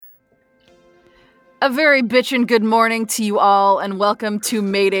A very bitchin' good morning to you all, and welcome to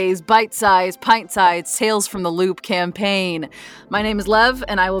Mayday's bite-sized, pint-sized Tales from the Loop campaign. My name is Lev,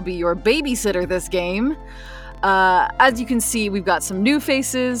 and I will be your babysitter this game. As you can see, we've got some new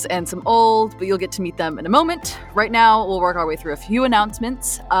faces and some old, but you'll get to meet them in a moment. Right now, we'll work our way through a few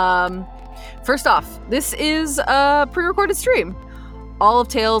announcements. First off, this is a pre-recorded stream. All of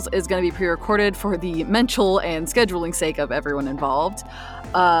Tales is going to be pre-recorded for the mental and scheduling sake of everyone involved.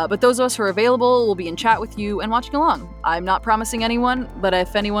 But those of us who are available will be in chat with you and watching along. I'm not promising anyone, but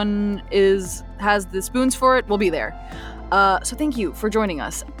if anyone has the spoons for it, we'll be there. So thank you for joining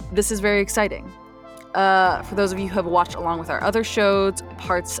us. This is very exciting. For those of you who have watched along with our other shows,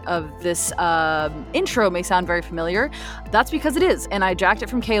 parts of this intro may sound very familiar. That's because it is, and I jacked it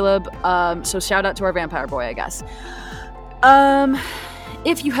from Caleb, so shout out to our vampire boy, I guess.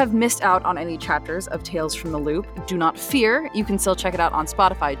 If you have missed out on any chapters of Tales from the Loop, do not fear. You can still check it out on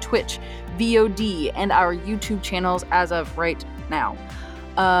Spotify, Twitch, VOD, and our YouTube channels as of right now.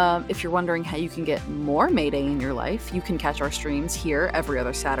 If you're wondering how you can get more Mayday in your life, you can catch our streams here every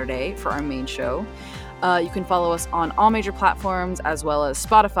other Saturday for our main show. You can follow us on all major platforms, as well as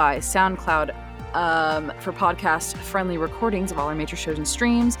Spotify, SoundCloud, for podcast-friendly recordings of all our major shows and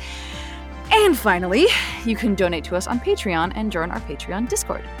streams. And finally, you can donate to us on Patreon and join our Patreon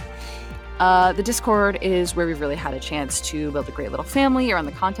Discord. The Discord is where we've really had a chance to build a great little family around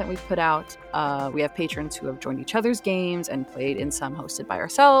the content we've put out. We have patrons who have joined each other's games and played in some hosted by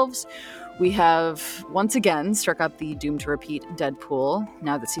ourselves. We have, once again, struck up the Doom to Repeat Deadpool,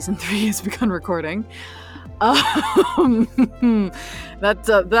 now that Season 3 has begun recording. That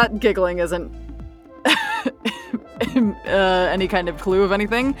giggling isn't any kind of clue of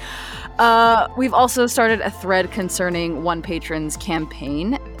anything. We've also started a thread concerning one patron's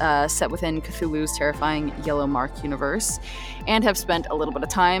campaign set within Cthulhu's terrifying Yellow Mark universe, and have spent a little bit of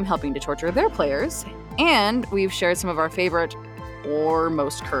time helping to torture their players. And we've shared some of our favorite, or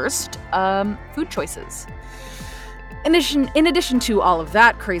most cursed, food choices. In addition to all of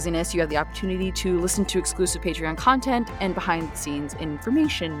that craziness, you have the opportunity to listen to exclusive Patreon content and behind-the-scenes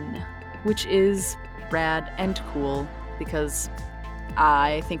information, which is rad and cool, because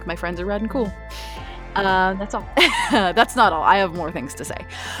I think my friends are rad and cool. That's all. That's not all. I have more things to say.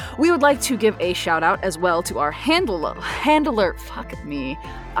 We would like to give a shout out as well to our handler. Fuck me.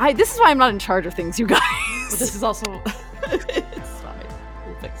 This is why I'm not in charge of things, you guys. But this is also... It's fine.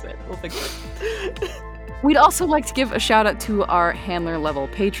 We'll fix it. We'd also like to give a shout out to our handler level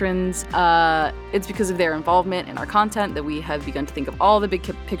patrons. It's because of their involvement in our content that we have begun to think of all the big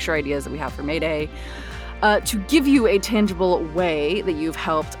picture ideas that we have for Mayday. To give you a tangible way that you've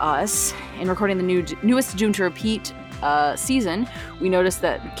helped us in recording the newest Doom to Repeat season, we noticed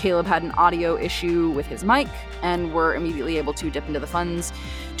that Caleb had an audio issue with his mic, and were immediately able to dip into the funds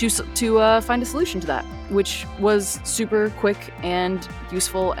to find a solution to that, which was super quick and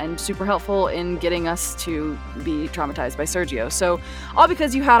useful and super helpful in getting us to be traumatized by Sergio. So all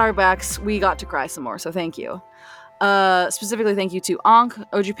because you had our backs, we got to cry some more, so thank you. Specifically, thank you to Ankh,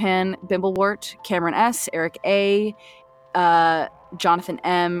 Ojupan, Bimblewort, Cameron S., Eric A., Jonathan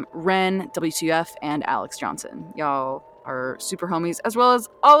M., Ren, WTF, and Alex Johnson. Y'all are super homies, as well as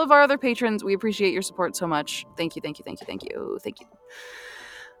all of our other patrons. We appreciate your support so much. Thank you, thank you, thank you, thank you, thank you.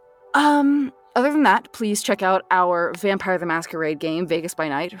 Other than that, please check out our Vampire the Masquerade game, Vegas by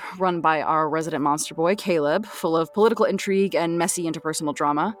Night, run by our resident monster boy, Caleb, full of political intrigue and messy interpersonal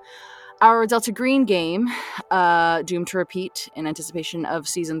drama. Our Delta Green game, Doom to Repeat, in anticipation of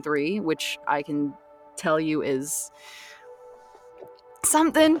Season 3, which I can tell you is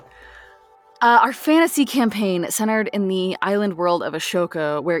something. Our fantasy campaign centered in the island world of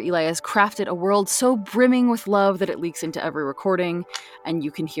Ashoka, where Eli has crafted a world so brimming with love that it leaks into every recording, and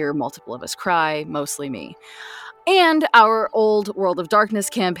you can hear multiple of us cry, mostly me. And our old World of Darkness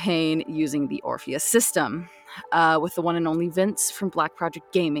campaign using the Orpheus system, with the one and only Vince from Black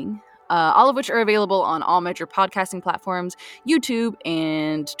Project Gaming. All of which are available on all major podcasting platforms, YouTube,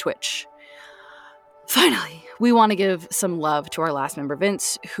 and Twitch. Finally, we want to give some love to our last member,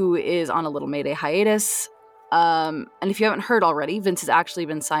 Vince, who is on a little Mayday hiatus. And if you haven't heard already, Vince has actually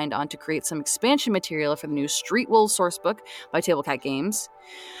been signed on to create some expansion material for the new Street Wolves sourcebook by Tablecat Games.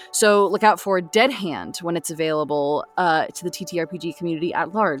 So look out for Dead Hand when it's available to the TTRPG community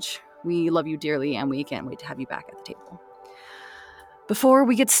at large. We love you dearly, and we can't wait to have you back at the table. Before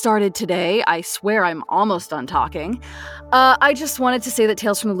we get started today, I swear I'm almost done talking, I just wanted to say that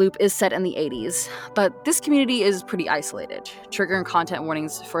Tales from the Loop is set in the 80s, but this community is pretty isolated. Trigger and content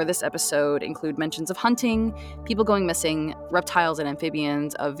warnings for this episode include mentions of hunting, people going missing, reptiles and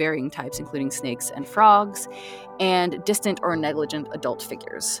amphibians of varying types including snakes and frogs, and distant or negligent adult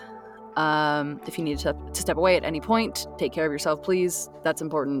figures. If you need to step away at any point, take care of yourself, please. That's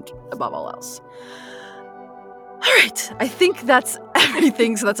important above all else. All right, I think that's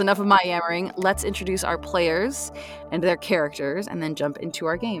everything, so that's enough of my yammering. Let's introduce our players and their characters, and then jump into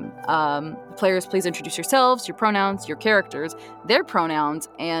our game. Players, please introduce yourselves, your pronouns, your characters, their pronouns,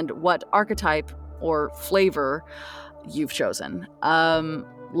 and what archetype or flavor you've chosen.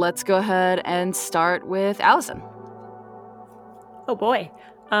 Let's go ahead and start with Allison. Oh boy.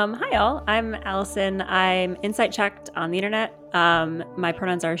 Hi all, I'm Allison. I'm insight checked on the internet. My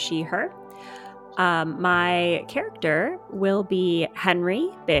pronouns are she, her. My character will be Henry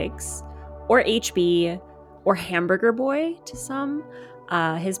Biggs, or HB, or Hamburger Boy to some.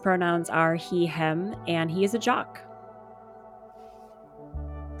 His pronouns are he, him, and he is a jock.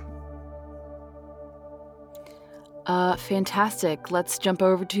 Fantastic. Let's jump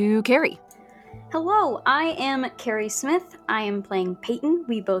over to Carrie. Hello, I am Carrie Smith. I am playing Peyton.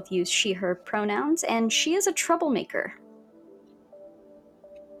 We both use she, her pronouns, and she is a troublemaker.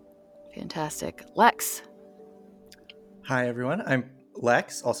 Fantastic. Lex. Hi, everyone. I'm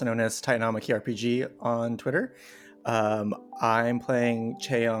Lex, also known as Titanomachy RPG on Twitter. I'm playing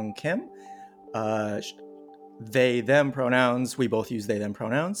Chaeyoung Kim. They, them pronouns. We both use they, them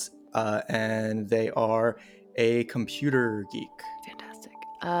pronouns. And they are a computer geek. Fantastic.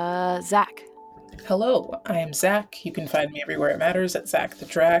 Zach. Hello, I am Zach. You can find me everywhere it matters at Zach the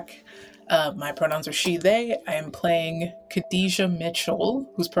Drac. My pronouns are she, they. I am playing Khadijah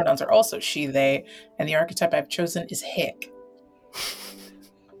Mitchell, whose pronouns are also she, they, and the archetype I've chosen is Hick.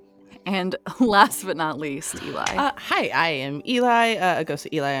 And last but not least, Eli. Hi, I am Eli. I go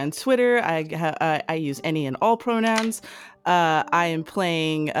to Eli on Twitter. I use any and all pronouns. I am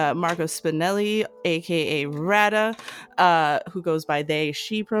playing Marco Spinelli, aka Rada, who goes by they,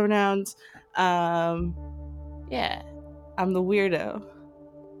 she pronouns. Yeah, I'm the weirdo.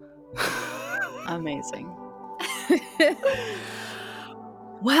 Amazing.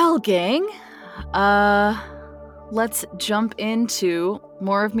 Well, gang, let's jump into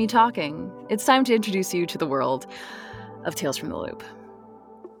more of me talking. It's time to introduce you to the world of Tales from the Loop.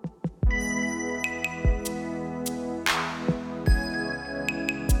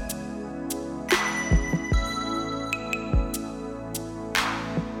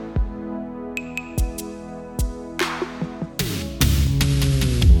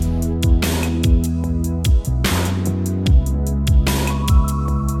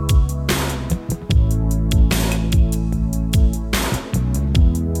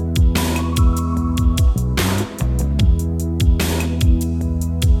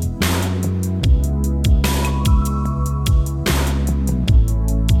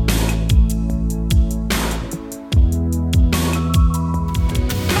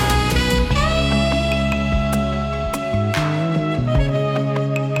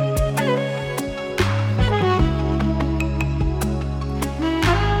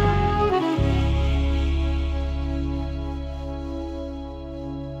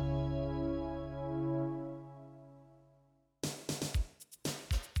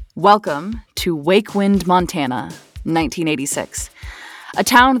 Welcome to Wakewind, Montana, 1986. A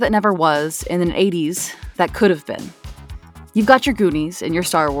town that never was, in an 80s that could have been. You've got your Goonies and your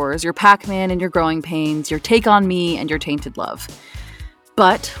Star Wars, your Pac-Man and your Growing Pains, your Take on Me and your Tainted Love.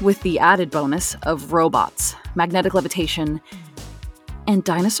 But with the added bonus of robots, magnetic levitation, and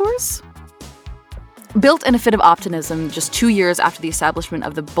dinosaurs? Built in a fit of optimism just 2 years after the establishment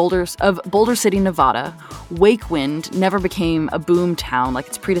of Boulder City, Nevada, Wakewind never became a boom town like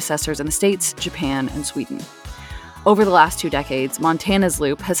its predecessors in the States, Japan, and Sweden. Over the last 2 decades, Montana's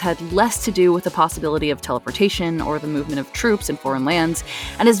loop has had less to do with the possibility of teleportation or the movement of troops in foreign lands,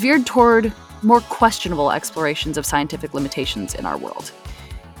 and has veered toward more questionable explorations of scientific limitations in our world.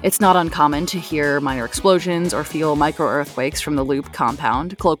 It's not uncommon to hear minor explosions or feel micro-earthquakes from the loop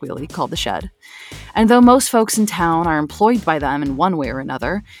compound, colloquially called the Shed. And though most folks in town are employed by them in one way or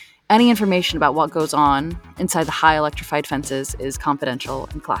another, any information about what goes on inside the high electrified fences is confidential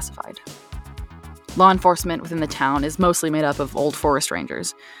and classified. Law enforcement within the town is mostly made up of old forest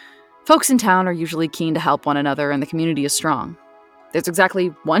rangers. Folks in town are usually keen to help one another, and the community is strong. There's exactly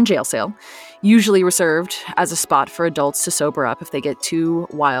one jail cell, usually reserved as a spot for adults to sober up if they get too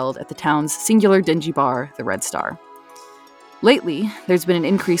wild at the town's singular dingy bar, the Red Star. Lately, there's been an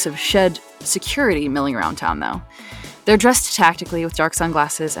increase of Shed security milling around town, though. They're dressed tactically with dark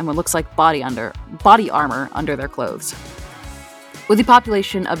sunglasses and what looks like body armor under their clothes. With a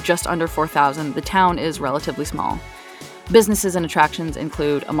population of just under 4,000, the town is relatively small. Businesses and attractions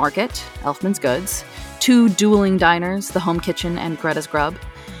include a market, Elfman's Goods, 2 dueling diners, the Home Kitchen and Greta's Grub,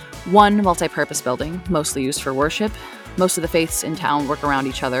 1 multi-purpose building, mostly used for worship, Most of the faiths in town work around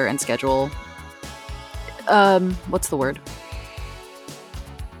each other and schedule... what's the word?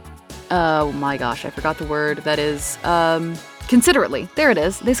 Oh my gosh, I forgot the word. That is, considerately. There it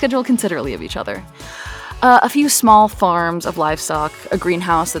is. They schedule considerately of each other. A few small farms of livestock, a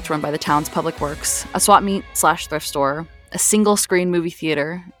greenhouse that's run by the town's public works, a swap meet/thrift store, a single-screen movie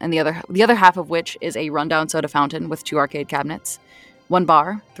theater, and the other half of which is a rundown soda fountain with 2 arcade cabinets, 1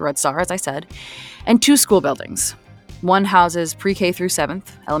 bar, the Red Star, as I said, and 2 school buildings. One houses pre-K through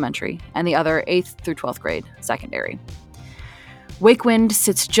 7th, elementary, and the other 8th through 12th grade, secondary. Wakewind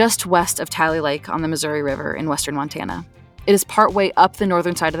sits just west of Tally Lake on the Missouri River in western Montana. It is partway up the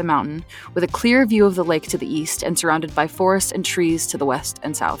northern side of the mountain, with a clear view of the lake to the east and surrounded by forests and trees to the west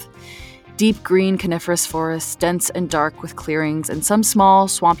and south. Deep green coniferous forests, dense and dark with clearings, and some small,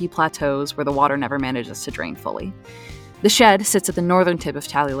 swampy plateaus where the water never manages to drain fully. The shed sits at the northern tip of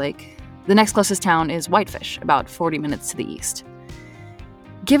Tally Lake. The next closest town is Whitefish, about 40 minutes to the east.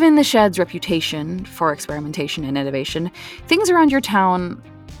 Given the shed's reputation for experimentation and innovation, things around your town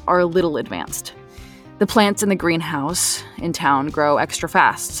are a little advanced. The plants in the greenhouse in town grow extra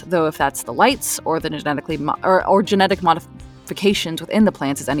fast, though if that's the lights or the genetic modifications within the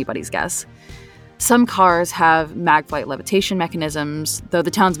plants is anybody's guess. Some cars have mag-flight levitation mechanisms, though the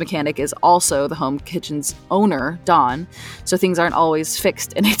town's mechanic is also the home kitchen's owner, Don, so things aren't always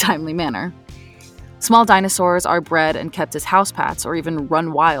fixed in a timely manner. Small dinosaurs are bred and kept as house pets or even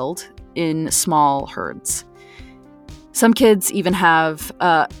run wild in small herds. Some kids even have,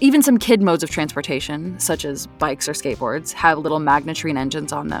 some kid modes of transportation, such as bikes or skateboards, have little magnetrine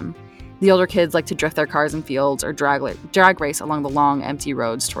engines on them. The older kids like to drift their cars in fields or drag race along the long, empty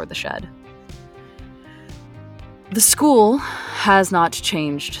roads toward the shed. The school has not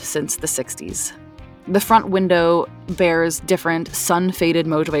changed since the 60s. The front window bears different sun-faded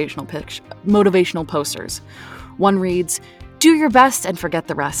motivational posters. One reads, "Do your best and forget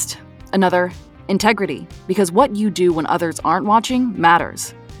the rest." Another, "Integrity, because what you do when others aren't watching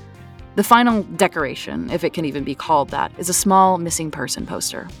matters." The final decoration, if it can even be called that, is a small missing person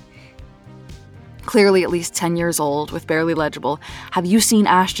poster. Clearly at least 10 years old, with barely legible, "Have you seen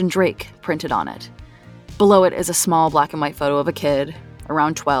Ashton Drake?" printed on it. Below it is a small black and white photo of a kid,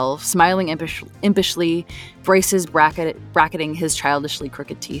 around 12, smiling impishly, braces bracketing his childishly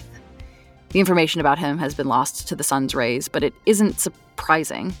crooked teeth. The information about him has been lost to the sun's rays, but it isn't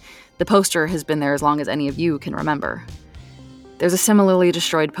surprising. The poster has been there as long as any of you can remember. There's a similarly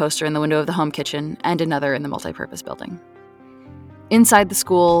destroyed poster in the window of the home kitchen and another in the multipurpose building. Inside the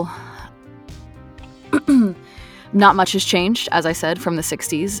school, not much has changed, as I said, from the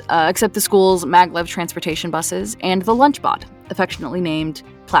 60s, except the school's maglev transportation buses and the lunchbot, affectionately named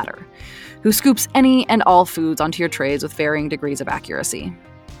Platter, who scoops any and all foods onto your trays with varying degrees of accuracy.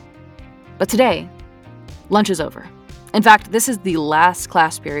 But today, lunch is over. In fact, this is the last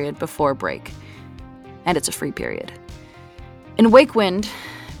class period before break, and it's a free period. In Wakewind,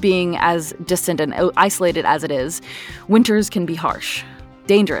 being as distant and isolated as it is, winters can be harsh,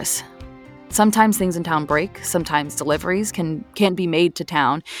 dangerous. Sometimes things in town break, sometimes deliveries can't be made to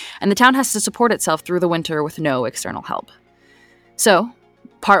town, and the town has to support itself through the winter with no external help. So,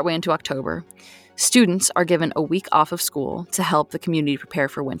 partway into October, students are given a week off of school to help the community prepare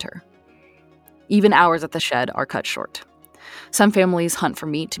for winter. Even hours at the shed are cut short. Some families hunt for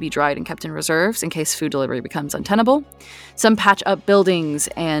meat to be dried and kept in reserves in case food delivery becomes untenable. Some patch up buildings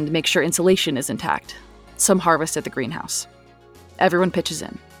and make sure insulation is intact. Some harvest at the greenhouse. Everyone pitches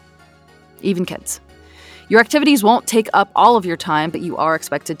in. Even kids. Your activities won't take up all of your time, but you are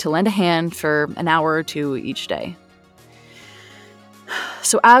expected to lend a hand for an hour or two each day.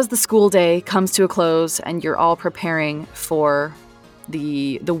 So as the school day comes to a close and you're all preparing for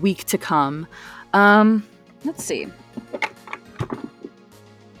the week to come, let's see.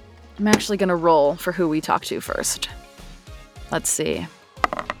 I'm actually going to roll for who we talk to first. Let's see.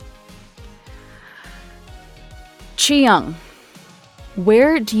 Chi-Young.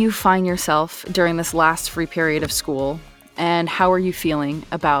 Where do you find yourself during this last free period of school, and how are you feeling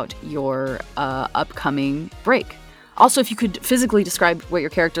about your upcoming break? Also, if you could physically describe what your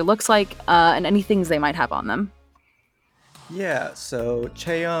character looks like and any things they might have on them. Yeah, so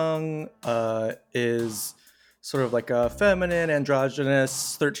Chae-Young is sort of like a feminine,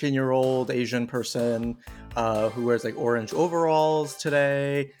 androgynous 13-year-old Asian person who wears like orange overalls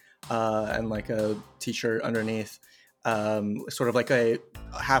today and like a t-shirt underneath. Sort of like a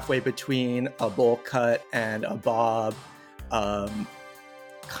halfway between a bowl cut and a bob.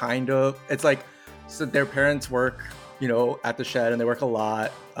 Kind of. It's like, so their parents work, at the shed, and they work a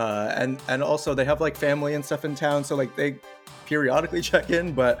lot. And also they have like family and stuff in town, so like they periodically check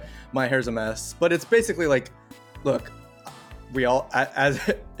in, but my hair's a mess. But it's basically like, look, we all, as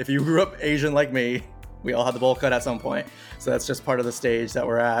if you grew up Asian like me, we all had the bowl cut at some point. So that's just part of the stage that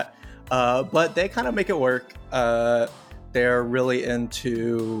we're at. But they kind of make it work. They're really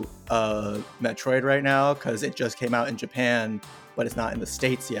into Metroid right now because it just came out in Japan, but it's not in the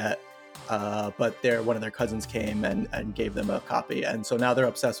States yet. But one of their cousins came and gave them a copy. And so now they're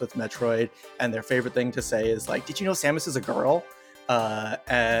obsessed with Metroid. And their favorite thing to say is like, did you know Samus is a girl?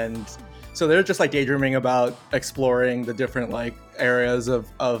 And so they're just like daydreaming about exploring the different like areas of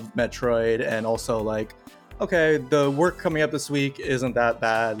Metroid. And also like, okay, the work coming up this week isn't that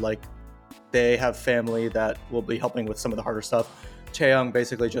bad. Like, they have family that will be helping with some of the harder stuff. Chaeyoung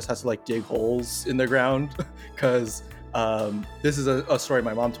basically just has to like dig holes in the ground because this is a story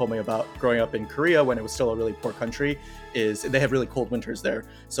my mom told me about growing up in Korea when it was still a really poor country. Is they have really cold winters there,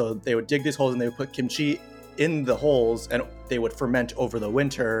 so they would dig these holes and they would put kimchi in the holes and they would ferment over the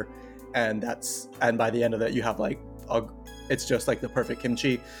winter, and by the end of it you have like it's just like the perfect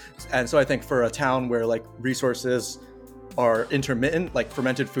kimchi. And so I think for a town where like resources are intermittent, like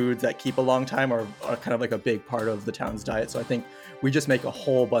fermented foods that keep a long time are kind of like a big part of the town's diet. So I think we just make a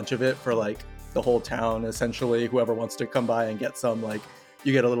whole bunch of it for like the whole town, essentially. Whoever wants to come by and get some, like,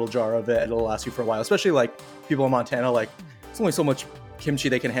 you get a little jar of it, it'll last you for a while. Especially like people in Montana, like it's only so much kimchi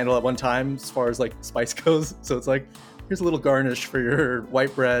they can handle at one time as far as like spice goes. So it's like, here's a little garnish for your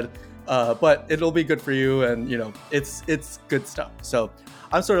white bread, but it'll be good for you, and you know, it's good stuff. So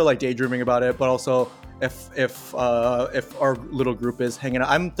I'm sort of like daydreaming about it, but also if our little group is hanging out,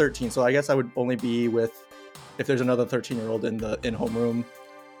 I'm 13, so I guess I would only be with, if there's another 13-year-old in homeroom,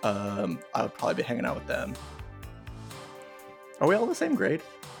 I would probably be hanging out with them. Are we all the same grade?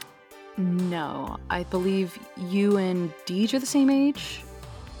 No, I believe you and Deej are the same age.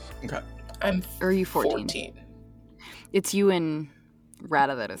 Okay. Or are you 14? It's you and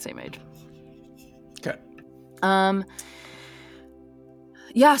Rada that are the same age. Okay.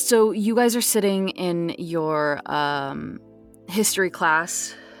 Yeah, so you guys are sitting in your history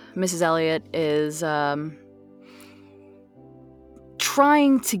class. Mrs. Elliott is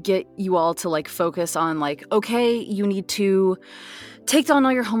trying to get you all to like focus on like, okay, you need to take down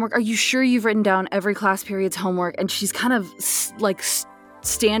all your homework. Are you sure you've written down every class period's homework? And she's kind of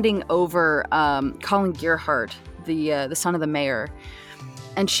standing over Colin Gearhart, the son of the mayor,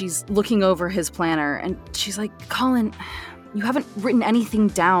 and she's looking over his planner, and she's like, Colin, you haven't written anything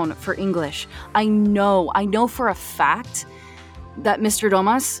down for English. I know for a fact that Mr.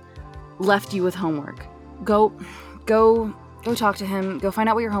 Domas left you with homework. Go talk to him. Go find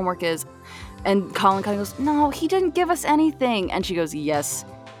out what your homework is. And Colin kind of goes, no, he didn't give us anything. And she goes, yes,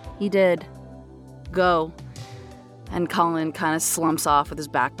 he did. Go. And Colin kind of slumps off with his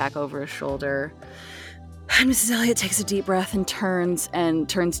backpack over his shoulder. And Mrs. Elliott takes a deep breath and turns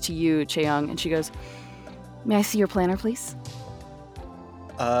to you, Chaeyoung, and she goes, may I see your planner, please?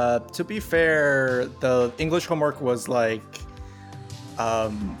 To be fair, the English homework was like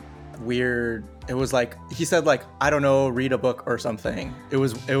weird. It was like, he said like, I don't know, read a book or something. It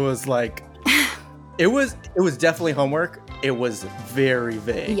was like it was definitely homework. It was very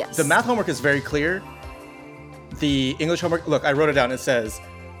vague. Yes. The math homework is very clear. The English homework, look, I wrote it down. It says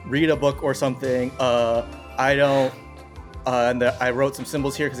read a book or something. I don't and I wrote some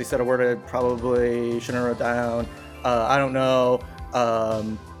symbols here because he said a word I probably shouldn't write down. I don't know.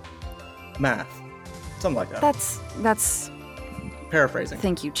 Math, something like that. That's paraphrasing.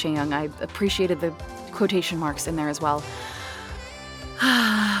 Thank you, Chaeyoung. I appreciated the quotation marks in there as well.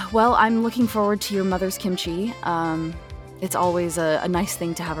 Well, I'm looking forward to your mother's kimchi. It's always a nice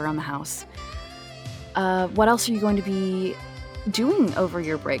thing to have around the house. What else are you going to be doing over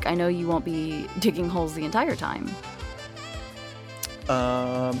your break? I know you won't be digging holes the entire time.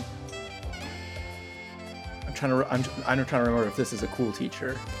 I'm trying to remember if this is a cool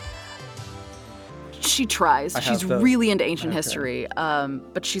teacher. She tries. She's really into ancient history,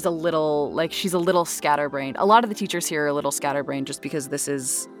 but she's a little scatterbrained. A lot of the teachers here are a little scatterbrained just because this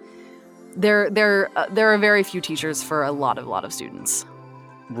is there are very few teachers for a lot of students.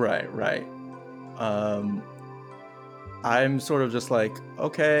 Right. I'm sort of just like,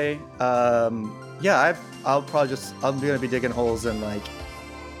 okay, yeah, I'm gonna be digging holes and like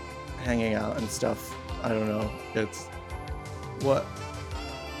hanging out and stuff. I don't know. It's what.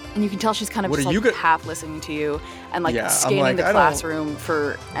 And you can tell she's kind of just like half listening to you and like scanning the classroom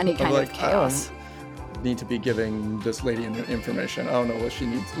for any kind of chaos. I don't need to be giving this lady information. I don't know what she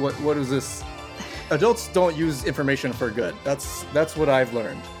needs. What is this? Adults don't use information for good. That's what I've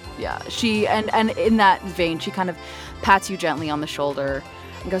learned. Yeah, she and in that vein, she kind of pats you gently on the shoulder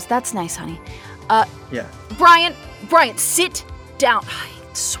and goes, "That's nice, honey." Yeah. Brian, sit down. I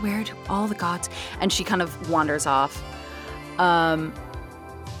swear to all the gods. And she kind of wanders off.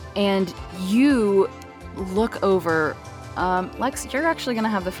 And you look over. Lex, you're actually going to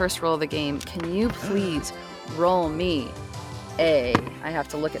have the first roll of the game. Can you please roll me I have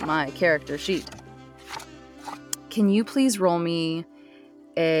to look at my character sheet. Can you please roll me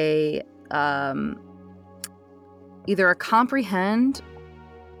a either a comprehend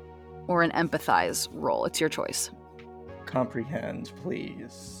or an empathize roll? It's your choice. Comprehend,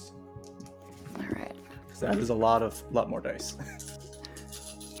 please. All right. That is a lot more dice.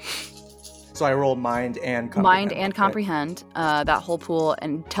 So I roll mind and comprehend. Mind and comprehend, that whole pool,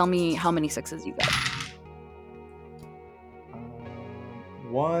 and tell me how many sixes you got.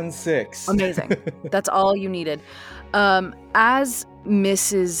 1 6. Amazing. That's all you needed. As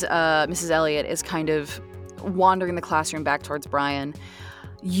Mrs. Elliott is kind of wandering the classroom back towards Brian,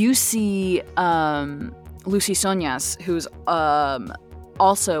 you see Lucy Soñas, who's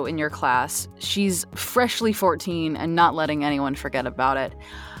also in your class. She's freshly 14 and not letting anyone forget about it.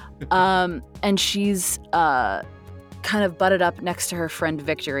 And she's kind of butted up next to her friend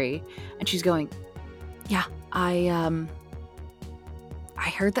Victory, and she's going, "Yeah, I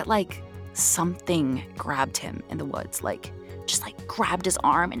heard that like something grabbed him in the woods, like just like grabbed his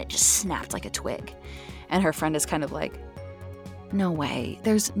arm and it just snapped like a twig." And her friend is kind of like, "No way.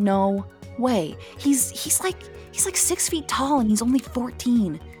 There's no way. He's like 6 feet tall and he's only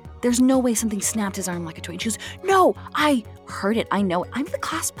 14. There's no way something snapped his arm like a twig." And she goes, "No, I heard it. I know it. I'm the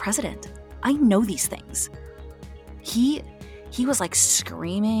class president. I know these things." He was like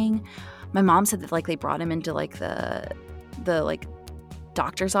screaming. My mom said that like they brought him into like the like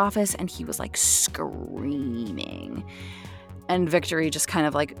doctor's office and he was like screaming. And Victory just kind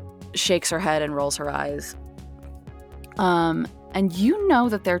of like shakes her head and rolls her eyes. And you know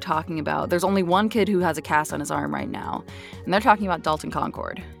that they're talking about, there's only one kid who has a cast on his arm right now, and they're talking about Dalton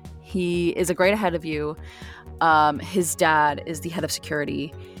Concord. He is a grade ahead of you. His dad is the head of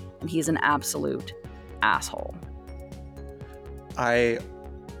security, and he's an absolute asshole. I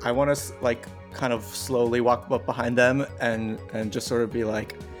want to like kind of slowly walk up behind them and just sort of be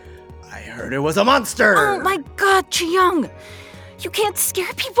like, "I heard it was a monster." Oh my God, Chi-Young! You can't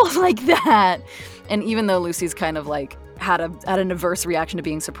scare people like that. And even though Lucy's kind of like had an averse reaction to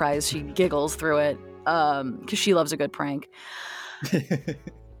being surprised, she giggles through it because she loves a good prank.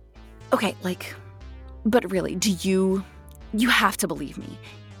 Okay, like, but really, you have to believe me.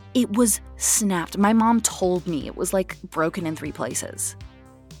 It was snapped. My mom told me it was like broken in 3 places.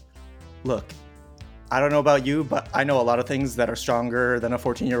 Look, I don't know about you, but I know a lot of things that are stronger than a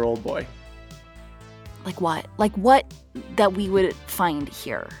 14-year-old boy. Like what? Like what that we would find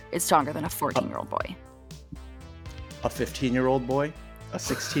here is stronger than a 14-year-old boy? A 15-year-old boy, a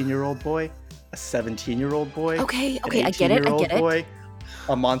 16-year-old boy, a 17-year-old boy. Okay, an I get it. 18-year-old boy,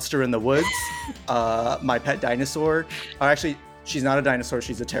 a monster in the woods, my pet dinosaur. Or actually, she's not a dinosaur,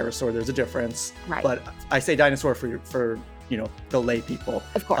 she's a pterosaur. There's a difference. Right. But I say dinosaur for the lay people.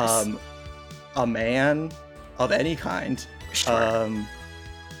 Of course. A man of any kind. Sure.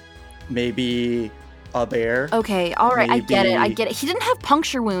 Maybe a bear. Okay, all right, I get it. Maybe- He didn't have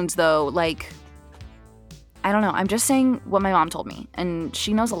puncture wounds though. Like, I don't know. I'm just saying what my mom told me, and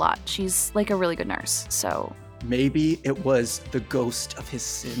she knows a lot. She's like a really good nurse. So Maybe it was the ghost of his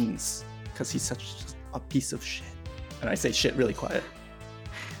sins, because he's such a piece of shit. And I say shit really quiet.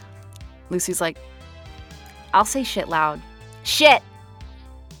 Lucy's like, "I'll say shit loud. Shit."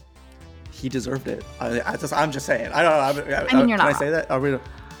 He deserved it. I'm just saying. I don't know. I mean, you're not Can I say that? I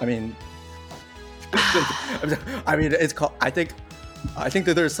mean, it's called. I think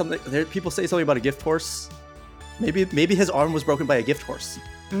that there's something. People say something about a gift horse. Maybe his arm was broken by a gift horse.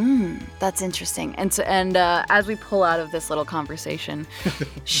 That's interesting. And so, as we pull out of this little conversation,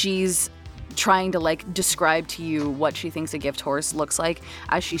 she's trying to like describe to you what she thinks a gift horse looks like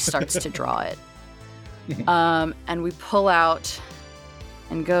as she starts to draw it. And we pull out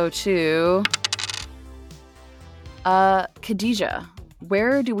and go to Khadijah.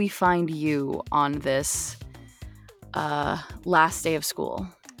 Where do we find you on this last day of school?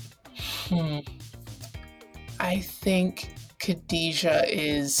 I think Khadijah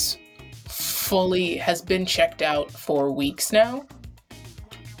has been checked out for weeks now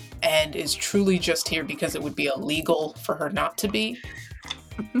and is truly just here because it would be illegal for her not to be.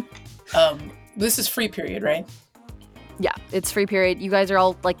 This is free period, right? Yeah, it's free period. You guys are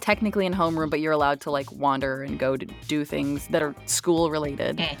all like technically in homeroom, but you're allowed to like wander and go to do things that are school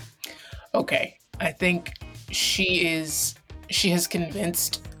related. Okay. I think she has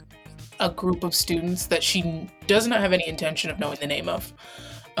convinced a group of students that she does not have any intention of knowing the name of.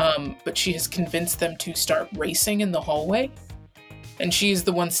 But she has convinced them to start racing in the hallway And she's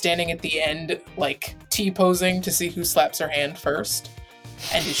the one standing at the end, like T-posing to see who slaps her hand first,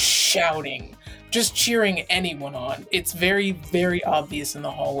 and is shouting, just cheering anyone on. It's very, very obvious in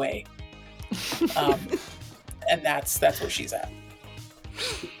the hallway. And that's where she's at.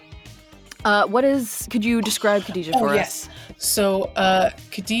 Could you describe Khadijah for us? Yes. So,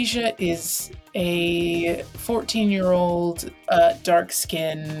 Khadijah is a 14-year-old,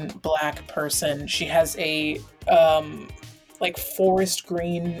 dark-skinned black person. She has a, like forest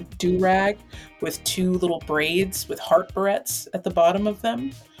green do-rag with 2 little braids with heart barrettes at the bottom of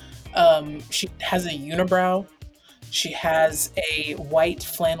them. She has a unibrow. She has a white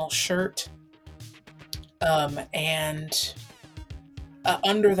flannel shirt. And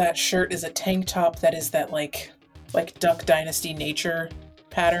under that shirt is a tank top that is that like Duck Dynasty nature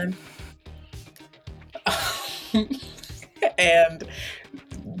pattern. And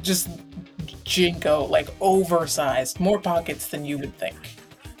just Jinko, like oversized, more pockets than you would think.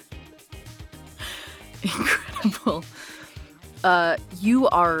 Incredible. You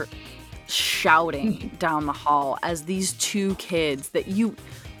are shouting down the hall as these 2 kids that you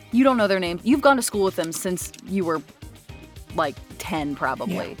don't know their names. You've gone to school with them since you were like 10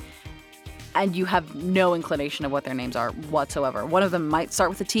 probably. Yeah. And you have no inclination of what their names are whatsoever. One of them might start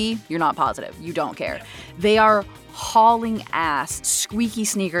with a T. You're not positive. You don't care. They are hauling ass, squeaky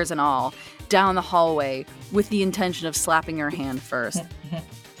sneakers and all, down the hallway with the intention of slapping your hand first.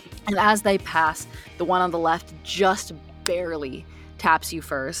 And as they pass, the one on the left just barely taps you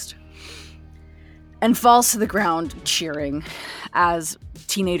first and falls to the ground cheering, as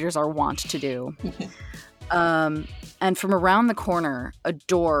teenagers are wont to do. And from around the corner, a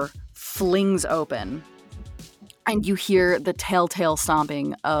door flings open, and you hear the telltale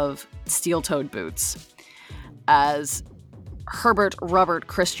stomping of steel-toed boots as Herbert Robert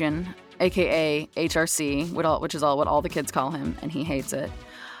Christian, aka HRC, which is what all the kids call him, and he hates it,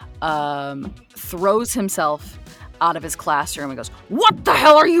 throws himself out of his classroom and goes, "What the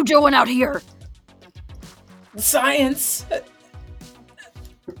hell are you doing out here? Science!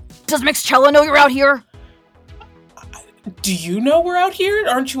 Does Mixchella know you're out here?" Do you know we're out here?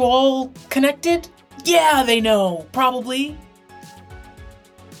 Aren't you all connected? Yeah, they know. Probably.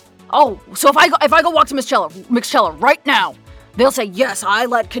 Oh, so if I go walk to Mixchella right now, they'll say, "Yes, I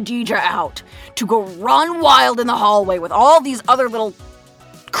let Khadijah out to go run wild in the hallway with all these other little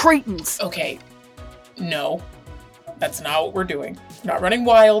cretins." Okay. No. That's not what we're doing. We're not running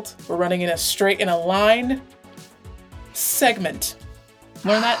wild. We're running in a line segment.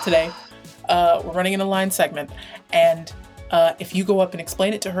 Learn that today. We're running in a line segment. And if you go up and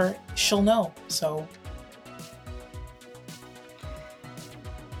explain it to her, she'll know. So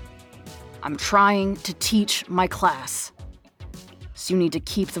I'm trying to teach my class, so you need to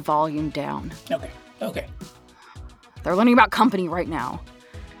keep the volume down. Okay. They're learning about company right now.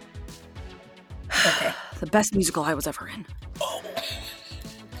 Okay. The best musical I was ever in. Oh.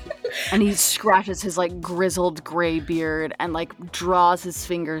 And he scratches his like grizzled gray beard and like draws his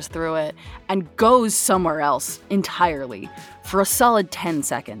fingers through it and goes somewhere else entirely for a solid 10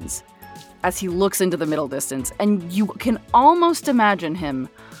 seconds as he looks into the middle distance. And you can almost imagine him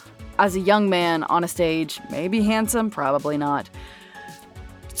as a young man on a stage, maybe handsome, probably not,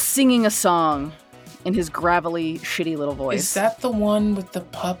 singing a song in his gravelly, shitty little voice. Is that the one with the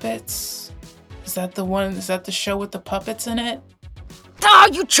puppets? Is that the show with the puppets in it? Ah,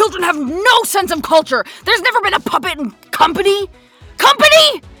 you children have no sense of culture! There's never been a puppet in Company!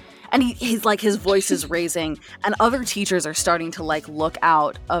 Company! And he's like, his voice is raising, and other teachers are starting to like look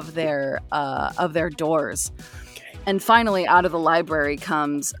out of their doors. Okay. And finally, out of the library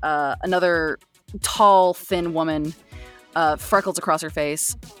comes another tall, thin woman, freckles across her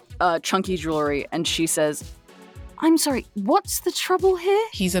face, chunky jewelry, and she says, "I'm sorry, what's the trouble here?"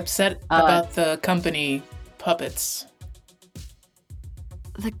 He's upset about the company puppets.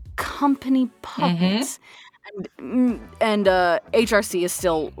 The Company puppets. And HRC is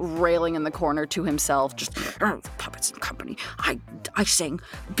still railing in the corner to himself, just, "The puppets and Company. I sang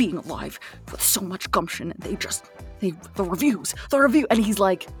Being Alive with so much gumption, and the review," and he's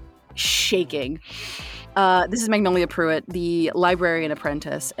like shaking. This is Magnolia Pruitt, the librarian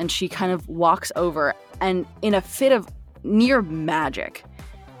apprentice, and she kind of walks over and, in a fit of near magic,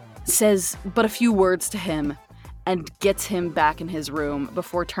 says but a few words to him and gets him back in his room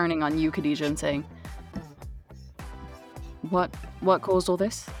before turning on you, Khadijah, and saying, What caused all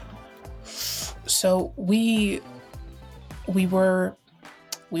this? So we were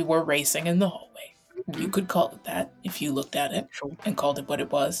racing in the hallway. You could call it that if you looked at it and called it what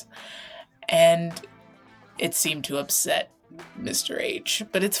it was. And it seemed to upset Mr. H,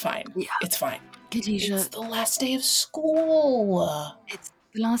 but it's fine. Yeah. It's fine. Khadijah, It's the last day of school. it's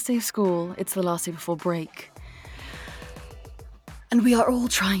the last day of school. It's the last day before break. And we are all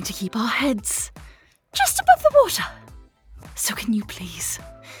trying to keep our heads just above the water. So can you please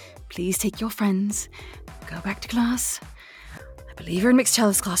take your friends, go back to class. I believe you're in mixed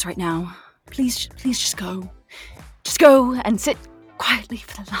cellist class right now. Please just go. Just go and sit quietly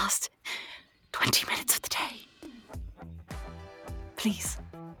for the last 20 minutes of the day. Please.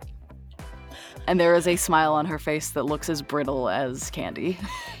 And there is a smile on her face that looks as brittle as candy.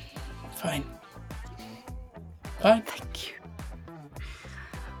 Fine. Thank you.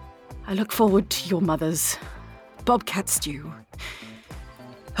 I look forward to your mother's bobcat stew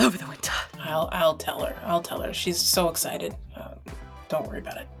over the winter. I'll tell her. She's so excited. Don't worry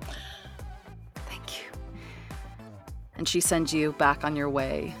about it. Thank you. And she sends you back on your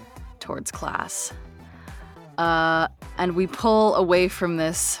way towards class. And we pull away from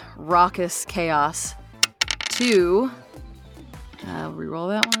this raucous chaos to... reroll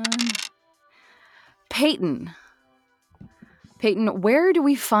that one. Peyton. Peyton, where do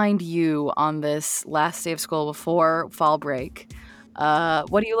we find you on this last day of school before fall break?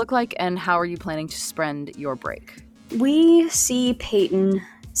 What do you look like, and how are you planning to spend your break? We see Peyton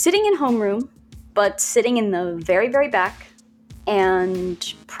sitting in homeroom, but sitting in the very, very back,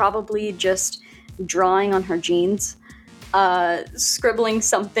 and probably just drawing on her jeans, scribbling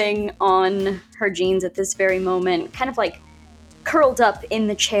something on her jeans at this very moment, kind of like curled up in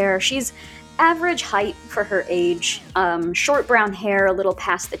the chair. She's average height for her age, short brown hair a little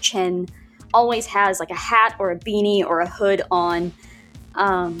past the chin, always has like a hat or a beanie or a hood on,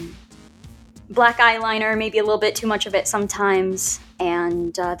 black eyeliner, maybe a little bit too much of it sometimes,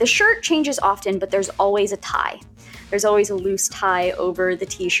 and the shirt changes often, but there's always a tie. There's always a loose tie over the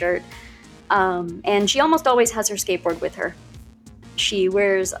t-shirt, and she almost always has her skateboard with her. She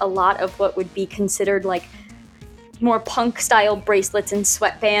wears a lot of what would be considered like more punk-style bracelets and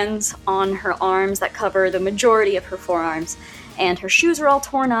sweatbands on her arms that cover the majority of her forearms, and her shoes are all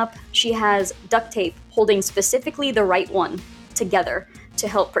torn up. She has duct tape holding specifically the right one together to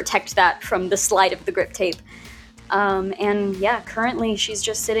help protect that from the slide of the grip tape. And yeah, currently she's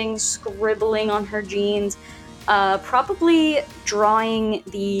just sitting scribbling on her jeans, probably drawing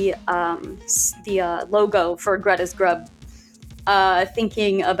the logo for Greta's Grub,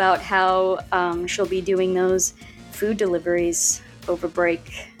 thinking about how she'll be doing those food deliveries over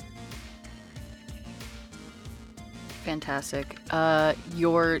break. Fantastic.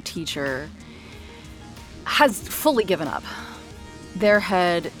 Your teacher has fully given up. Their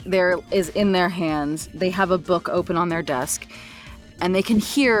head is in their hands. They have a book open on their desk, and they can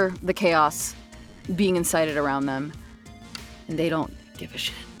hear the chaos being incited around them, and they don't give a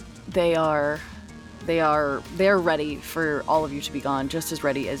shit. They're ready for all of you to be gone, just as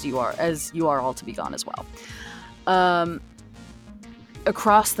ready as you are all to be gone as well.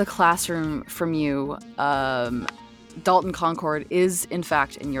 Across the classroom from you, Dalton Concord is in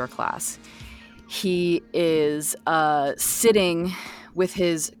fact in your class. He is sitting with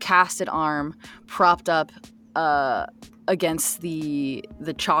his casted arm propped up against the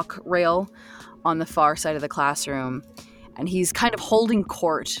chalk rail on the far side of the classroom, and he's kind of holding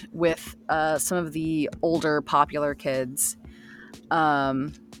court with some of the older popular kids. But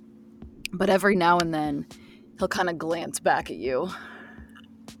every now and then he'll kind of glance back at you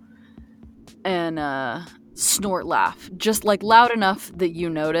and snort laugh, just like loud enough that you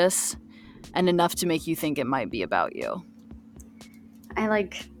notice and enough to make you think it might be about you. I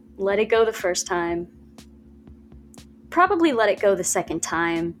let it go the first time. Probably let it go the second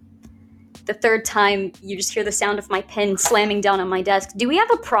time. The third time, you just hear the sound of my pen slamming down on my desk. Do we have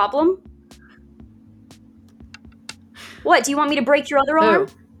a problem? What, do you want me to break your other arm?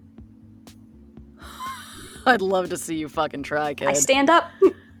 I'd love to see you fucking try, kid. I stand up.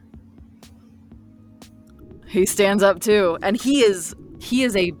 He stands up too, and he is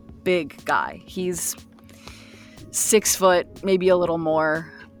a big guy. He's 6 foot, maybe a little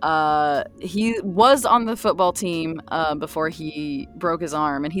more. He was on the football team before he broke his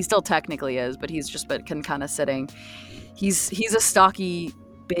arm, and he still technically is, but he's just been kind of sitting. He's a stocky,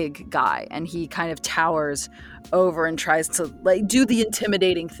 big guy, and he kind of towers over and tries to like do the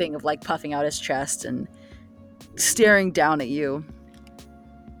intimidating thing of like puffing out his chest and staring down at you.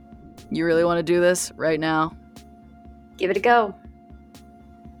 You really want to do this right now? Give it a go.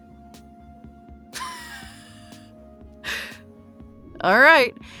 All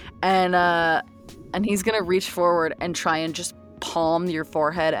right. And he's going to reach forward and try and just palm your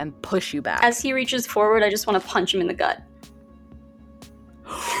forehead and push you back. As he reaches forward, I just want to punch him in the gut.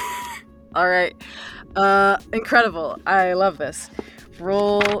 All right. Incredible. I love this.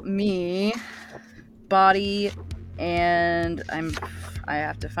 Roll me body, and I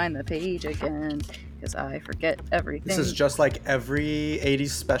have to find the page again because I forget everything. This is just like every 80s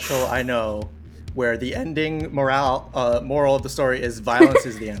special I know, where the ending moral of the story is violence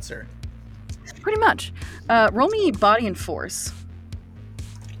is the answer. Pretty much. Roll me body and force.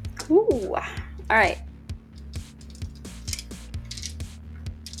 Ooh. All right.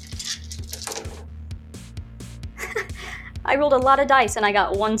 I rolled a lot of dice and I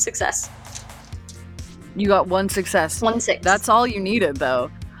got 1 success. You got 1 success. 1 6. That's all you needed,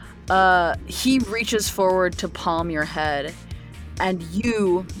 though. He reaches forward to palm your head, and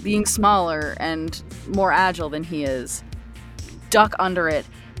you, being smaller and more agile than he is, duck under it,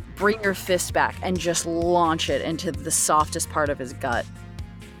 bring your fist back, and just launch it into the softest part of his gut.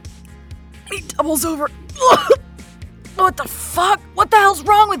 He doubles over. What the fuck? What the hell's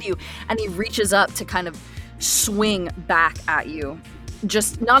wrong with you? And he reaches up to kind of swing back at you.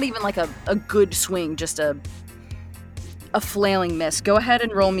 Just not even like a good swing, just a flailing miss. Go ahead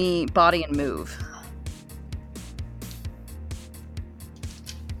and roll me body and move.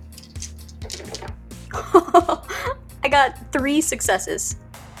 I got 3 successes.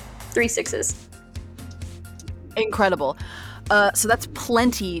 3 6s. Incredible. So that's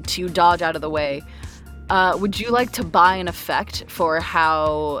plenty to dodge out of the way. Would you like to buy an effect for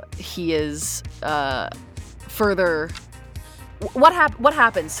how he is further... What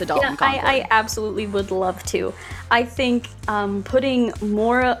happens to Dalton Concord? I absolutely would love to. I think putting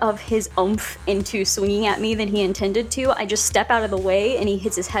more of his oomph into swinging at me than he intended to, I just step out of the way and he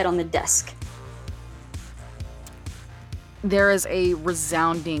hits his head on the desk. There is a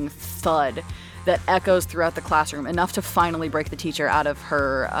resounding thud that echoes throughout the classroom, enough to finally break the teacher out of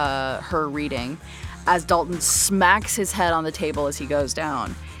her reading, as Dalton smacks his head on the table as he goes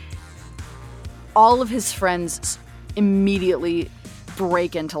down. All of his friends immediately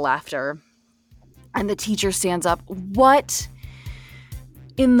break into laughter, and the teacher stands up. What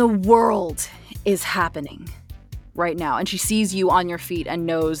in the world is happening right now? And she sees you on your feet and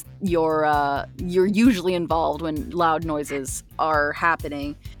knows you're usually involved when loud noises are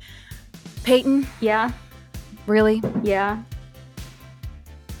happening. Peyton? Yeah? Really? Yeah?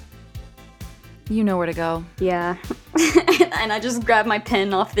 You know where to go. Yeah. And I just grab my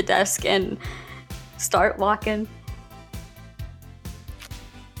pen off the desk and start walking.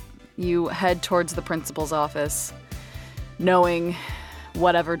 You head towards the principal's office, knowing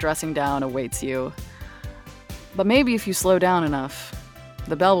whatever dressing down awaits you. But maybe if you slow down enough,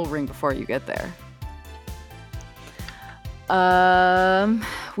 the bell will ring before you get there.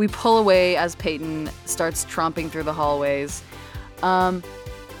 We pull away as Peyton starts tromping through the hallways.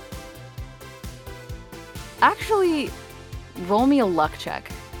 Actually, roll me a luck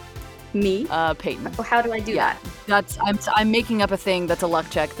check. Me? Peyton. Well, how do I do that? I'm making up a thing that's a luck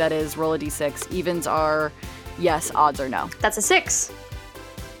check that is roll a d6. Evens are yes, odds are no. That's a 6.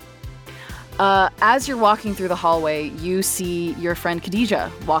 As you're walking through the hallway, you see your friend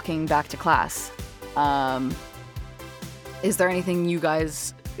Khadijah walking back to class. Is there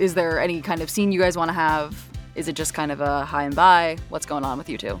any kind of scene you guys want to have? Is it just kind of a hi and bye? What's going on with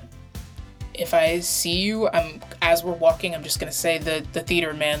you two? If I see you, as we're walking, I'm just gonna say the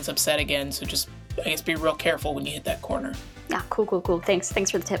theater man's upset again, so just, I guess, be real careful when you hit that corner. Ah, cool. Thanks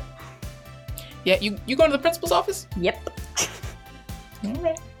for the tip. Yeah, you going to the principal's office? Yep.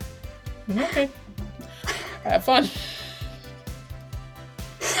 Alright. Okay. Have fun.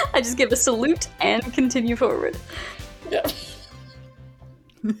 I just give a salute and continue forward. Yeah.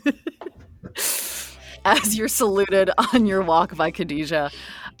 As you're saluted on your walk by Khadijah,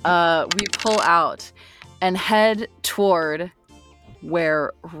 we pull out and head toward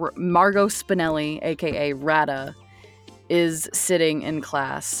where Margot Spinelli, aka Rada, is sitting in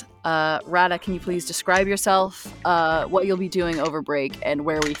class. Rada, can you please describe yourself, what you'll be doing over break, and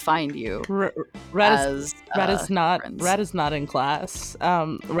where we find you? Rada's not in class.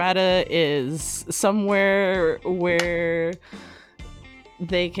 Rada is somewhere where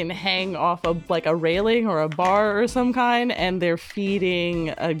they can hang off of like a railing or a bar or some kind, and they're feeding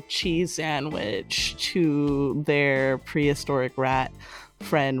a cheese sandwich to their prehistoric rat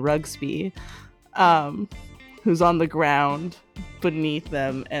friend Rugsby, who's on the ground beneath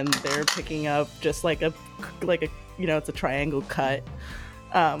them, and they're picking up just like a it's a triangle cut,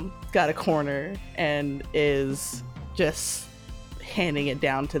 got a corner, and is just handing it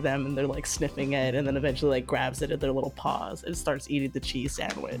down to them, and they're like sniffing it, and then eventually like grabs it in their little paws and starts eating the cheese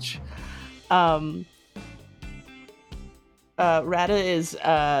sandwich. Rada is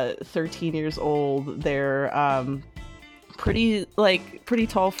 13 years old. They're pretty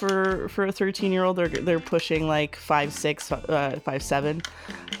tall for a 13-year-old. They're pushing like 5'6",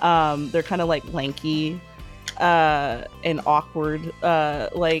 5'7". They're kind of like lanky and awkward.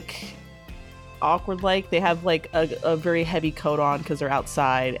 They have like a very heavy coat on because they're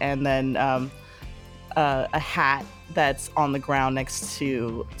outside, and then a hat that's on the ground next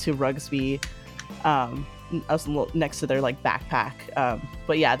to Rugsby, next to their like backpack.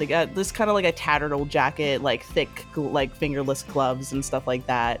 But yeah, they got this kind of like a tattered old jacket, like thick like fingerless gloves and stuff like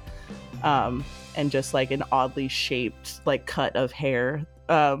that, and just like an oddly shaped like cut of hair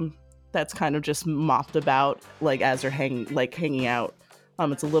that's kind of just mopped about like as they're hanging out.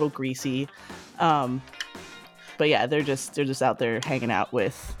 It's a little greasy, but yeah, they're just out there hanging out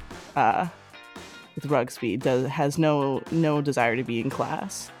with Rugsby. Has no desire to be in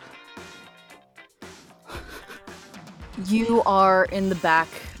class. You are in the back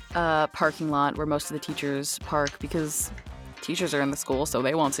parking lot where most of the teachers park because teachers are in the school, so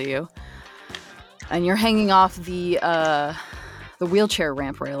they won't see you. And you're hanging off the wheelchair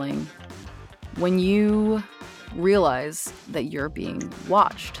ramp railing when you realize that you're being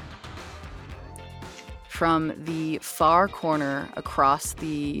watched. From the far corner across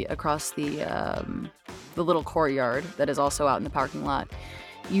the little courtyard that is also out in the parking lot,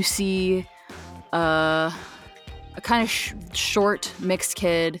 you see a kind of short mixed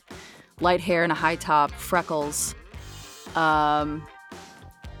kid, light hair and a high top, freckles.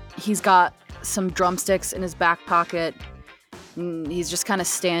 He's got some drumsticks in his back pocket. He's just kind of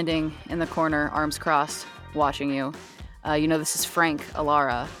standing in the corner, arms crossed, watching you. You know this is Frank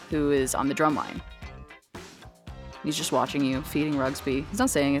Alara, who is on the drum line. He's just watching you, feeding Rugsby. He's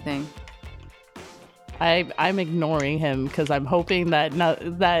not saying anything. I'm ignoring him because I'm hoping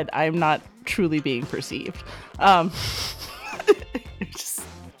that I'm not truly being perceived.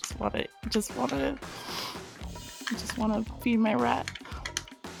 Just want to feed my rat.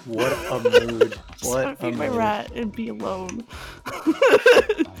 What a mood! What a feed my rat and be alone.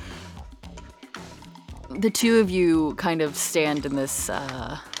 The two of you kind of stand in this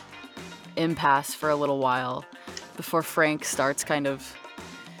impasse for a little while before Frank starts kind of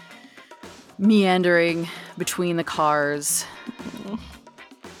meandering between the cars,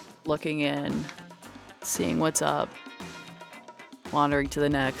 looking in, seeing what's up, wandering to the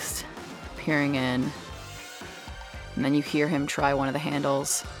next, peering in, and then you hear him try one of the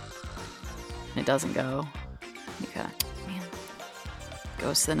handles, and it doesn't go. You kind of,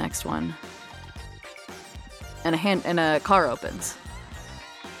 goes to the next one, and a car opens.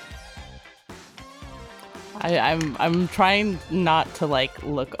 I'm trying not to like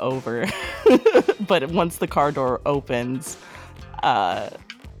look over, but once the car door opens,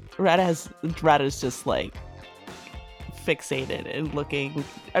 Rada's just like fixated and looking.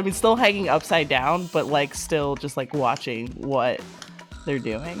 I mean, still hanging upside down, but like still just like watching what they're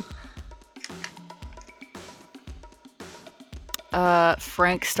doing.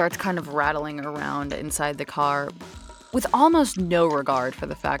 Frank starts kind of rattling around inside the car with almost no regard for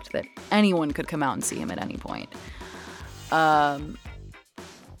the fact that anyone could come out and see him at any point. And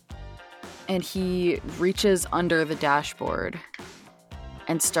he reaches under the dashboard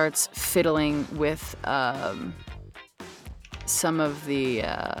and starts fiddling with some of the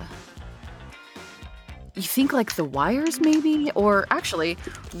you think like the wires maybe? Or actually,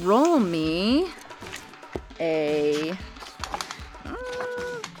 roll me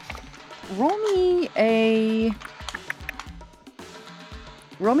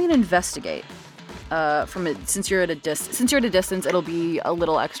an investigate. Since you're at a distance, it'll be a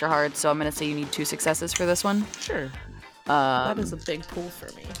little extra hard. So I'm gonna say you need 2 successes for this one. Sure. That is a big pull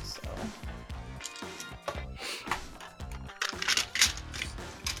for me. So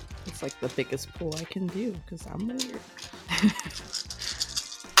it's like the biggest pull I can do because I'm weird.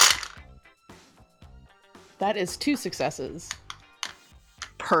 That is 2 successes.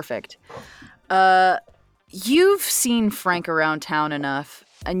 Perfect. You've seen Frank around town enough,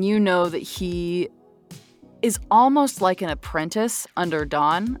 and you know that he is almost like an apprentice under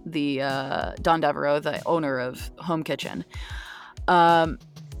Don, Don Devereaux, the owner of Home Kitchen.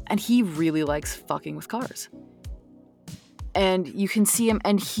 And he really likes fucking with cars. And you can see him,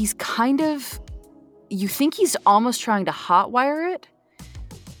 and he's kind of, you think he's almost trying to hotwire it,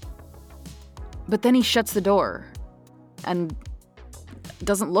 but then he shuts the door, and it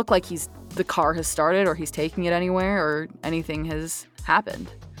doesn't look like the car has started or he's taking it anywhere or anything has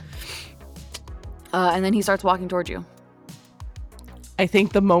happened. And then he starts walking towards you. I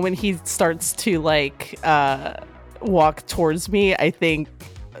think the moment he starts to like walk towards me, I think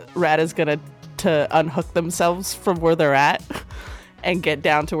Rada's gonna unhook themselves from where they're at and get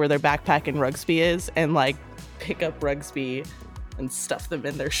down to where their backpack and Rugsby is and like pick up Rugsby and stuff them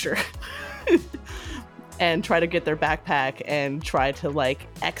in their shirt. And try to get their backpack and try to like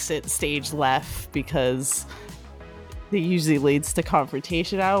exit stage left because it usually leads to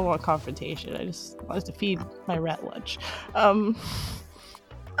confrontation. I don't want confrontation. I just wanted to feed my rat lunch.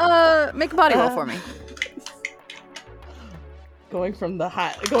 Make a body roll for me. Going from the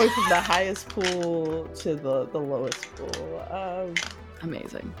highest pool to the lowest pool.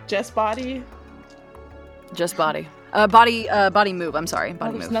 Amazing. Just body. Just body. Body move. I'm sorry.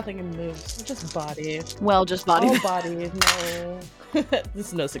 Body There's move. nothing in move. Just body. Well, just body. All body. No.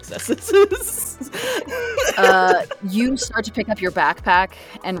 There's no successes. You start to pick up your backpack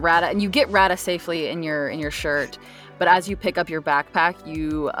and Rata, and you get Rata safely in your shirt. But as you pick up your backpack,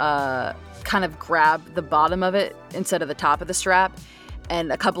 you kind of grab the bottom of it instead of the top of the strap,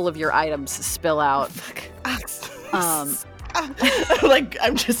 and a couple of your items spill out. Like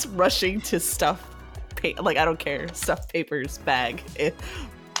I'm just rushing to stuff. Like I don't care. Stuff papers bag.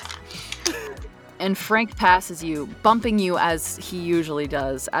 And Frank passes you, bumping you as he usually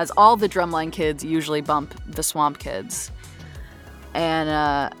does, as all the Drumline kids usually bump the Swamp kids,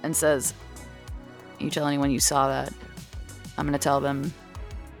 and says, "You tell anyone you saw that. I'm gonna tell them."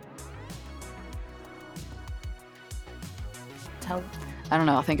 I don't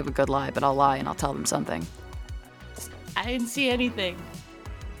know. I'll think of a good lie, but I'll lie and I'll tell them something. I didn't see anything.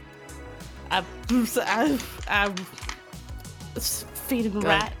 I'm feeding the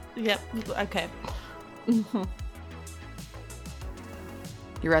rat. Yep. Okay.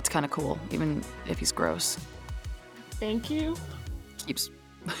 Your rat's kind of cool, even if he's gross. Thank you.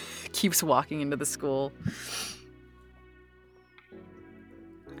 Keeps walking into the school.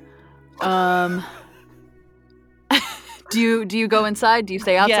 Do you go inside? Do you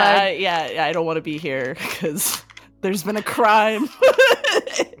stay outside? Yeah. I don't want to be here because there's been a crime,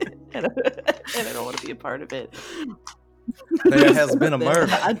 and I don't want to be a part of it. There has been a murder.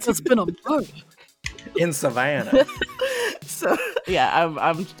 It's been a murder in Savannah. So yeah,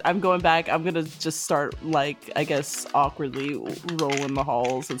 I'm going back. I'm gonna just start like I guess awkwardly rolling the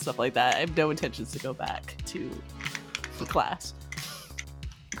halls and stuff like that. I have no intentions to go back to class.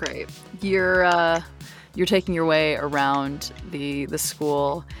 Great. You're taking your way around the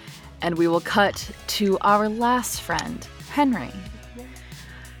school, and we will cut to our last friend, Henry.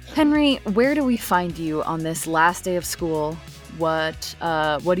 Henry, where do we find you on this last day of school? What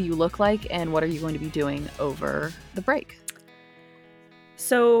do you look like, and what are you going to be doing over the break?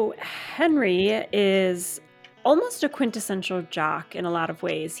 So Henry is almost a quintessential jock in a lot of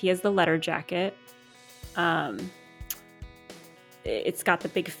ways. He has the letter jacket. It's got the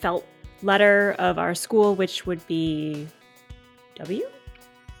big felt letter of our school, which would be W?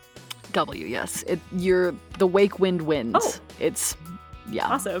 W, yes. You're the Wake Wind Winds. Oh. It's, yeah.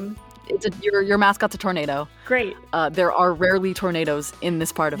 Awesome. Your mascot's a tornado. Great. There are rarely tornadoes in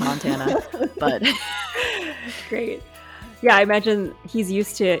this part of Montana, but... Great. Yeah, I imagine he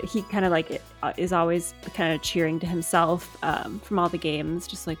kind of like is always kind of cheering to himself from all the games,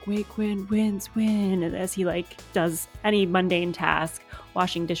 just like Wake Wind Winds win, and as he like does any mundane task,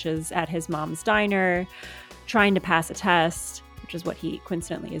 washing dishes at his mom's diner, trying to pass a test, which is what he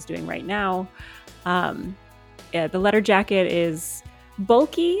coincidentally is doing right now. The letter jacket is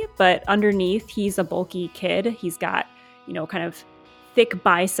bulky, but underneath he's a bulky kid. He's got, kind of thick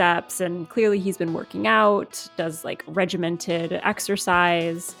biceps, and clearly he's been working out, does like regimented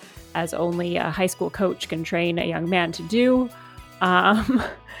exercise as only a high school coach can train a young man to do.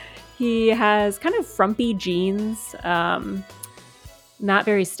 He has kind of frumpy jeans, not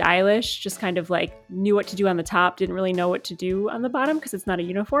very stylish, just kind of like knew what to do on the top, didn't really know what to do on the bottom because it's not a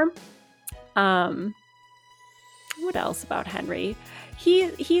uniform. What else about Henry?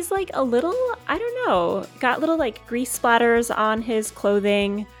 He's like a little, I don't know, got little like grease splatters on his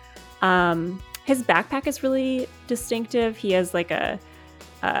clothing. His backpack is really distinctive. He has like a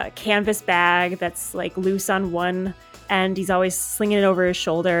canvas bag that's like loose on one end. He's always slinging it over his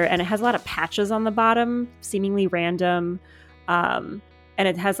shoulder, and it has a lot of patches on the bottom, seemingly random. And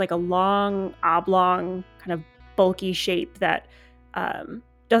it has like a long, oblong, kind of bulky shape that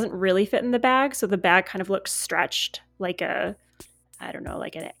doesn't really fit in the bag. So the bag kind of looks stretched like an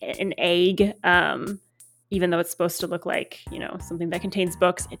egg, even though it's supposed to look like, something that contains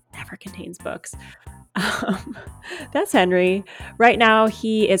books. It never contains books. That's Henry. Right now,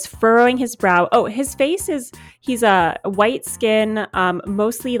 he is furrowing his brow. Oh, his face he's a white skin,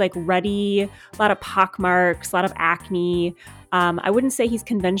 mostly like ruddy, a lot of pockmarks, a lot of acne. I wouldn't say he's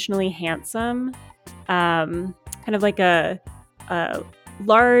conventionally handsome. Kind of like a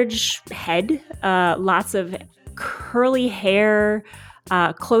large head, lots of curly hair,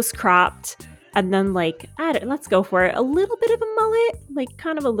 close cropped, and then like let's go for it, a little bit of a mullet, like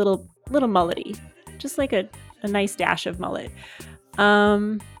kind of a little mullety, just like a nice dash of mullet.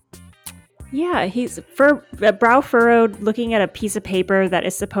 Yeah, he's brow furrowed, looking at a piece of paper that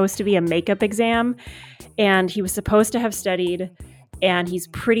is supposed to be a makeup exam, and he was supposed to have studied, and he's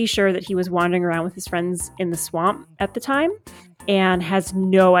pretty sure that he was wandering around with his friends in the swamp at the time and has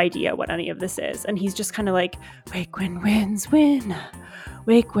no idea what any of this is. And he's just kind of like, Wakewind wins, win.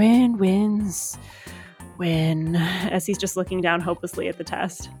 Wakewind wins, win, as he's just looking down hopelessly at the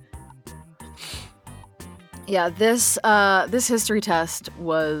test. Yeah, this history test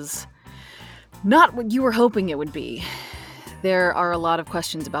was not what you were hoping it would be. There are a lot of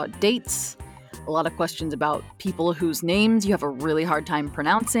questions about dates, a lot of questions about people whose names you have a really hard time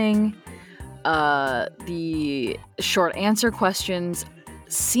pronouncing. The short answer questions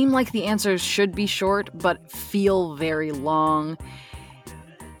seem like the answers should be short, but feel very long.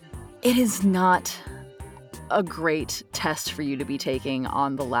 It is not a great test for you to be taking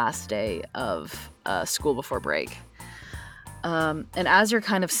on the last day of school before break. And as you're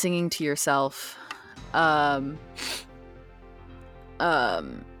kind of singing to yourself, Mrs.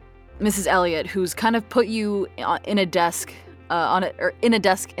 Elliot, who's kind of put you in a desk, in a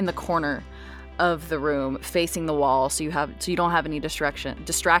desk in the corner of the room, facing the wall, so you don't have any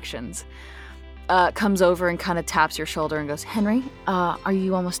distractions, comes over and kind of taps your shoulder and goes, Henry, are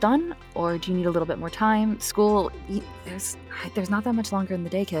you almost done, or do you need a little bit more time? School, there's not that much longer in the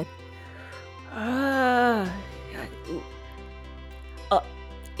day, kid.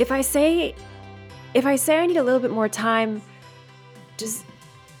 If I say I need a little bit more time, does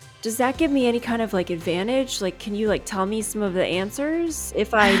that give me any kind of like advantage? Like, can you like tell me some of the answers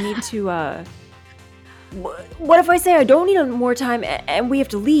if I need to? What if I say I don't need more time and we have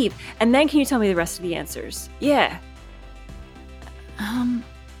to leave, and then can you tell me the rest of the answers? Yeah.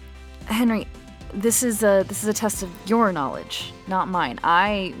 Henry, this is a test of your knowledge, not mine.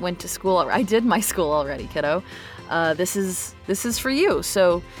 I went to school. I did my school already, kiddo. This is for you.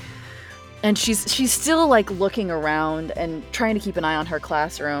 So, and she's still like looking around and trying to keep an eye on her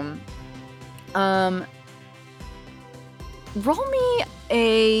classroom. Roll me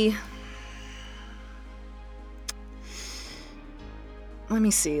a. Let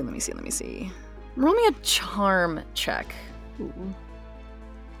me see. Roll me a charm check. Ooh.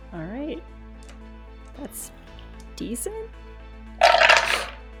 All right. That's decent.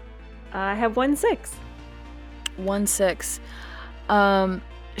 I have 1-6. 1-6.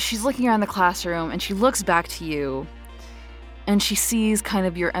 She's looking around the classroom and she looks back to you and she sees kind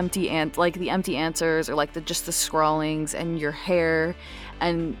of your the empty answers, or like just the scrawlings, and your hair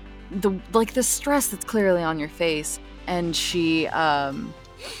and the stress that's clearly on your face. And she kind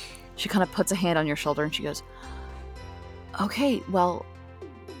of puts a hand on your shoulder and she goes, okay, well,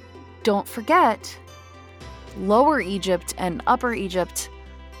 don't forget, Lower Egypt and Upper Egypt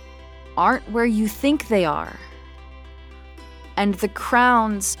aren't where you think they are. And the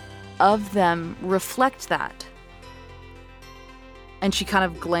crowns of them reflect that. And she kind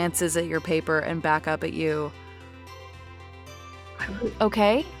of glances at your paper and back up at you.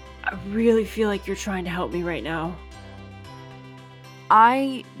 Okay? I really feel like you're trying to help me right now.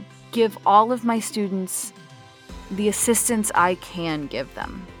 I give all of my students the assistance I can give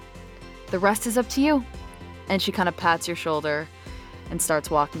them. The rest is up to you. And she kind of pats your shoulder and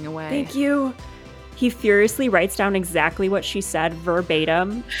starts walking away. Thank you. He furiously writes down exactly what she said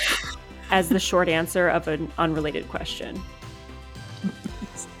verbatim as the short answer of an unrelated question.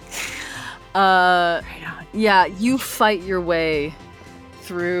 Right on. Yeah, you fight your way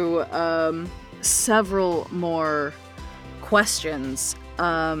through several more questions.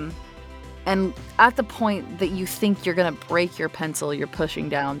 And at the point that you think you're going to break your pencil, you're pushing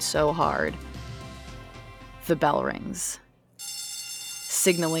down so hard, the bell rings,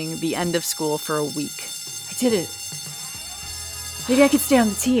 signaling the end of school for a week. I did it. Maybe I could stay on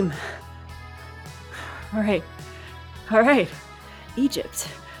the team. All right. Egypt.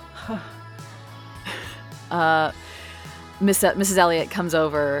 Mrs. Elliot comes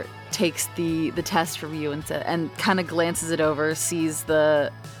over, takes the test from you and kind of glances it over, sees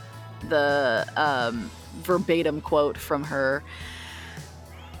the verbatim quote from her.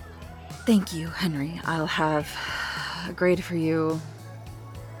 Thank you, Henry. I'll have a grade for you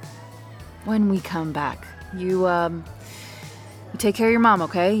when we come back. You take care of your mom,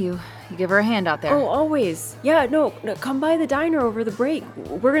 okay? You give her a hand out there. Oh, always. Yeah, no, come by the diner over the break.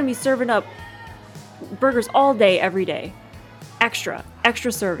 We're gonna be serving up burgers all day, every day. Extra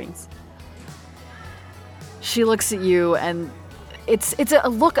servings. She looks at you, and it's a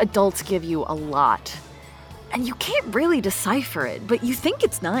look adults give you a lot. And you can't really decipher it, but you think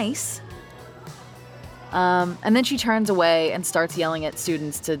it's nice. And then she turns away and starts yelling at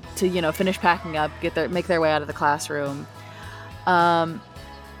students to finish packing up, make their way out of the classroom.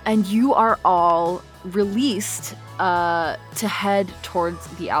 And you are all released to head towards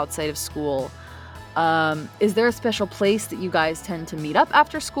the outside of school. Is there a special place that you guys tend to meet up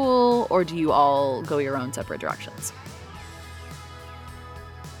after school, or do you all go your own separate directions?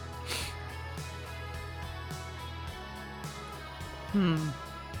 I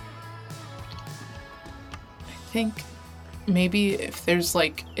think maybe if there's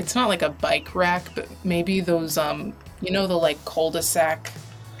like, it's not like a bike rack, but maybe those, the like cul-de-sac,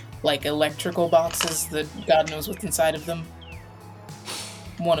 like electrical boxes that God knows what's inside of them.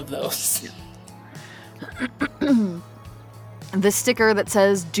 One of those. The sticker that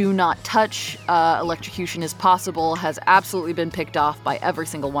says "Do not touch, electrocution is possible" has absolutely been picked off by every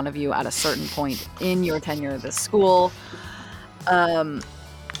single one of you at a certain point in your tenure at this school. And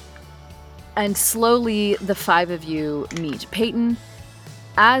slowly, the five of you meet. Peyton,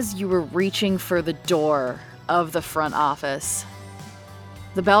 as you were reaching for the door of the front office,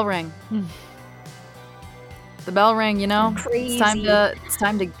 the bell rang. The bell rang, Crazy. It's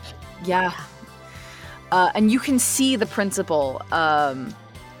time to, yeah. And you can see the principal,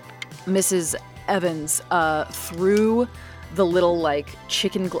 Mrs. Evans, through the little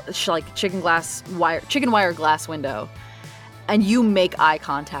chicken wire glass window, and you make eye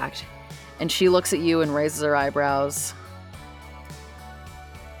contact. And she looks at you and raises her eyebrows.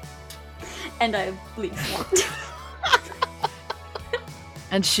 And I bleed swamped.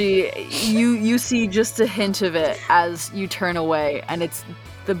 And you see just a hint of it as you turn away, and it's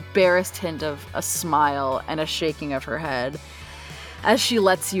the barest hint of a smile and a shaking of her head as she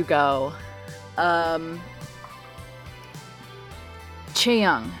lets you go.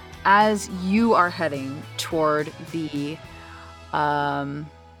 Chaeyoung, as you are heading toward the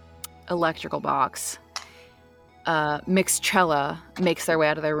electrical box, Mixchella makes their way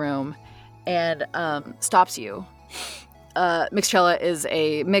out of their room and stops you. Mixchella is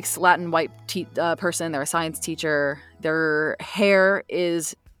a mixed Latin white person. They're a science teacher. Their hair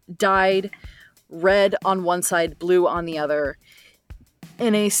is dyed red on one side, blue on the other,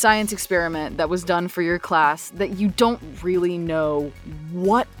 in a science experiment that was done for your class that you don't really know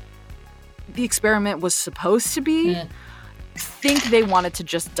what the experiment was supposed to be. Think they wanted to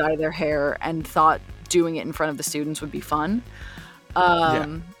just dye their hair and thought doing it in front of the students would be fun.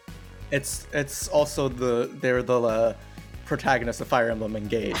 It's also they're the protagonist of Fire Emblem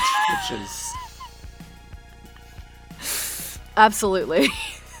Engage, which is absolutely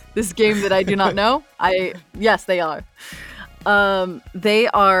this game that I do not know. Yes, they are. They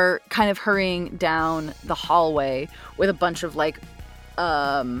are kind of hurrying down the hallway with a bunch of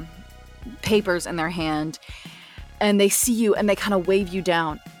papers in their hand. And they see you, and they kind of wave you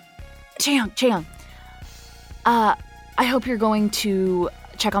down. Chaeyoung, I hope you're going to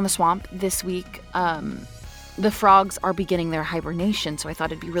check on the swamp this week. The frogs are beginning their hibernation, so I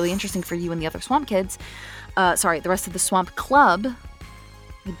thought it'd be really interesting for you and the other swamp kids. The rest of the swamp club.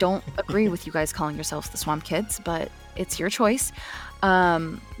 I don't agree with you guys calling yourselves the swamp kids, but it's your choice.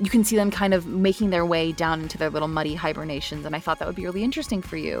 You can see them kind of making their way down into their little muddy hibernations, and I thought that would be really interesting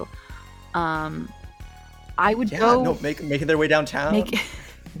for you. I would go... No, making their way downtown.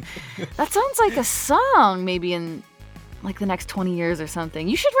 That sounds like a song, maybe in the next 20 years or something.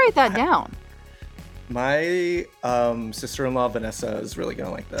 You should write that down. My sister-in-law, Vanessa, is really going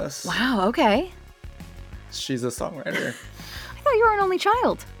to like this. Wow, okay. She's a songwriter. I thought you were an only child.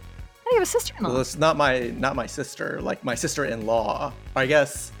 How do you have a sister-in-law? Well, it's not my sister, my sister-in-law. I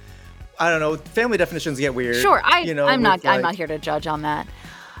guess, I don't know, family definitions get weird. Sure, I'm not here to judge on that.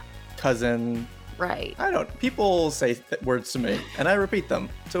 Cousin... Right. People say words to me, and I repeat them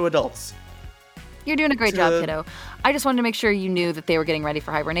to adults. You're doing a great job, kiddo. I just wanted to make sure you knew that they were getting ready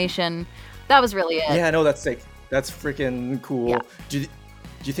for hibernation. That was really it. Yeah, no, that's sick. That's freaking cool. Yeah. Do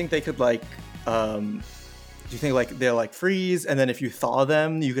you think they could do you think they'll freeze, and then if you thaw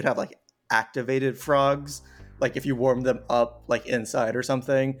them, you could have activated frogs, if you warm them up inside or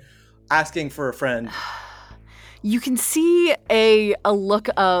something? Asking for a friend. You can see a look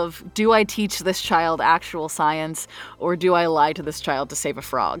of, do I teach this child actual science, or do I lie to this child to save a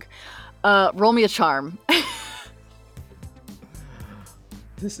frog? Roll me a charm.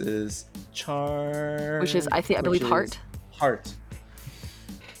 This is charm. Which is, I believe, heart. Heart.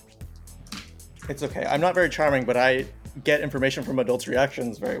 It's okay. I'm not very charming, but I get information from adults'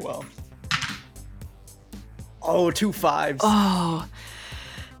 reactions very well. Oh, 2 5s. Oh.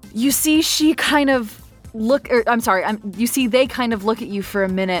 You see she kind of you see they kind of look at you for a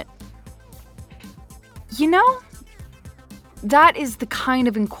minute. that is the kind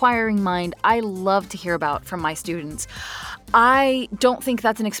of inquiring mind I love to hear about from my students. I don't think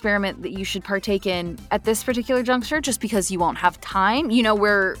that's an experiment that you should partake in at this particular juncture just because you won't have time. You know,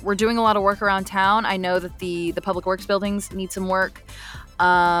 we're doing a lot of work around town. I know that the public works buildings need some work.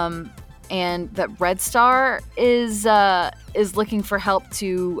 And that Red Star is looking for help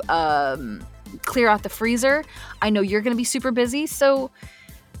to clear out the freezer. I know you're going to be super busy, so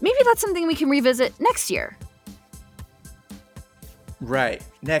maybe that's something we can revisit next year. Right,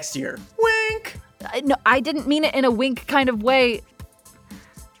 next year. Wink! No, I didn't mean it in a wink kind of way.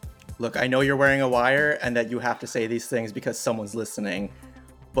 Look, I know you're wearing a wire and that you have to say these things because someone's listening.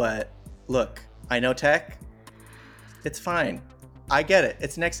 But look, I know tech. It's fine. I get it.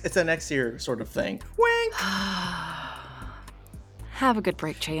 It's a next year sort of thing. Wink! Have a good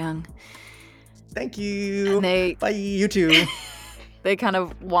break, Chaeyoung. Thank you. And bye, you too. They kind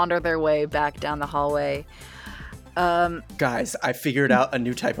of wander their way back down the hallway. Guys, I figured out a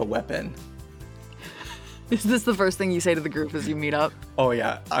new type of weapon. Is this the first thing you say to the group as you meet up? Oh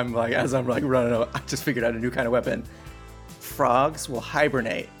yeah, as I'm running out, I just figured out a new kind of weapon. Frogs will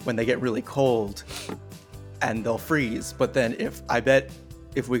hibernate when they get really cold, and they'll freeze. But then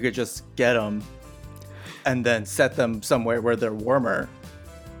if we could just get them, and then set them somewhere where they're warmer,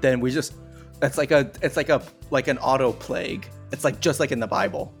 then it's like an auto plague. It's like just like in the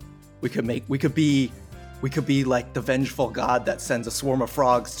Bible. We could be like the vengeful god that sends a swarm of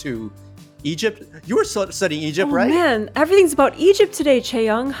frogs to Egypt. You were studying Egypt, right? Man, everything's about Egypt today,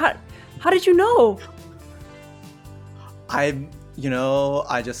 Chaeyoung. How did you know? I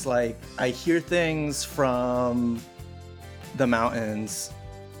hear things from the mountains.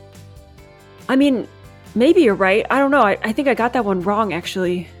 I mean, maybe you're right. I don't know. I think I got that one wrong,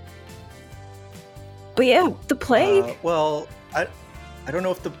 actually. But yeah, the plague. Well, I don't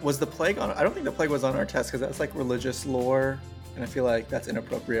know if was the plague on. I don't think the plague was on our test because that's like religious lore, and I feel like that's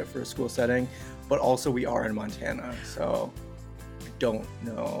inappropriate for a school setting. But also, we are in Montana, so I don't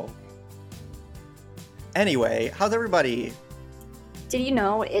know. Anyway, how's everybody? Did you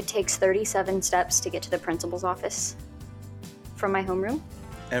know it takes 37 steps to get to the principal's office from my homeroom?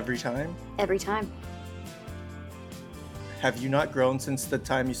 Every time? Every time. Have you not grown since the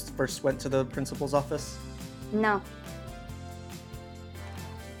time you first went to the principal's office? No.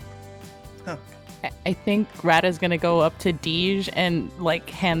 Huh. I think Rada's gonna go up to Deej and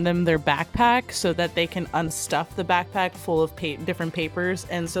hand them their backpack so that they can unstuff the backpack full of different papers,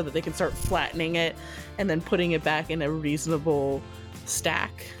 and so that they can start flattening it and then putting it back in a reasonable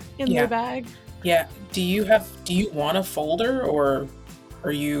stack in their bag. Yeah. Do you want a folder, or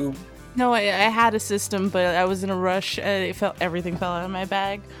are you? No, I had a system, but I was in a rush. Everything fell out of my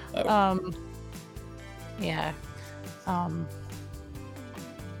bag. Oh. Yeah.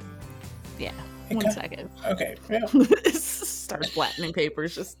 Yeah. Okay. 1 second. Okay. Yeah. Start flattening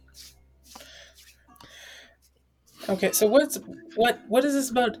papers. Just. Okay. So what is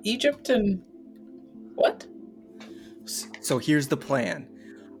this about Egypt and what? So here's the plan.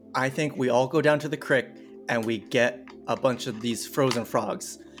 I think we all go down to the creek and we get a bunch of these frozen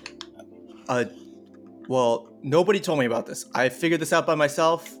frogs. Well, nobody told me about this. I figured this out by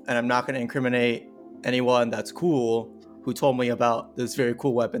myself, and I'm not going to incriminate anyone that's cool who told me about this very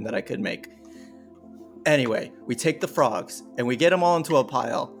cool weapon that I could make. Anyway, we take the frogs and we get them all into a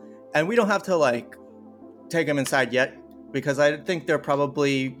pile, and we don't have to take them inside yet because I think their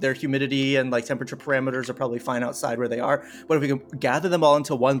humidity and temperature parameters are probably fine outside where they are. But if we can gather them all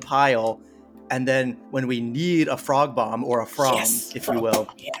into one pile, and then when we need a frog bomb or a from, if you will,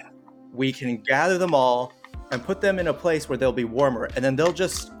 we can gather them all and put them in a place where they'll be warmer, and then they'll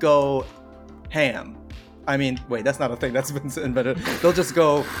just go ham. I mean, wait, that's not a thing that's been invented. They'll just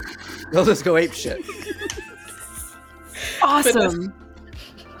go ape shit. Awesome.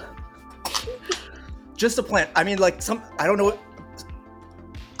 Just a plan. I mean, I don't know.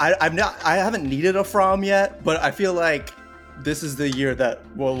 I haven't needed a from yet, but I feel like this is the year that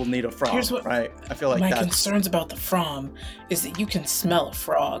we'll need a from, right? I feel like my concerns about the from is that you can smell a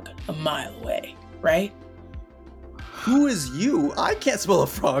frog a mile away, right? Who is you? I can't smell a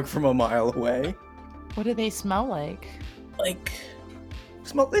frog from a mile away. What do they smell like? They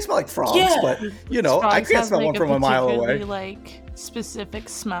smell like frogs, but I can't smell one from a mile away. Specific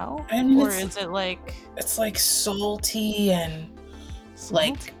smell, or is it it's salty and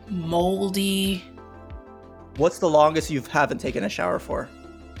moldy? What's the longest you haven't taken a shower for?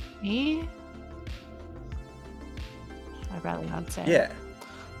 Me? I'd rather not say. Yeah.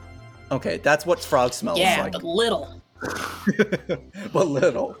 Okay, that's what frog smells like. Yeah, but little. But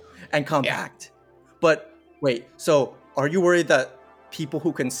little and compact. Yeah. But wait, so are you worried that people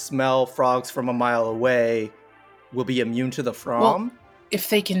who can smell frogs from a mile away will be immune to the From. Well, if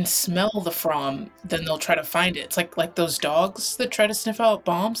they can smell the From, then they'll try to find it. It's like those dogs that try to sniff out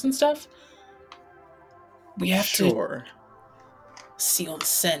bombs and stuff. We have to seal the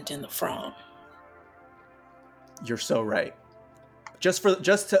scent in the From. You're so right. Just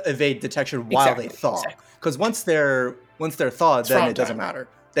to evade detection while they thaw. Because once they're thawed, then it doesn't matter.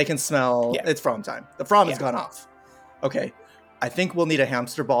 They can smell. Yeah. It's From time. The From has gone off. Okay, I think we'll need a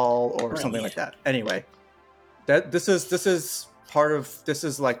hamster ball or something like that. Anyway, this is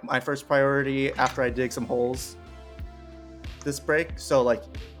like my first priority after I dig some holes this break. So like,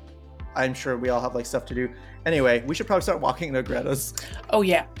 I'm sure we all have like stuff to do. Anyway, we should probably start walking to Greta's. Oh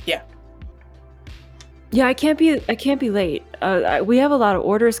yeah. Yeah, I can't be late. We have a lot of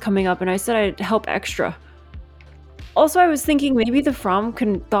orders coming up, and I said I'd help extra. Also, I was thinking maybe the From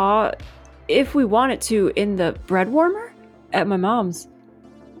can thaw, if we wanted to, in the bread warmer at my mom's.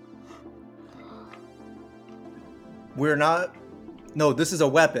 We're not. No, this is a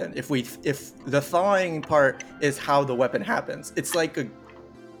weapon. If the thawing part is how the weapon happens, it's like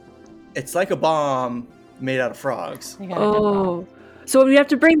a bomb made out of frogs. Oh. So we have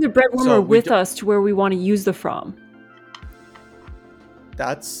to bring the bread warmer with us to where we want to use the From.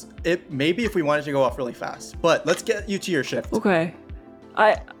 That's it. Maybe if we wanted to go off really fast. But let's get you to your shift. Okay.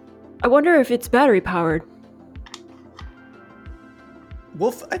 I wonder if it's battery powered.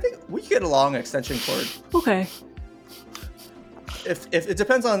 I think we could get a long extension cord. Okay. If it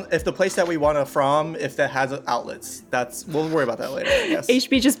depends on if the place that we want to From, if that has outlets. We'll worry about that later, I guess.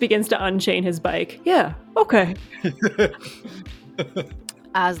 HB just begins to unchain his bike. Yeah. Okay.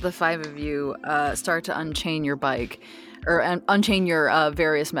 As the five of you start to unchain your bike, or unchain your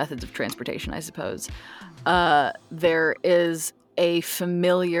various methods of transportation, I suppose, there is a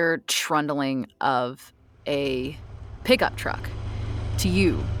familiar trundling of a pickup truck to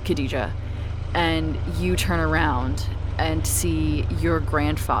you, Khadija, and you turn around and see your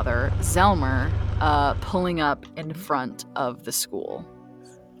grandfather, Zelmer, pulling up in front of the school.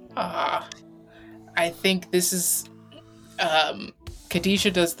 I think this is...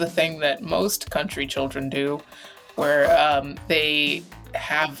 Khadija does the thing that most country children do, where they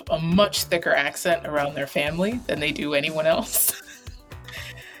have a much thicker accent around their family than they do anyone else.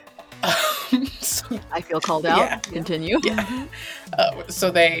 I feel called out. Yeah. Continue. Yeah. So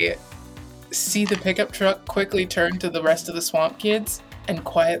they see the pickup truck quickly turn to the rest of the swamp kids and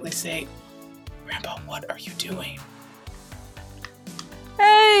quietly say, "Grandpa, what are you doing?"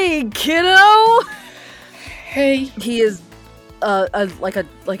 Hey, kiddo! Hey. He is like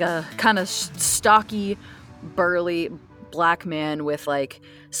a kind of stocky, burly black man with like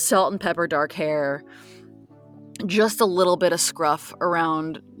salt and pepper dark hair, just a little bit of scruff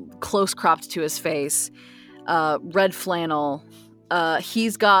around, close cropped to his face, red flannel.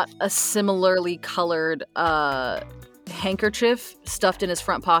 He's got a similarly colored handkerchief stuffed in his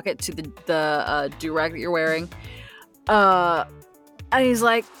front pocket to the do-rag that you're wearing. And he's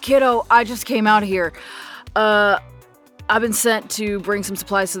like, "Kiddo, I just came out here. I've been sent to bring some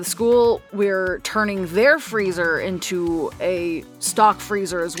supplies to the school. We're turning their freezer into a stock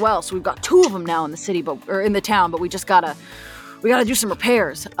freezer as well. So we've got two of them now in the city, or in the town. But we gotta do some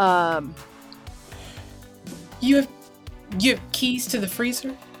repairs. You have keys to the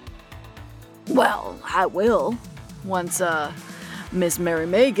freezer? Well, I will once Miss Mary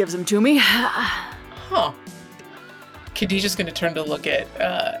May gives them to me." Huh. Khadijah's gonna turn to look at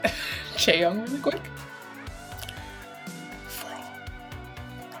Chaeyoung really quick.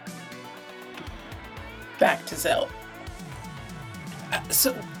 Back to Zell.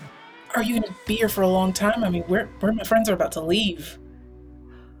 So, are you gonna be here for a long time? I mean, where my friends are about to leave.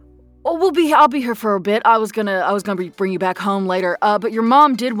 Oh, I'll be here for a bit. I was gonna bring you back home later. But your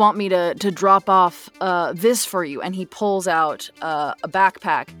mom did want me to drop off this for you, and he pulls out a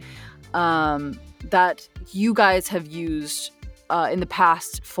backpack that you guys have used in the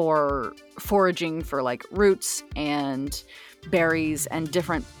past for foraging for like roots and berries and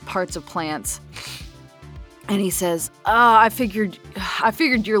different parts of plants. And he says, I figured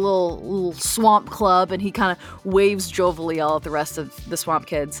your little swamp club," and he kind of waves jovially all at the rest of the swamp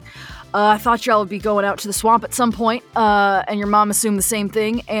kids. "I thought y'all would be going out to the swamp at some point, and your mom assumed the same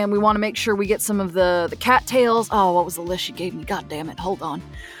thing, and we want to make sure we get some of the cattails." Oh, what was the list she gave me? God damn it, hold on.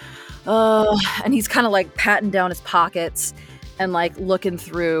 And he's kind of like patting down his pockets and like looking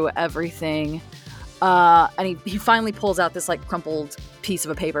through everything. And he finally pulls out this like crumpled piece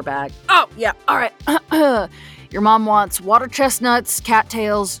of a paper bag. "Oh, yeah, all right. Your mom wants water chestnuts,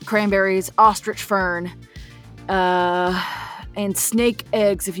 cattails, cranberries, ostrich fern, and snake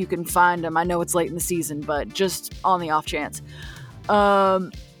eggs if you can find them. I know it's late in the season, but just on the off chance."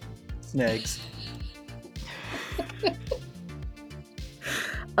 Snakes.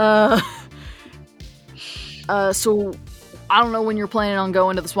 So I don't know when you're planning on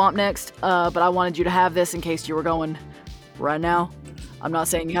going to the swamp next, but I wanted you to have this in case you were going right now. I'm not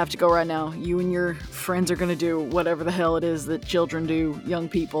saying you have to go right now. You and your friends are gonna do whatever the hell it is that children do, young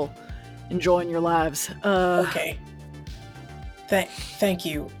people, enjoying your lives. Okay. Thank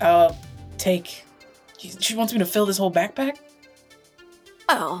you. Take... She wants me to fill this whole backpack?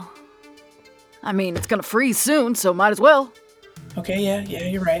 Well, I mean, it's gonna freeze soon, so might as well. Okay, yeah,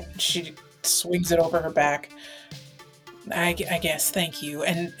 you're right. She swings it over her back. I guess, thank you.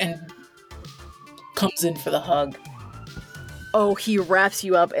 And comes in for the hug. Oh, he wraps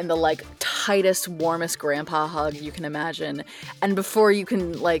you up in the, like, tightest, warmest grandpa hug you can imagine. And before you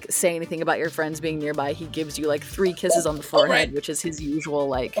can, like, say anything about your friends being nearby, he gives you, like, 3 kisses on the forehead, right. which is his usual,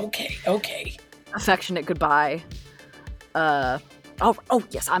 like... Okay. Affectionate goodbye. Oh,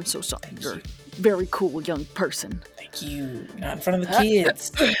 yes, I'm so sorry. You're a very cool young person. Thank you. Not in front of the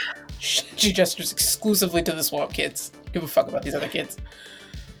kids. She gestures exclusively to the swamp kids. Give a fuck about these other kids.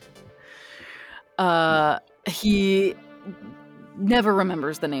 He never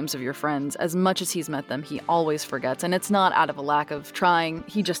remembers the names of your friends. As much as he's met them, he always forgets. And it's not out of a lack of trying.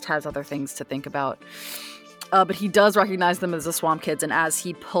 He just has other things to think about. But he does recognize them as the swamp kids, and as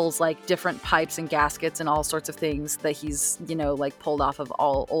he pulls, like, different pipes and gaskets and all sorts of things that he's, like, pulled off of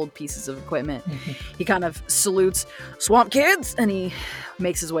all old pieces of equipment, he kind of salutes, "Swamp kids!" and he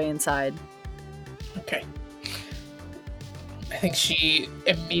makes his way inside. Okay. I think she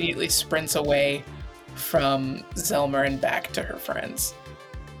immediately sprints away from Zelmer and back to her friends.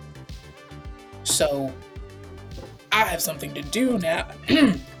 So, I have something to do now.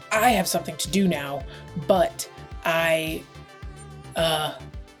 But I don't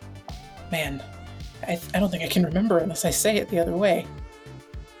think I can remember unless I say it the other way.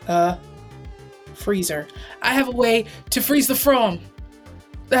 Freezer. I have a way to freeze the From.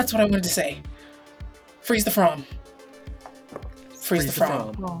 That's what I wanted to say. Freeze the From. Freeze the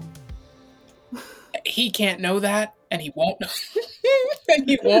From. He can't know that, and he won't know. And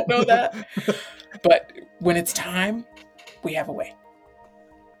he won't know that. But when it's time, we have a way.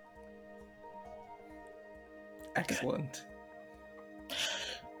 Excellent.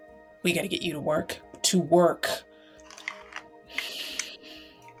 We gotta get you to work.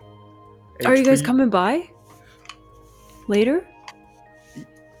 Are you guys coming by later?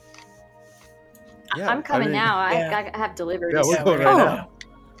 Yeah, I'm coming now. yeah. I have deliveries. Yeah, we're Yeah, going we're right gonna- now.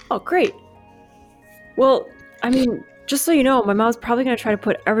 Oh, great. Well, I mean, just so you know, my mom's probably going to try to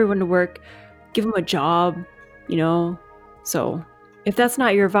put everyone to work, give them a job, So, if that's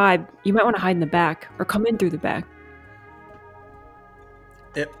not your vibe, you might want to hide in the back or come in through the back.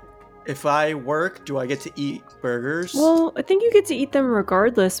 If I work, do I get to eat burgers? Well, I think you get to eat them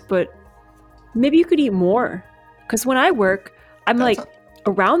regardless, but maybe you could eat more. Because when I work, I'm That's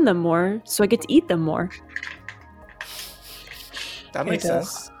around them more, so I get to eat them more. That makes It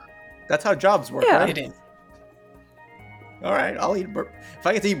does. sense. That's how jobs work, Yeah. right? It is. All right, I'll eat. If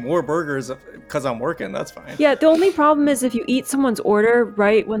I get to eat more burgers because I'm working, that's fine. Yeah, the only problem is if you eat someone's order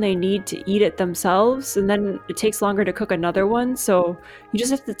right when they need to eat it themselves, and then it takes longer to cook another one, so you just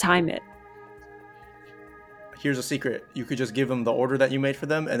have to time it. Here's a secret: you could just give them the order that you made for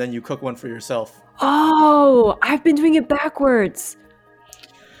them, and then you cook one for yourself. Oh, I've been doing it backwards.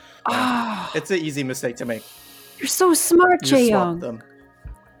 Oh, It's an easy mistake to make. you're so smart, You just swap Jae-young. them.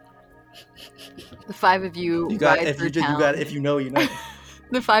 The 5 of you, You got ride if through you town. got if you know, you know.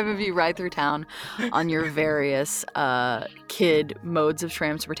 The 5 of you ride through town on your various kid modes of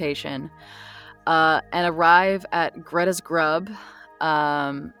transportation and arrive at Greta's Grub.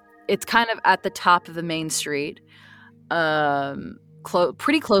 It's kind of at the top of the main street,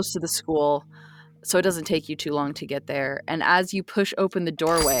 pretty close to the school, so it doesn't take you too long to get there. And as you push open the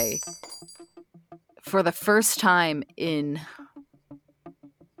doorway, for the first time in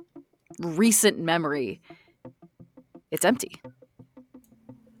recent memory, it's empty.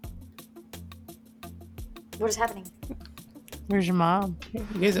 What is happening? Where's your mom? You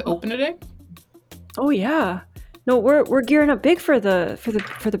guys open today? Oh yeah. No, we're gearing up big for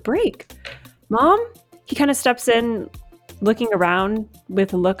the break. Mom? He kind of steps in, looking around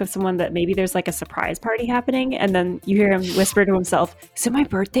with a look of someone that maybe there's like a surprise party happening, and then you hear him whisper to himself, "Is it my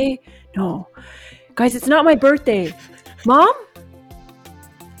birthday? No. Guys, it's not my birthday. Mom?"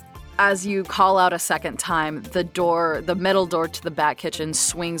 As you call out a second time, the metal door to the back kitchen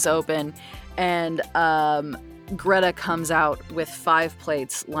swings open, and Greta comes out with 5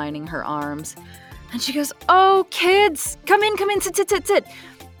 plates lining her arms. And she goes, "Oh, kids, come in, sit.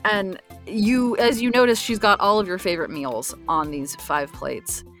 And as you notice, she's got all of your favorite meals on these 5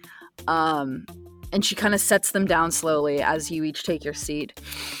 plates. And she kind of sets them down slowly as you each take your seat.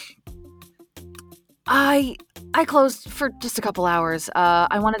 I closed for just a couple hours.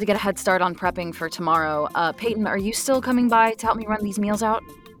 I wanted to get a head start on prepping for tomorrow. Peyton, are you still coming by to help me run these meals out?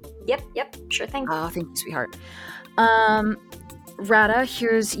 Yep, sure thing. Oh, thank you, sweetheart. Rada,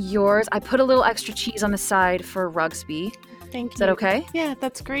 here's yours. I put a little extra cheese on the side for Rugsby. Thank you. Is that okay? Yeah,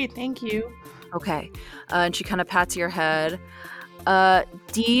 that's great. Thank you. Okay. And she kind of pats your head.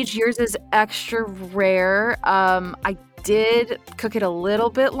 Deej, yours is extra rare. I did cook it a little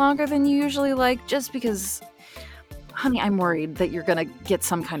bit longer than you usually like, just because, honey, I'm worried that you're gonna get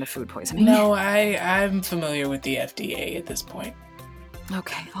some kind of food poisoning. No, I'm familiar with the FDA at this point.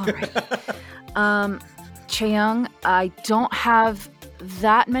 Okay, all right. Chaeyoung, I don't have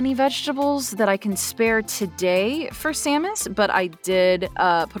that many vegetables that I can spare today for Samus, but I did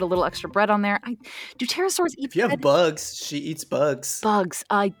put a little extra bread on there. Do pterosaurs eat If you have bread? bugs, she eats bugs. Bugs.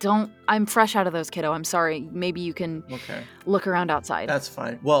 I'm fresh out of those, kiddo. I'm sorry. Maybe you can look around outside. That's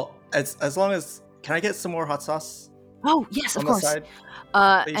fine. Well, as long as, can I get some more hot sauce Oh, yes, of on course. the side?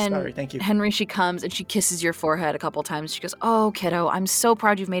 Please, And sorry, thank you. Henry, she comes and she kisses your forehead a couple times. She goes, "Oh, kiddo, I'm so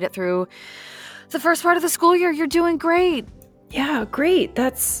proud you've made it through the first part of the school year. You're doing great." Yeah, great.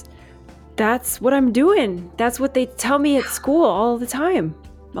 That's what I'm doing. That's what they tell me at school all the time,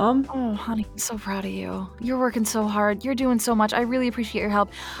 Mom. Oh, honey, I'm so proud of you. You're working so hard. You're doing so much. I really appreciate your help.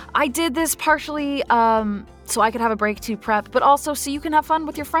 I did this partially so I could have a break to prep, but also so you can have fun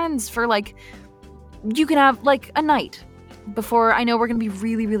with your friends for you can have a night before. I know we're going to be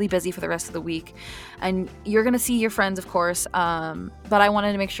really, really busy for the rest of the week, and you're going to see your friends, of course, but I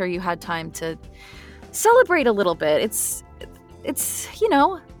wanted to make sure you had time to celebrate a little bit. It's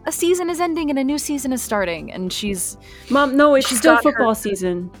a season is ending and a new season is starting, and Mom, no, it's she's still got her- football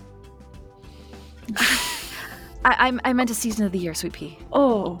season. I meant a season of the year, Sweet Pea.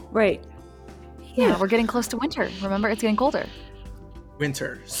 Oh, right. Yeah, we're getting close to winter. Remember, it's getting colder.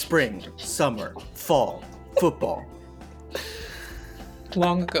 Winter, spring, summer, fall, football.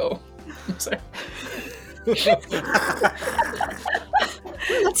 Long ago. I'm sorry.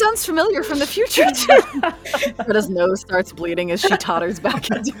 That sounds familiar from the future, too. Greta's nose starts bleeding as she totters back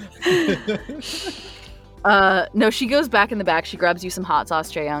into No, she goes back in the back. She grabs you some hot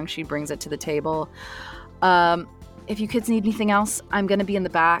sauce, Chaeyoung. She brings it to the table. If you kids need anything else, I'm going to be in the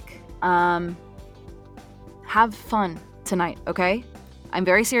back. Have fun tonight, okay? I'm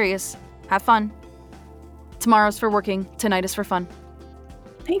very serious. Have fun. Tomorrow's for working. Tonight is for fun.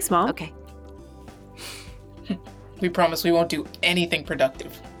 Thanks, Mom. Okay. We promise we won't do anything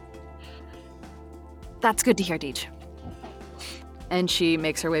productive. That's good to hear, Deej. And she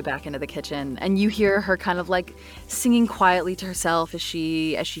makes her way back into the kitchen, and you hear her kind of singing quietly to herself as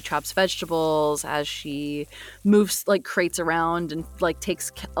she chops vegetables, as she moves crates around and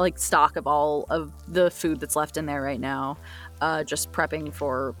takes stock of all of the food that's left in there right now, just prepping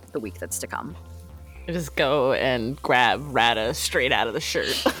for the week that's to come. I just go and grab Rada straight out of the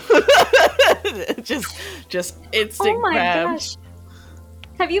shirt. just instant Oh my grab. gosh.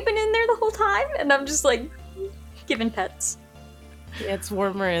 Have you been in there the whole time? And I'm just giving pets. Yeah, it's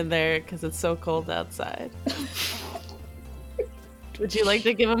warmer in there because it's so cold outside. Would you like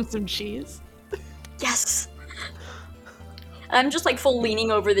to give him some cheese? Yes. I'm just full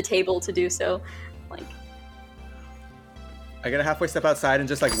leaning over the table to do so. I gotta halfway step outside and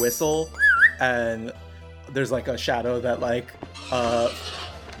just whistle, and there's a shadow that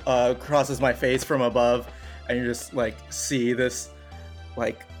crosses my face from above, and you just see this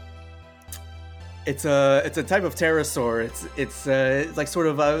it's a type of pterosaur. It's sort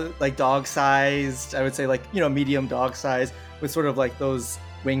of dog sized. I would say medium dog size, with sort of those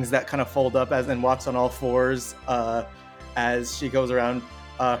wings that kind of fold up and walks on all fours as she goes around.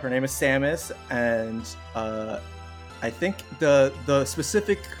 Her name is Samus, and I think the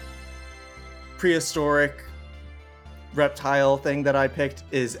specific prehistoric reptile thing that I picked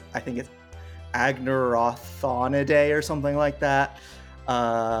is, I think it's Agnerothonidae or something like that.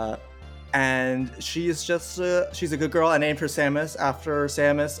 And she's a good girl. I named her Samus after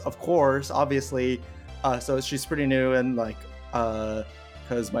Samus, of course, obviously. So she's pretty new, and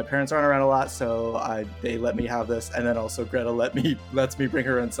because my parents aren't around a lot, so they let me have this, and then also Greta lets me bring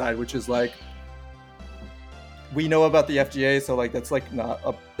her inside, which is we know about the FDA, so that's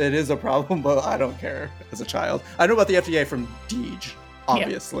it is a problem, but I don't care as a child. I know about the FDA from Deej,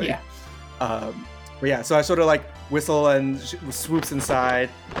 obviously. Yeah. But yeah, so I sort of whistle and swoops inside,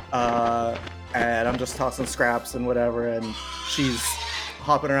 and I'm just tossing scraps and whatever, and she's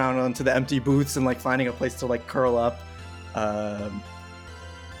hopping around onto the empty booths and finding a place to curl up.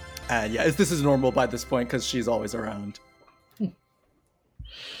 And yeah, this is normal by this point because she's always around.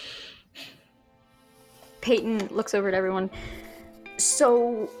 Peyton looks over at everyone.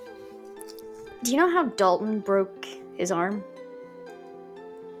 So, do you know how Dalton broke his arm?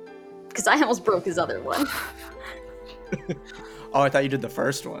 Because I almost broke his other one. Oh, I thought you did the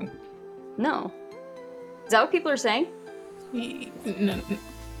first one. No. Is that what people are saying?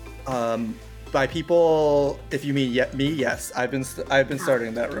 By people, if you mean me, yes. I've been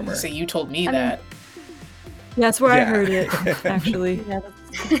starting that rumor. So you told me I that. That's where I Yeah. heard it, actually.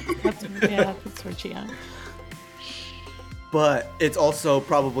 That's for Chia. But it's also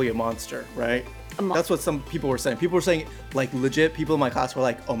probably a monster, right? A mon- That's what some people were saying. People were saying, like, legit people in my class were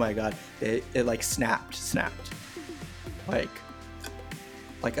like, oh my god, it like snapped.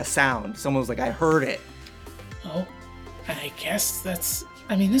 Like a sound. Someone was like, I heard it. Oh, I guess that's.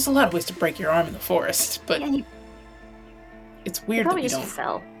 I mean, there's a lot of ways to break your arm in the forest, but it's He weird that probably we just don't.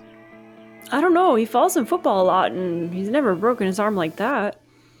 fell. I don't know. He falls in football a lot, and he's never broken his arm like that.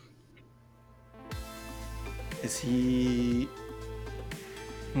 Is he?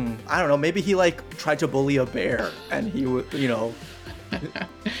 I don't know. Maybe he like tried to bully a bear, and he would,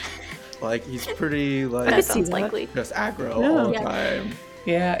 like he's pretty I That could like see sounds that. likely. just aggro Yeah. all the Yeah. time.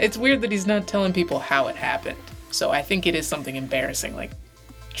 Yeah, it's weird that he's not telling people how it happened. So I think it is something embarrassing, like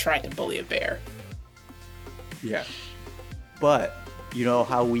trying to bully a bear. Yeah. But you know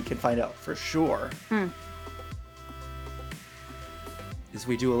how we can find out for sure is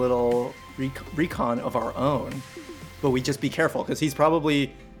we do a little recon of our own, but we just be careful because he's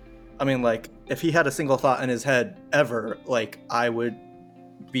probably, I mean, like if he had a single thought in his head ever, like I would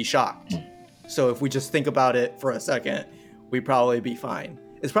be shocked. So if we just think about it for a second, we'd probably be fine.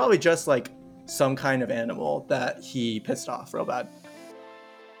 It's probably just like some kind of animal that he pissed off real bad.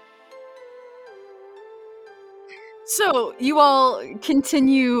 So you all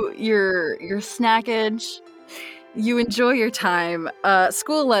continue your snackage. You enjoy your time.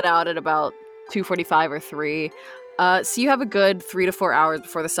 School let out at about 2:45 or 3. So you have a good 3 to 4 hours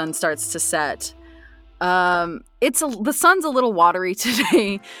before the sun starts to set. The sun's a little watery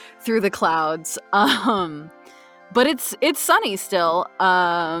today through the clouds. But it's sunny still.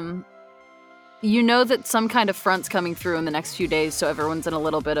 You know that some kind of front's coming through in the next few days, so everyone's in a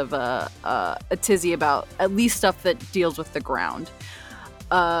little bit of a tizzy about at least stuff that deals with the ground.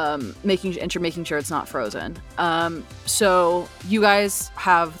 Making sure it's not frozen. So you guys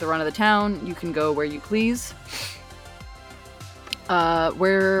have the run of the town. You can go where you please.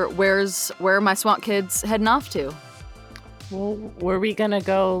 Where are my swamp kids heading off to? Well, were we gonna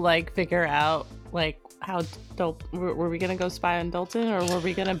go like figure out like how were we gonna go spy on Dalton, or were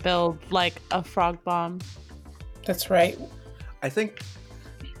we gonna build like a frog bomb? That's right. I think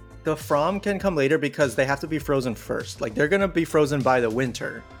the From can come later because they have to be frozen first. Like they're gonna be frozen by the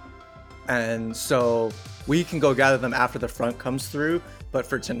winter, and so we can go gather them after the front comes through. But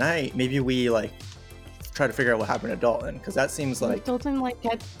for tonight, maybe we like try to figure out what happened to Dalton because that seems like Dalton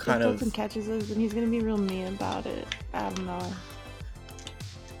kind catches us, and he's gonna be real mean about it. I don't know.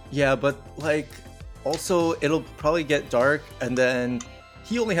 yeah, but like also it'll probably get dark, and then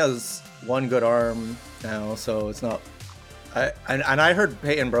he only has one good arm now, so it's not. And I heard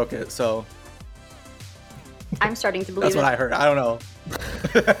Peyton broke it, so I'm starting to believe that's it. what I heard. I don't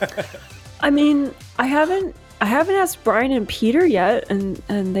know. I mean, I haven't asked Brian and Peter yet, and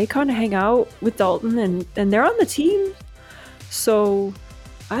they kind of hang out with Dalton, and they're on the team. So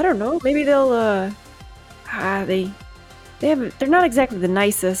I don't know. Maybe they'll they're not exactly the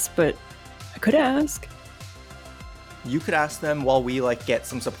nicest, but I could ask. You could ask them while we like get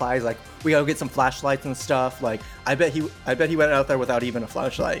some supplies. Like we gotta get some flashlights and stuff. Like I bet he went out there without even a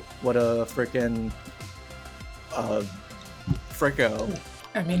flashlight. What a freaking fricko.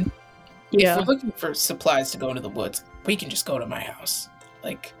 I mean, Yeah. if we're looking for supplies to go into the woods, we can just go to my house.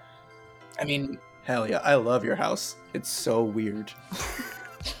 Like, I mean, Hell yeah, I love your house. It's so weird.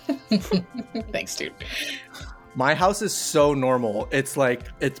 thanks, dude. My house is so normal. It's like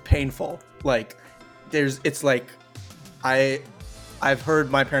it's painful. Like it's like I've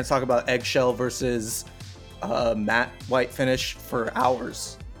heard my parents talk about eggshell versus matte white finish for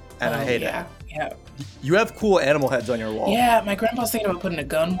hours, and I hate it. Yeah. You have cool animal heads on your wall. Yeah, my grandpa's thinking about putting a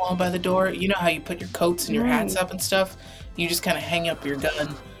gun wall by the door. You know how you put your coats and your hats up and stuff? You just kind of hang up your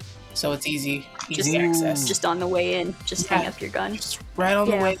gun, so it's easy access. Just on the way in, just hang up your gun. Just right on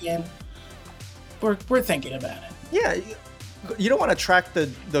the Yeah. way in. We're thinking about it. Yeah, you don't want to track the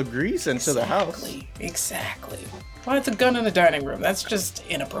grease into the house. Exactly. Why it's a gun in the dining room? That's just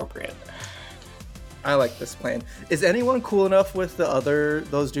inappropriate. I like this plan. Is anyone cool enough with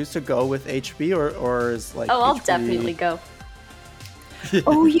those dudes to go with HB or is like? Oh, I'll HB... definitely go.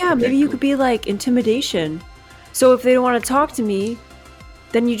 Oh yeah, Okay, maybe you cool. could be like intimidation. So if they don't want to talk to me,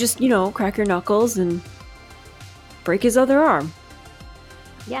 then you just, crack your knuckles and break his other arm.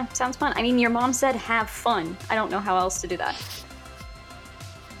 Yeah, sounds fun. I mean, your mom said have fun. I don't know how else to do that.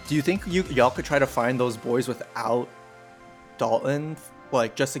 Do you think y'all could try to find those boys without Dalton,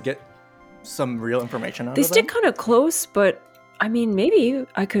 like just to get some real information out They of them? stick kind of close, but I mean, maybe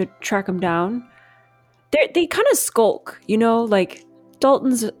I could track them down. They kind of skulk, you know, like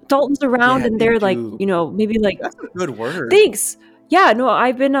Dalton's around, Yeah, and they they're like, do. you know, maybe like, That's a good word. thanks. Yeah, no,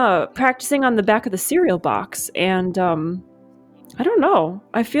 I've been practicing on the back of the cereal box, and I don't know.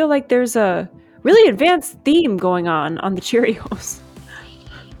 I feel like there's a really advanced theme going on the Cheerios.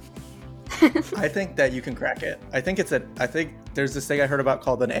 I think that you can crack it. I think there's this thing I heard about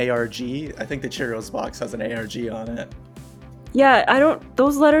called an ARG. I think the Cheerios box has an ARG on it. Yeah,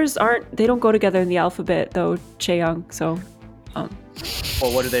 those letters they don't go together in the alphabet though, Chaeyoung, so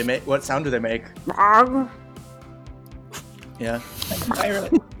Well, what do they make? What sound do they make? Yeah. Entirely.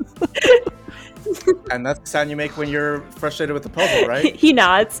 And that's the sound you make when you're frustrated with the puzzle, right? he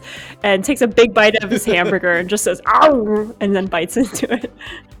nods and takes a big bite of his hamburger and just says "ow" and then bites into it.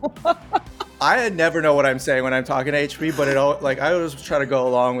 I never know what I'm saying when I'm talking to HP, but I always try to go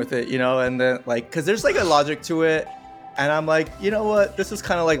along with it, you know, and then because there's like a logic to it, and I'm like, you know what, this is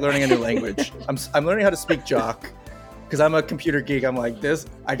kind of like learning a new language. I'm learning how to speak Jock, because I'm a computer geek. I'm like this.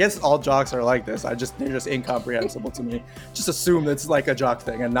 I guess all Jocks are like this. They're just incomprehensible to me. Just assume it's like a Jock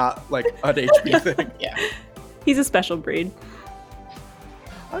thing and not like an HP thing. Yeah. He's a special breed.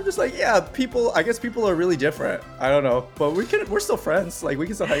 I'm just like, yeah, I guess people are really different. I don't know, but we're still friends. Like we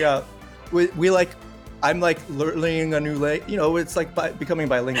can still hang out. I'm like learning a new you know, it's like becoming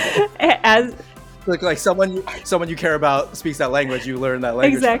bilingual. As like someone you care about speaks that language, you learn that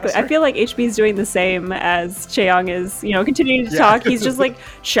language. exactly, faster. I feel like HB's doing the same as Chaeyoung is, you know, continuing to Yeah. talk. He's just like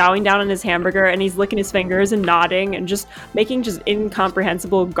chowing down on his hamburger and he's licking his fingers and nodding and just making just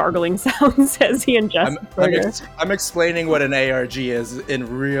incomprehensible gargling sounds as he ingests the burger. I'm explaining what an ARG is in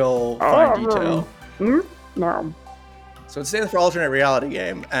real fine detail. So it stands for alternate reality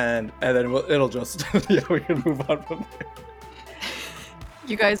game, and then it'll just we can move on from there.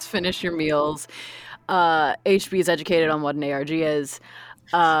 You guys finish your meals. HB is educated on what an ARG is.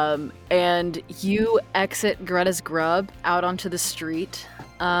 And you exit Greta's Grub out onto the street.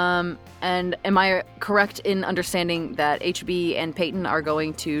 And am I correct in understanding that HB and Peyton are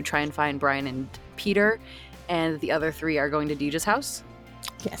going to try and find Brian and Peter, and the other three are going to Deeja's house?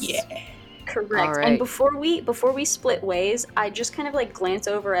 Yes. Yeah. Correct. All right. And before we split ways, I just kind of like glance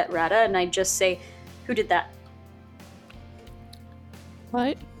over at Rada and I just say, "Who did that?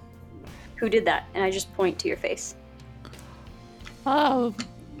 What? Who did that?" And I just point to your face. Oh,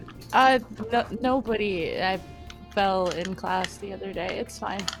 nobody. I fell in class the other day. It's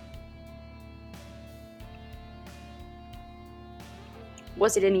fine.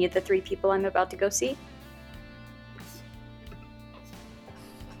 Was it any of the three people I'm about to go see?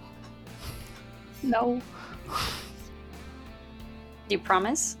 No. You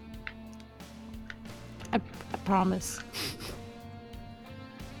promise? I promise.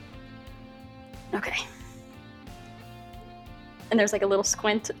 Okay. And there's like a little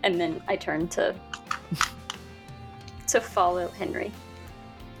squint, and then I turn to follow Henry.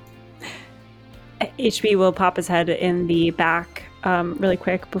 HB will pop his head in the back really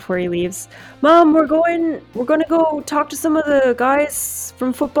quick before he leaves. Mom, we're going to go talk to some of the guys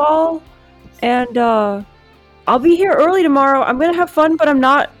from football, and I'll be here early tomorrow. I'm gonna have fun, but I'm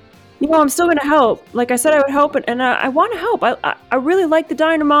not, you know, I'm still gonna help. Like I said, I would help, and I want to help. I really like the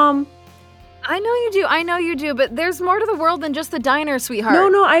diner, Mom. I know you do, but there's more to the world than just the diner, sweetheart.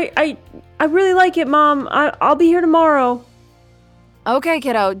 No, I really like it, Mom. I'll be here tomorrow. Okay,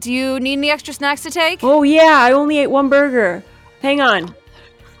 kiddo. Do you need any extra snacks to take? Oh yeah, I only ate one burger. Hang on.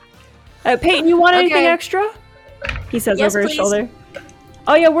 Peyton, you want anything Okay. extra? He says Yes, over his please. shoulder.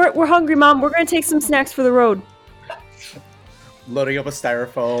 Oh yeah, we're hungry, Mom. We're gonna take some snacks for the road. Loading up a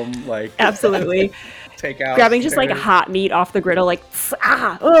styrofoam, like Absolutely. take out. Grabbing just like stickers. hot meat off the griddle, like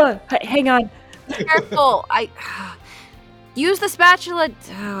hang on. Careful. Use the spatula.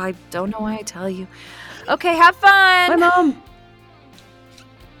 Oh, I don't know why I tell you. Okay, have Bye, fun. Mom.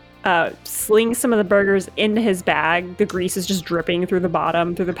 Sling some of the burgers into his bag. The grease is just dripping through the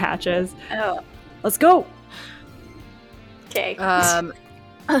bottom, through the patches. Oh, Let's go. okay.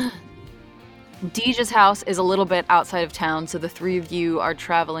 Deeja's house is a little bit outside of town, so the three of you are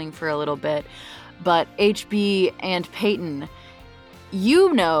traveling for a little bit. But HB and Peyton,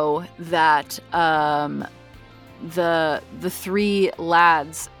 you know that the three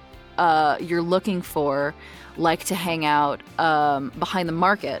lads you're looking for like to hang out behind the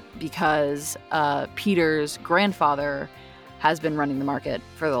market because Peter's grandfather has been running the market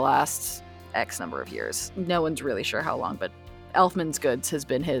for the last X number of years. No one's really sure how long, but Elfman's Goods has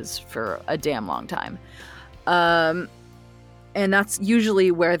been his for a damn long time. And that's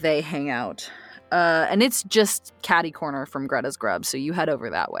usually where they hang out. And it's just catty corner from Greta's Grub, so you head over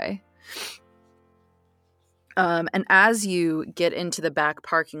that way. And as you get into the back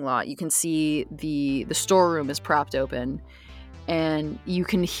parking lot, you can see the storeroom is propped open, and you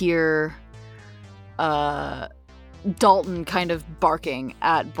can hear Dalton kind of barking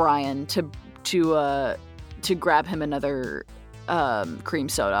at Brian to grab him another cream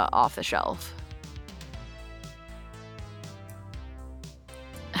soda off the shelf.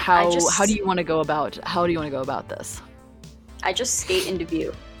 How do you want to go about this? I just skate into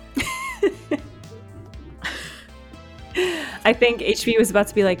view. I think HB was about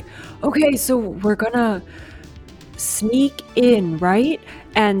to be like, okay, so we're gonna sneak in, right?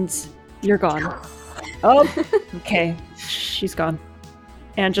 And you're gone. Oh, okay. She's gone.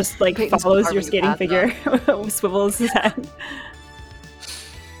 And just like Peyton's follows your carving skating the path figure, swivels his head.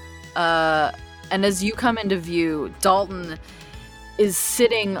 And as you come into view, Dalton is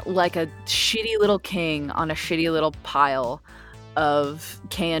sitting like a shitty little king on a shitty little pile of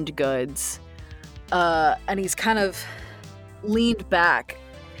canned goods. And he's kind of leaned back.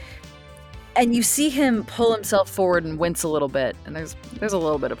 And you see him pull himself forward and wince a little bit. And there's a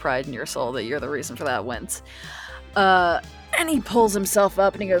little bit of pride in your soul that you're the reason for that wince. And he pulls himself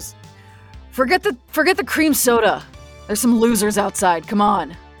up and he goes, Forget the cream soda. There's some losers outside. Come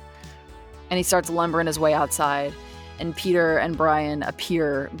on. And he starts lumbering his way outside. And Peter and Brian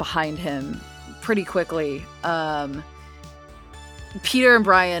appear behind him pretty quickly. Peter and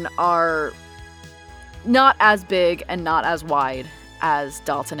Brian are not as big and not as wide as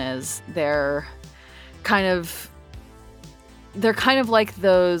Dalton is. They're kind of like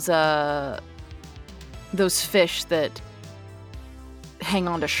those fish that hang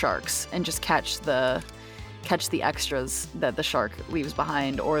on to sharks and just catch the extras that the shark leaves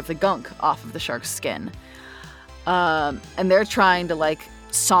behind, or the gunk off of the shark's skin. And they're trying to like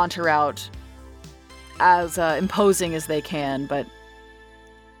saunter out as imposing as they can, but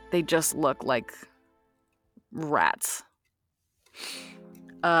they just look like rats.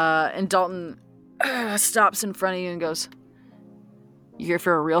 And Dalton stops in front of you and goes, "You here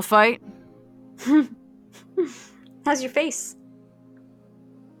for a real fight?" How's your face?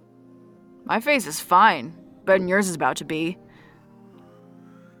 My face is fine. Better than yours is about to be.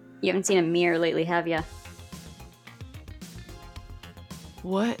 You haven't seen a mirror lately, have you?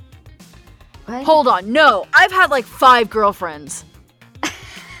 What? What? Hold on, no! I've had like 5 girlfriends.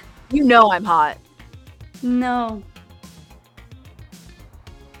 You know I'm hot. No.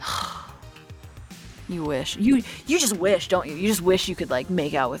 You wish. You just wish, don't you? You just wish you could like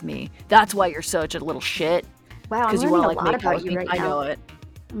make out with me. That's why you're such a little shit. Wow, I'm Because you learning want to a like lot make out about with you me. right I now. know it.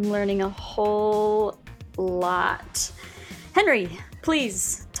 I'm learning a whole lot. Henry,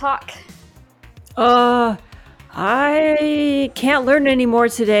 please talk. I can't learn anymore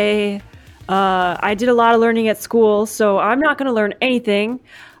today. I did a lot of learning at school, so I'm not going to learn anything.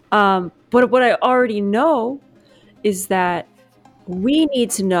 But what I already know is that we need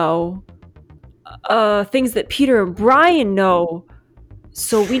to know things that Peter and Brian know,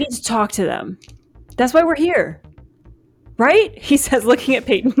 so we need to talk to them. That's why we're here. Right? He says, looking at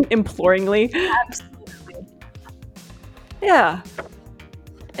Peyton imploringly. Absolutely. Yeah.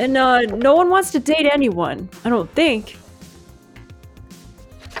 And no one wants to date anyone, I don't think.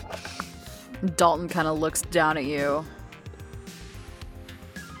 Dalton kind of looks down at you.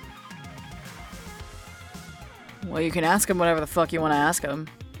 Well, you can ask him whatever the fuck you want to ask him.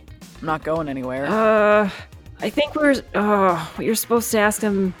 I'm not going anywhere. I think you're supposed to ask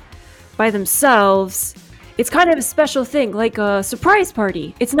them by themselves. It's kind of a special thing, like a surprise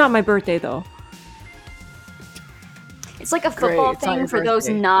party. It's not my birthday, though. It's like a Great, football it's not thing your for those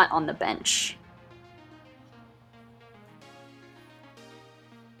birthday. not on the bench.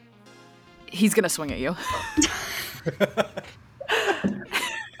 He's gonna swing at you.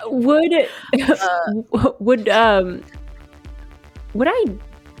 Would I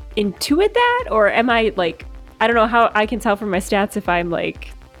intuit that, or am I like, I don't know how I can tell from my stats if I'm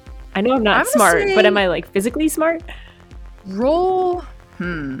like, I know I'm not I'm gonna smart, say- but am I like physically smart? Roll.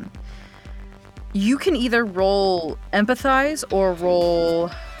 You can either roll empathize or roll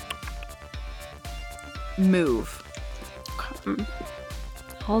move.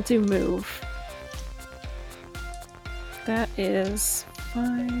 I'll do move. That is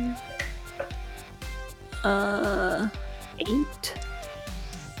 5. 8.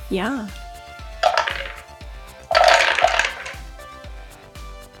 Yeah.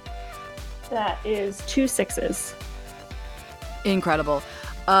 That is 2 6s. Incredible.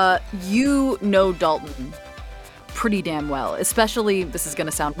 You know Dalton pretty damn well, especially, this is going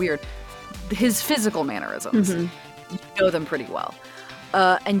to sound weird, his physical mannerisms. You know them pretty well.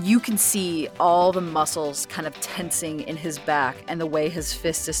 And you can see all the muscles kind of tensing in his back and the way his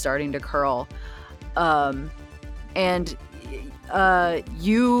fist is starting to curl. And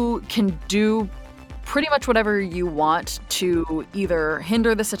you can do pretty much whatever you want to either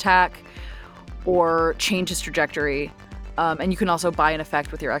hinder this attack or change his trajectory. And you can also buy an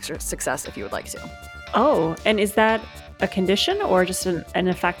effect with your extra success if you would like to. Oh, and is that a condition or just an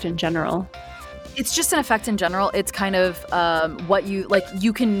effect in general? It's just an effect in general. It's kind of what you like.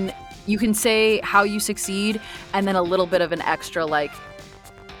 You can say how you succeed, and then a little bit of an extra like,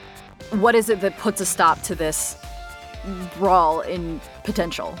 what is it that puts a stop to this brawl in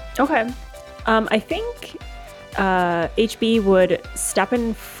potential? Okay, I think HB would step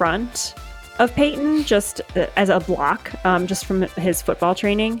in front of Peyton just as a block, just from his football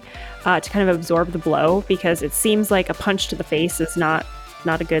training, to kind of absorb the blow, because it seems like a punch to the face is not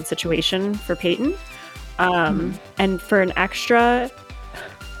a good situation for Peyton. And for an extra,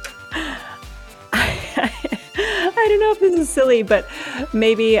 I don't know if this is silly, but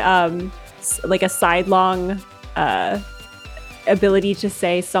maybe like a sidelong ability to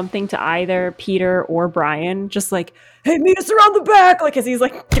say something to either Peter or Brian, just like, hey, meet us around the back, like as he's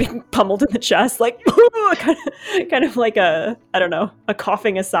like getting pummeled in the chest, like kind of like a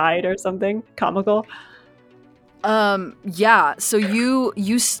coughing aside or something comical. Yeah, so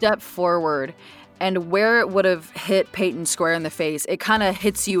you step forward, and where it would have hit Peyton square in the face, it kind of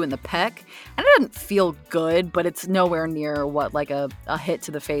hits you in the pec, and it doesn't feel good, but it's nowhere near what like a hit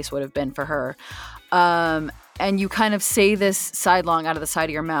to the face would have been for her. And you kind of say this sidelong out of the side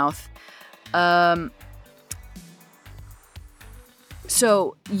of your mouth.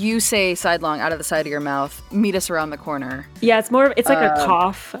 So you say sidelong out of the side of your mouth, meet us around the corner. Yeah, it's like a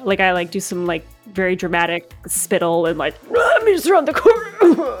cough. Like I like do some like very dramatic spittle and like, meet us around the corner.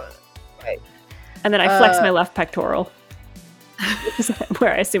 Right. And then I flex my left pectoral,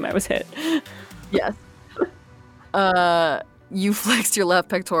 where I assume I was hit. Yes. You flexed your left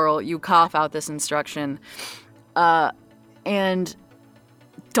pectoral, you cough out this instruction, and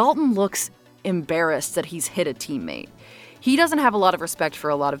Dalton looks embarrassed that he's hit a teammate. He doesn't have a lot of respect for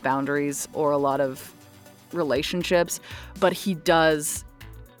a lot of boundaries or a lot of relationships, but he does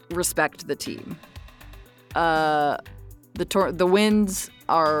respect the team. The winds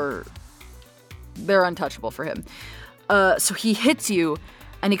they're untouchable for him. So he hits you,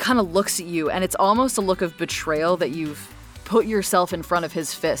 and he kind of looks at you, and it's almost a look of betrayal that you've put yourself in front of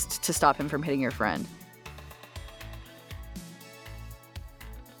his fist to stop him from hitting your friend.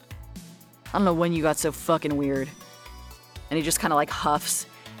 I don't know when you got so fucking weird. And he just kind of like huffs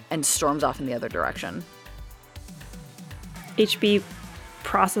and storms off in the other direction. HB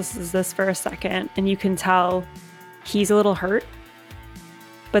processes this for a second, and you can tell he's a little hurt,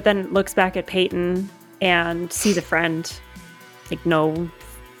 but then looks back at Peyton and sees a friend, like no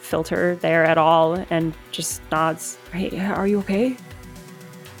filter there at all, and just nods. Hey, are you okay?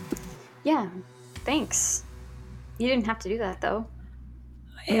 Yeah, thanks. You didn't have to do that, though.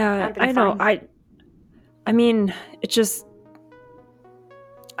 Yeah, I know. I mean, it just...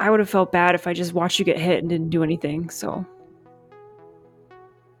 I would have felt bad if I just watched you get hit and didn't do anything, so...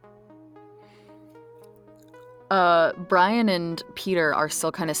 Brian and Peter are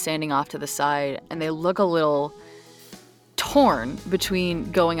still kind of standing off to the side, and they look a little torn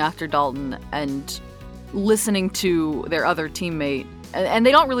between going after Dalton and listening to their other teammate. And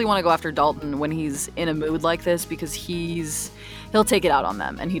they don't really want to go after Dalton when he's in a mood like this, because he'll take it out on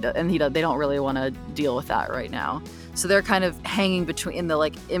them, and they don't really want to deal with that right now. So they're kind of hanging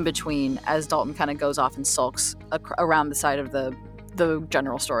in between as Dalton kind of goes off and sulks around the side of the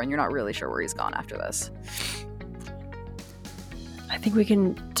general store, and you're not really sure where he's gone after this. I think we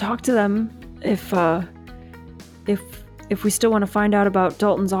can talk to them if we still want to find out about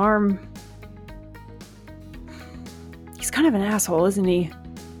Dalton's arm. He's kind of an asshole, isn't he?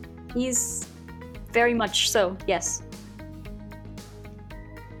 He's very much so, yes.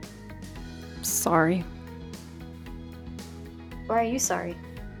 Sorry. Why are you sorry?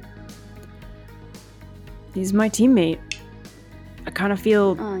 He's my teammate. I kind of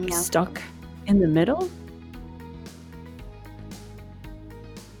feel yeah. stuck in the middle.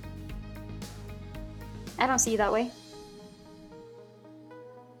 I don't see you that way.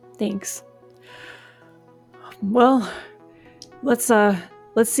 Thanks. Well, let's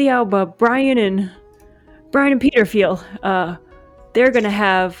see how Brian and Peter feel. They're gonna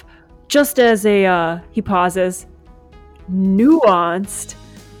have, just as he pauses, nuanced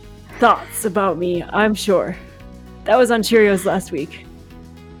thoughts about me, I'm sure. That was on Cheerios last week.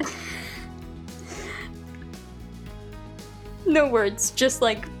 No words, just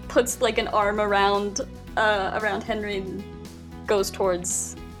like puts like an arm around Henry and goes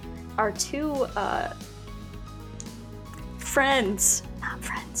towards our two friends. Not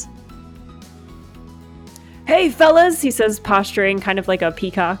friends. Hey, fellas, he says, posturing kind of like a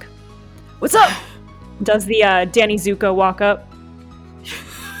peacock. What's up? Does the Danny Zuko walk up?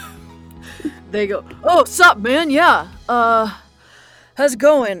 They go, "Oh, sup, man? Yeah. How's it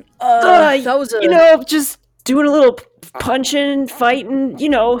going? That was a... You know, just doing a little punching, fighting, you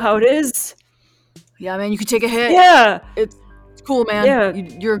know how it is. Yeah, man, you could take a hit. Yeah. It's cool, man. Yeah.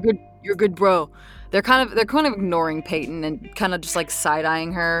 You're a good bro." They're kind of ignoring Peyton and kind of just like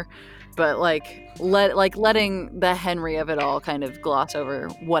side-eyeing her, but like letting the Henry of it all kind of gloss over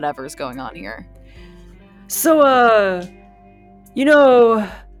whatever's going on here. So, you know,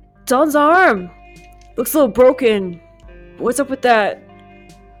 Don's arm looks a little broken. What's up with that?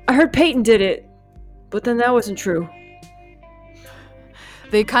 I heard Peyton did it, but then that wasn't true.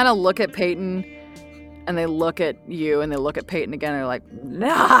 They kind of look at Peyton, and they look at you, and they look at Peyton again, and they're like,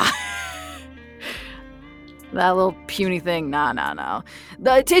 nah. That little puny thing, nah.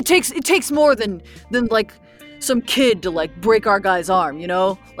 It takes more than like some kid to like break our guy's arm, you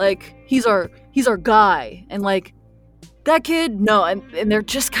know? Like he's our guy, and like that kid, no, and they're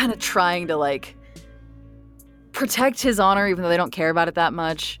just kind of trying to like protect his honor, even though they don't care about it that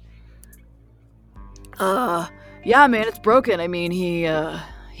much. Yeah, man, it's broken. I mean, he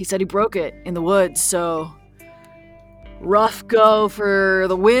said he broke it in the woods, so rough go for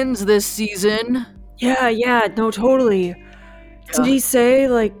the Winds this season. Yeah, no, totally. Yeah. Did he say,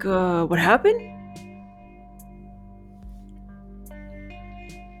 like, what happened?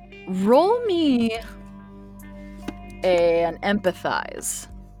 Roll me an empathize.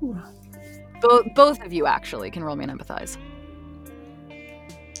 Both of you actually can roll me an empathize.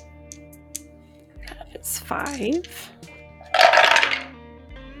 It's 5.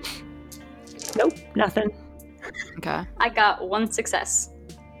 Nope, nothing. Okay. I got 1 success.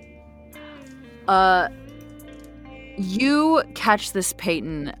 You catch this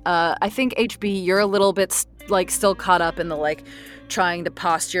Peyton. I think HB, you're a little bit like still caught up in the like trying to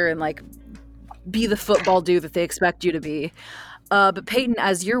posture and like be the football dude that they expect you to be. But Peyton,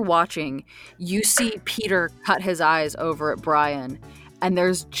 as you're watching, you see Peter cut his eyes over at Brian, and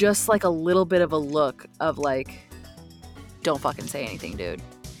there's just like a little bit of a look of like, don't fucking say anything, dude.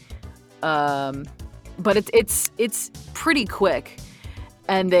 But it's pretty quick,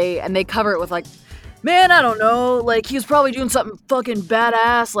 and they cover it with like, man, I don't know, like he was probably doing something fucking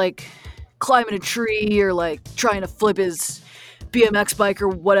badass, like climbing a tree or like trying to flip his BMX bike or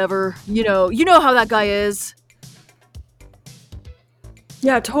whatever. You know how that guy is.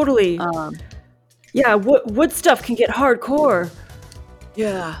 Yeah, totally. Yeah, wood stuff can get hardcore.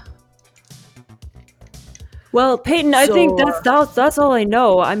 Yeah. Well, Peyton, I think that's all I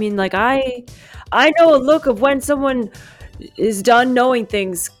know. I mean, like I know a look of when someone is done knowing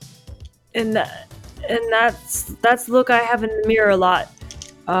things, and that's the look I have in the mirror a lot.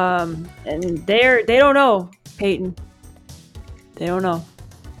 And they don't know, Peyton. They don't know.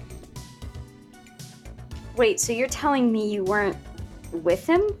 Wait, so you're telling me you weren't with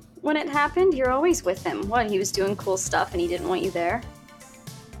him when it happened? You're always with him. What, he was doing cool stuff and he didn't want you there?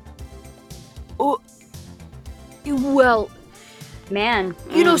 Oh, well, man.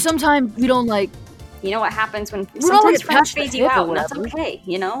 you know, sometimes we don't like. You know what happens when We don't sometimes get friends past the phase you hip or out, and that's whatever. okay.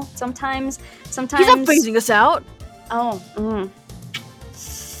 You know, sometimes. He's not phasing us out. Oh.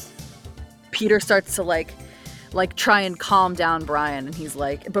 Peter starts to like try and calm down Brian, and he's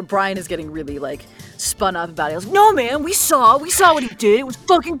like, but Brian is getting really like spun up about it. I was like, no, man, we saw what he did. It was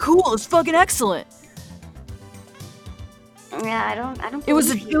fucking cool. It was fucking excellent. Yeah, I don't. It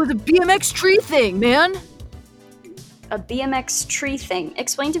was a BMX tree thing, man. A BMX tree thing.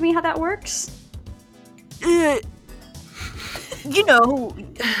 Explain to me how that works. You know.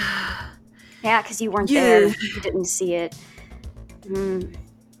 Yeah, because you weren't Yeah. there. You didn't see it. Man,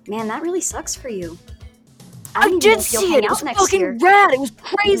 that really sucks for you. I don't even know did if you'll see hang it. It out was next fucking year. rad. It was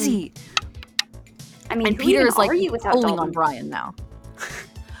crazy. I mean, And who Peter even is like are you without pulling Dalton? on Brian now.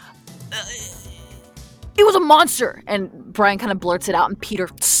 It was a monster, and Brian kind of blurts it out, and Peter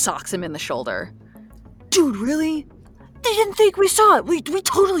socks him in the shoulder. Dude, really? They didn't think we saw it. We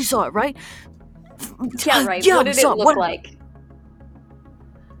totally saw it, right? Yeah, right. Yeah, what we did it saw look like?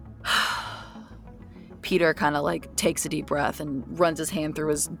 Peter kind of like takes a deep breath and runs his hand through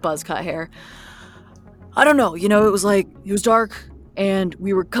his buzz cut hair. I don't know. You know, it was dark, and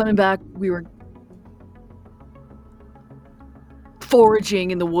we were coming back. We were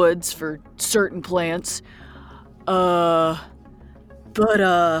foraging in the woods for certain plants. But I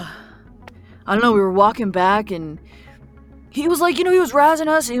don't know, we were walking back, and he was like, he was razzing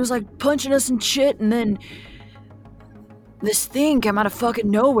us, and he was like punching us and shit, and then this thing came out of fucking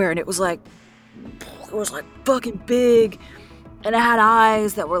nowhere, and it was like fucking big, and it had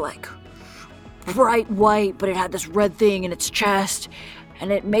eyes that were like bright white, but it had this red thing in its chest,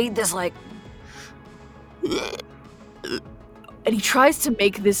 and it made this like, and he tries to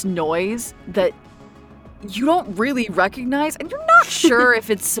make this noise that you don't really recognize, and you're not sure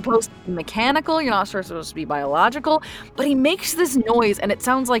if it's supposed to be mechanical, you're not sure it's supposed to be biological, but he makes this noise, and it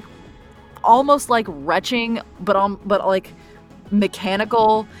sounds like almost like retching, but like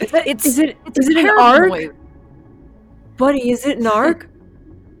mechanical. Is it an arc? Noise. Buddy, is it an arc?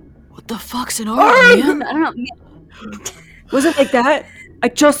 What the fuck's an arc, man? I don't know. Was it like that? I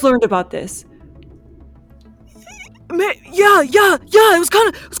just learned about this. Yeah, it was kind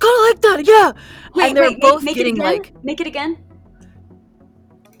of like that, yeah. And they're both getting like, make it again.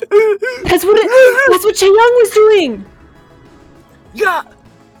 That's what Chae Young was doing. Yeah.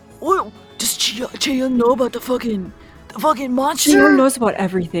 What does Chae Young know about the fucking monster? Chae Young knows about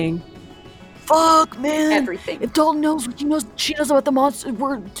everything. Fuck, man. Everything. If Dalton knows what she knows about the monster,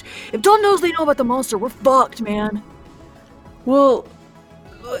 if Dalton knows they know about the monster, we're fucked, man. Well,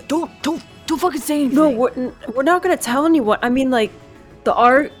 don't fucking say anything. no, we're not gonna tell anyone. I mean, like, the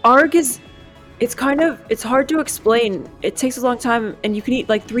arc is, it's hard to explain. It takes a long time, and you can eat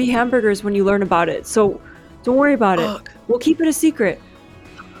like 3 hamburgers when you learn about it. So, don't worry about it. We'll keep it a secret.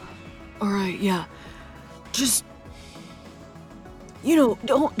 All right, yeah. Just,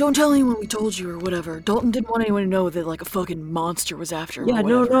 don't tell anyone we told you or whatever. Dalton didn't want anyone to know that like a fucking monster was after him. Yeah,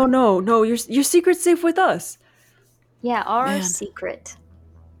 or whatever. no. Your secret's safe with us. Yeah, our Man. secret.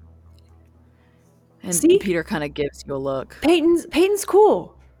 And See? Peter kind of gives you a look. Peyton's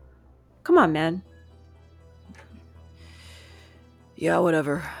cool. Come on, man. Yeah,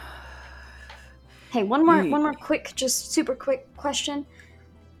 whatever. Hey, one more quick, just super quick question.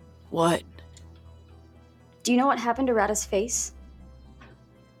 What? Do you know what happened to Rada's face?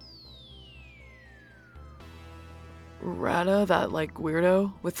 Rada, that like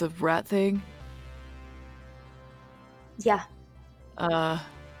weirdo with the rat thing? Yeah.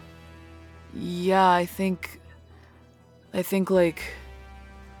 Yeah, I think like,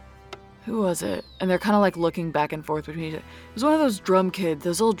 who was it? And they're kind of like looking back and forth between each other. It was one of those drum kids,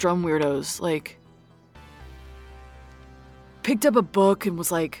 those old drum weirdos, like, picked up a book and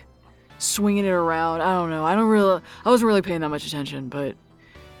was like swinging it around. I don't know. I wasn't really paying that much attention, but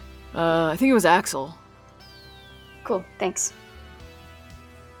I think it was Axel. Cool, thanks.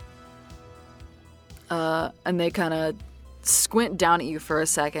 And they kind of squint down at you for a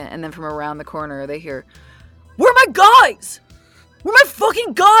second, and then from around the corner they hear, "Where are my guys? Where are my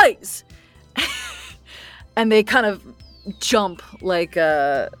fucking guys?" And they kind of jump like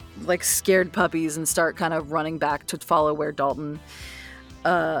scared puppies and start kind of running back to follow where Dalton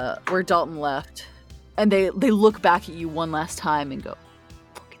left. And they look back at you one last time and go,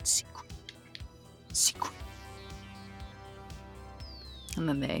 "Fucking secret." And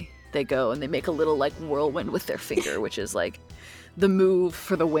then they go and they make a little like whirlwind with their finger, which is like the move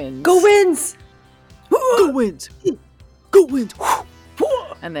for the winds. Go Winds! Go Winds! Go Winds!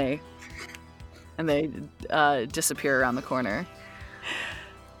 And they disappear around the corner.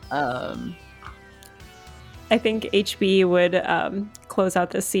 I think HB would close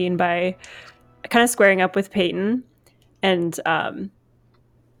out this scene by kind of squaring up with Peyton and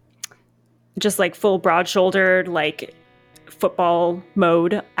just like full broad-shouldered, like football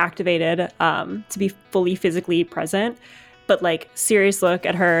mode activated to be fully physically present, but like serious look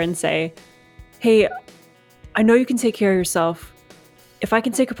at her and say, "Hey, I know you can take care of yourself. If I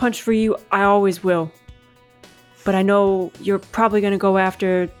can take a punch for you, I always will. But I know you're probably going to go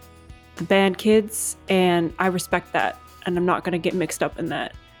after the band kids, and I respect that, and I'm not going to get mixed up in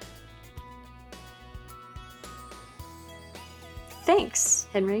that." Thanks,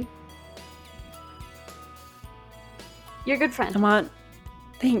 Henry. You're a good friend.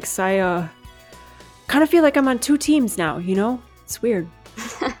 Thanks. I kind of feel like I'm on 2 teams now, you know? It's weird.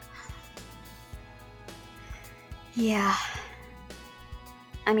 Yeah.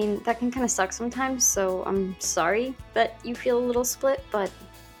 I mean, that can kind of suck sometimes, so I'm sorry that you feel a little split, but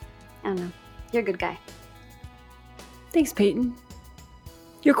I don't know. You're a good guy. Thanks, Peyton.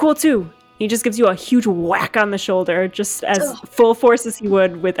 You're cool too. He just gives you a huge whack on the shoulder, just as full force as he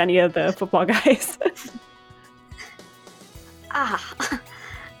would with any of the football guys.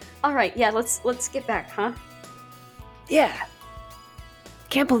 All right, yeah, let's get back, huh? Yeah.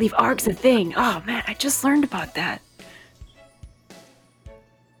 Can't believe ARC's a thing. Oh man, I just learned about that.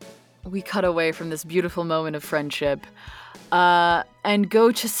 We cut away from this beautiful moment of friendship and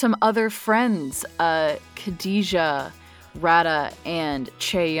go to some other friends. Khadijah, Rada and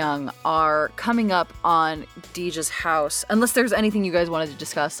Chaeyoung are coming up on Deeja's house, unless there's anything you guys wanted to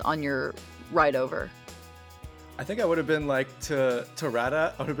discuss on your ride over. I think I would have been like to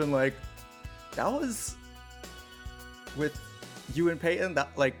Rada, I would have been like, that was with you and Peyton, that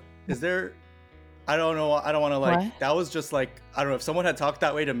like, is there, I don't know, I don't want to like, What? that was just like, I don't know, if someone had talked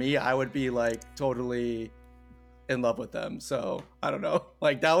that way to me, I would be like totally in love with them. So I don't know,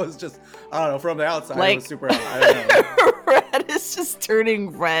 like that was just, I don't know, from the outside it was super, I don't know. Red is just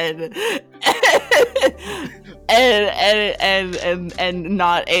turning red and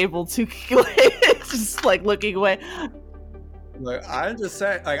not able to just like looking away. Like, I'm just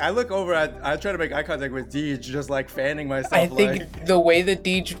saying, like I look over at, I try to make eye contact with Deej, just like fanning myself. I think like, the way that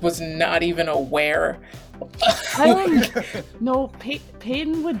Deej was not even aware. I don't no,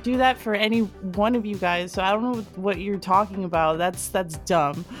 Peyton would do that for any one of you guys, so I don't know what you're talking about. That's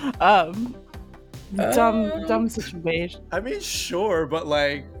dumb. Dumb situation. I mean, sure, but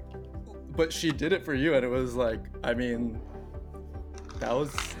like, but she did it for you, and it was like, I mean, that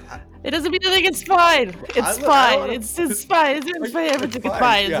was. It doesn't mean like it's fine. It's look, I fine. wanna- It's fine. It's fine. Everything is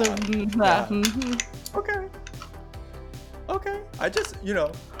fine. yeah. Yeah. Mhm. Okay. I just, you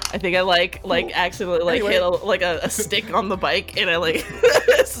know, I think I like accidentally like Anyway. hit a stick on the bike, and I like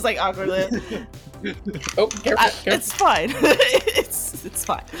this is like awkwardly. Oh, careful. It's fine. it's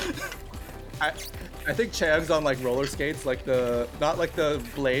fine. I think Chaeyoung's on like roller skates, like the, not like the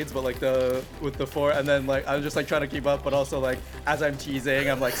blades, but like the, with the four, and then like, I'm just like trying to keep up, but also like, as I'm teasing,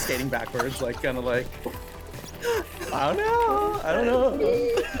 I'm like skating backwards, like kind of like, I don't know.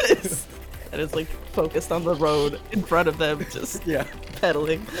 And it's like focused on the road in front of them, just Yeah.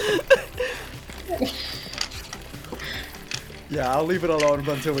 pedaling. Yeah, I'll leave it alone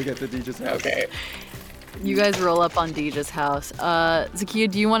until we get to Deej's house. Okay. You guys roll up on Deeja's house.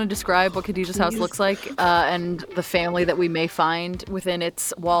 Zakia, do you want to describe what Khadijah's house looks like and the family that we may find within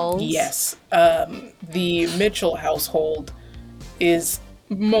its walls? Yes. The Mitchell household is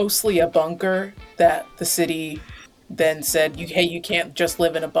mostly a bunker that the city then said, hey, you can't just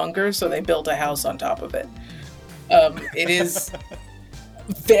live in a bunker, so they built a house on top of it. It is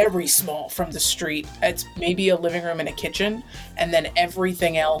very small from the street. It's maybe a living room and a kitchen, and then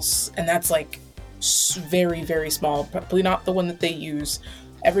everything else, and that's like very, very small, probably not the one that they use.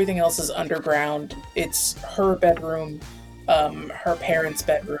 Everything else is underground. It's her bedroom, her parents'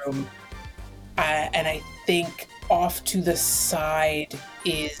 bedroom, and I think off to the side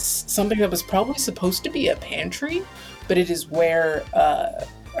is something that was probably supposed to be a pantry, but it is where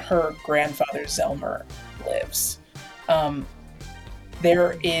her grandfather Zelmer lives.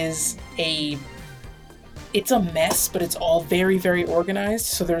 There is it's a mess, but it's all very, very organized.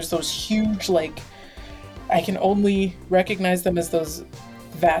 So there's those huge, like, I can only recognize them as those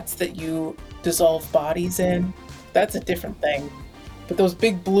vats that you dissolve bodies in. That's a different thing. But those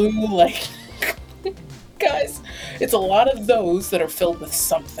big blue, like, guys, it's a lot of those that are filled with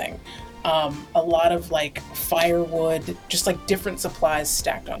something. A lot of, like, firewood, just, like, different supplies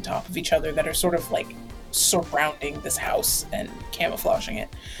stacked on top of each other that are sort of, like, surrounding this house and camouflaging it.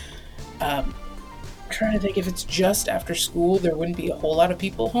 I'm trying to think, if it's just after school, there wouldn't be a whole lot of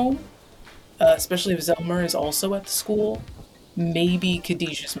people home. Especially if Zelmer is also at the school. Maybe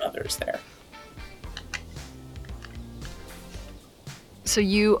Khadijah's mother's there. So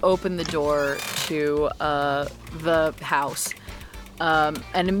you open the door to the house,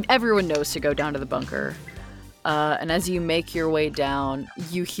 and everyone knows to go down to the bunker. And as you make your way down,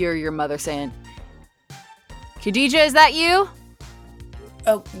 you hear your mother saying, "Khadijah, is that you?"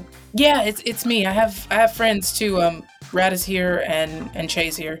 Oh, yeah, it's me. I have friends too. Rad is here and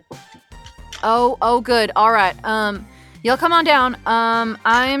Che's here. Oh, good. All right. Y'all come on down.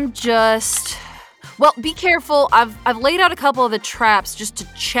 I'm just... Well, be careful. I've laid out a couple of the traps just to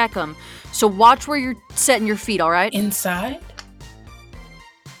check them. So watch where you're setting your feet, all right? Inside?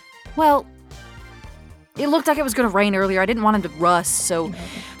 Well, it looked like it was going to rain earlier. I didn't want him to rust, so...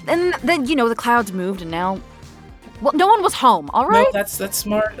 And then, the clouds moved, and now... Well, no one was home, all right? No, that's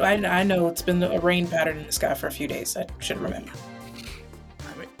smart. I know it's been a rain pattern in the sky for a few days. I should remember.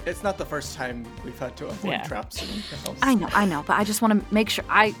 I mean, it's not the first time we've had to avoid traps in the house. I know, but I just want to make sure...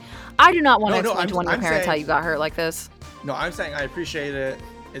 I do not want to explain to one of your parents how you got hurt like this. No, I'm saying I appreciate it.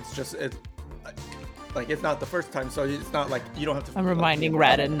 It's just, like, it's not the first time, so it's not like you don't have to... I'm reminding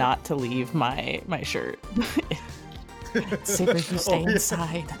Rada not to leave my shirt. Saber, you stay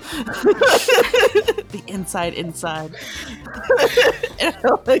inside. The inside.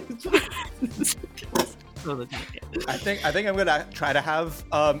 So the jacket. I think I'm gonna try to have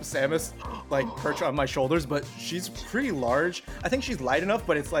Samus like perch on my shoulders, but she's pretty large. I think she's light enough,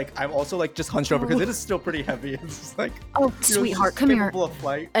 but it's like I'm also like just hunched over because it is still pretty heavy. It's just like, Oh, sweetheart, come here. Of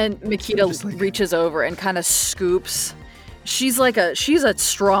flight. And Makita Just like- reaches over and kind of scoops. She's a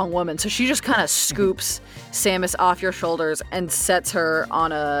strong woman, so she just kind of scoops Samus off your shoulders and sets her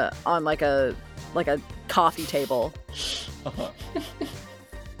on a coffee table. All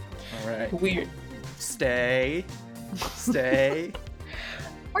right, Weird. stay. What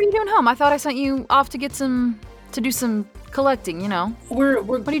are you doing home? I thought I sent you off to do some collecting. You know. We're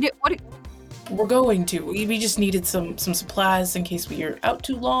What do you do? we're going to. We just needed some supplies in case we are out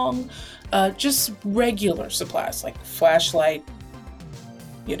too long. Just regular supplies like flashlight,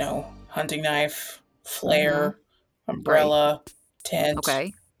 hunting knife, flare, umbrella, tent,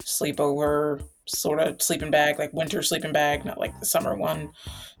 Okay. sleepover, sort of sleeping bag, like winter sleeping bag, not like the summer one,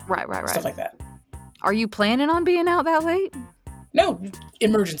 Right. stuff like that. Are you planning on being out that late? No,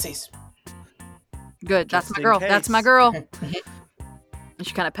 emergencies. Good. That's Just my in girl. case. That's my girl. And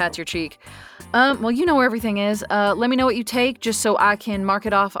she kind of pats your cheek. Well, you know where everything is. Let me know what you take, just so I can mark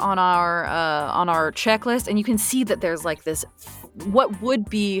it off on our checklist. And you can see that there's like this, what would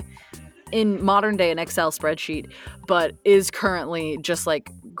be in modern day an Excel spreadsheet, but is currently just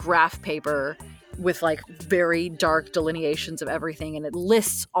like graph paper with like very dark delineations of everything, and it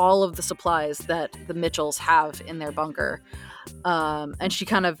lists all of the supplies that the Mitchells have in their bunker. And she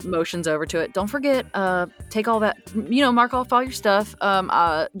kind of motions over to it. Don't forget, take all that, mark off all your stuff.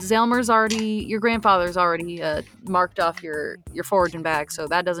 Your grandfather's already marked off your foraging bag, so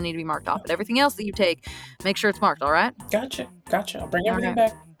that doesn't need to be marked off. But everything else that you take, make sure it's marked, all right? Gotcha. I'll bring everything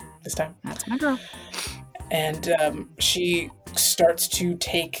Alright. back this time. That's my girl. And she starts to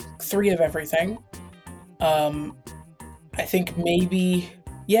take 3 of everything. I think maybe,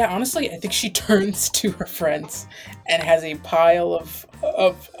 honestly, I think she turns to her friends and has a pile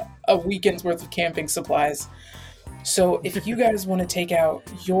of a weekend's worth of camping supplies. So if you guys want to take out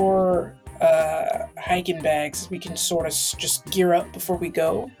your hiking bags, we can sort of just gear up before we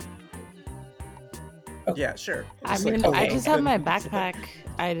go. Yeah, sure. I Just like, mean, okay, I just have good. my backpack.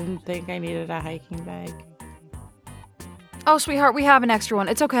 I didn't think I needed a hiking bag. Oh, sweetheart, we have an extra one.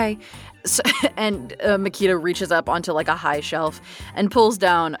 It's okay. So, and Makita reaches up onto like a high shelf and pulls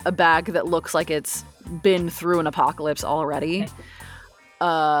down a bag that looks like it's been through an apocalypse already.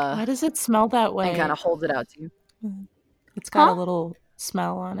 Why does it smell that way? And kind of holds it out to you. It's got Huh? a little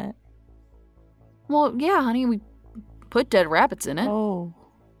smell on it. Well, yeah, honey, we put dead rabbits in it. Oh,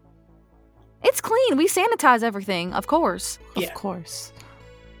 It's clean. We sanitize everything, of course. Yeah. of course.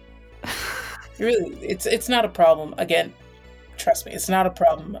 Really, it's not a problem. Again, trust me, it's not a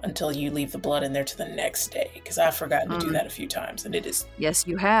problem until you leave the blood in there to the next day, because I've forgotten to do Mm. that a few times, and it is Yes,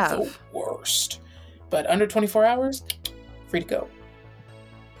 you the have. worst. But under 24 hours, free to go.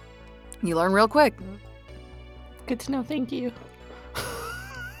 You learn real quick. Good to know. Thank you.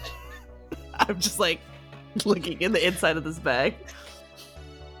 I'm just like looking in the inside of this bag.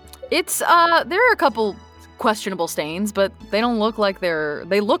 It's there are a couple questionable stains, but they don't look like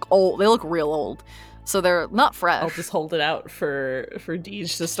they look old. They look real old. So they're not fresh. I'll just hold it out for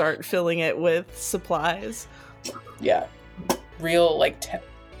Deej to start filling it with supplies. Yeah, real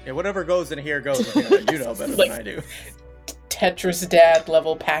Yeah, whatever goes in here goes in here. You know better Like- than I do. Tetris dad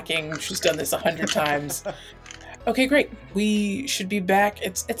level packing. She's done this 100 times. Okay, great. We should be back.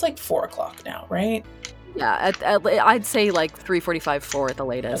 It's like 4:00 now, right? Yeah, I'd say like 3:45, 4 at the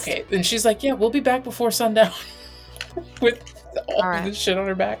latest. Okay, and she's like, "Yeah, we'll be back before sundown," with all All right. this shit on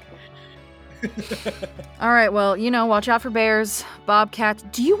her back. All right, well, watch out for bears, bobcats.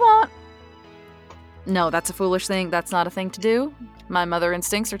 Do you want... No, that's a foolish thing. That's not a thing to do. My mother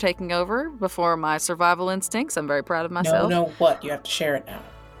instincts are taking over before my survival instincts. I'm very proud of myself. No, what? You have to share it now.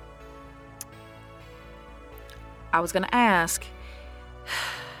 I was going to ask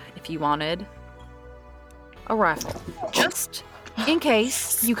if you wanted a rifle, just in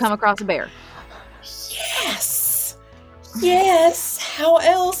case you come across a bear. Yes! Yes! How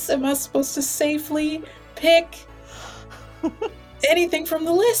else am I supposed to safely pick anything from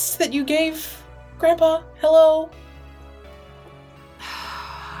the list that you gave, Grandpa? Hello?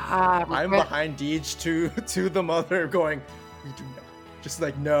 I I'm regret- behind Deej to the mother going, we do not. Just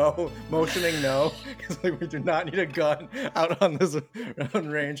like no, motioning no. It's like we do not need a gun out on this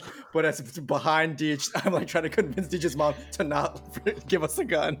range. But as behind Deej, I'm like trying to convince Deej's mom to not give us a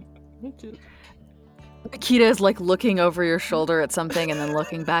gun. Akita is like looking over your shoulder at something and then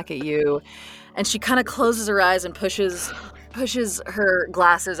looking back at you. And she kind of closes her eyes and pushes her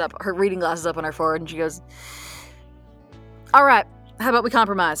glasses up, her reading glasses up on her forehead, and she goes, "All right, how about we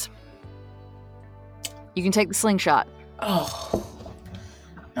compromise?" You can take the slingshot. Oh,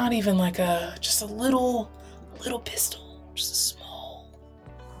 not even like just a little pistol, just a small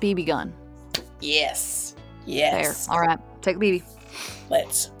BB gun. Yes. There. All right. Take the BB.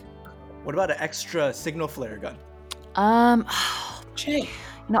 Let's. What about an extra signal flare gun? Jay.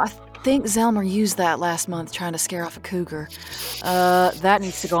 I think Zelmer used that last month trying to scare off a cougar. That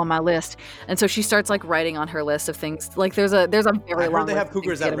needs to go on my list. And so she starts like writing on her list of things. Like there's a very I long heard they list have of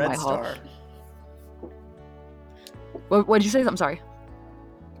cougars things to at get in Red Whitehall. Star. What did you say? I'm sorry.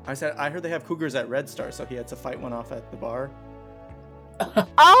 I said I heard they have cougars at Red Star, so he had to fight one off at the bar.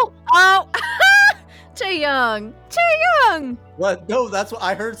 Oh! Chae-Young! What? No, that's what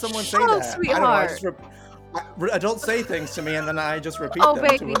I heard someone say Oh, that. sweetheart. I don't know. Adults say things to me, and then I just repeat Oh, them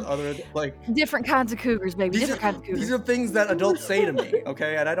baby. to other Different kinds of cougars, baby. These Different kinds of cougars. These are things that adults say to me,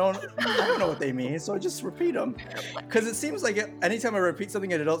 okay? And I don't know what they mean, so I just repeat them. Because it seems like anytime I repeat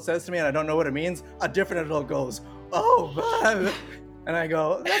something an adult says to me and I don't know what it means, a different adult goes, "Oh, man." And I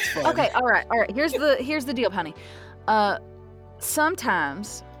go, "That's fun." Okay, all right. Here's the deal, honey.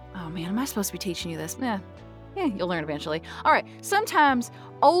 Sometimes, oh man, am I supposed to be teaching you this? Yeah, you'll learn eventually. All right, sometimes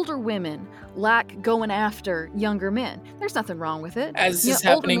older women like going after younger men. There's nothing wrong with it. As You this is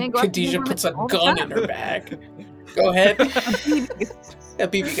know, older happening, men go after Khadijah younger puts men a all the gun time. in her bag. Go ahead. A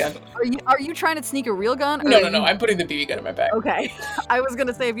BB gun. Are you trying to sneak a real gun? Or No, are no, no. you- I'm putting the BB gun in my bag. Okay, I was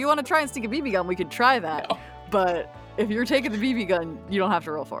gonna say if you want to try and sneak a BB gun, we could try that. No. But if you're taking the BB gun, you don't have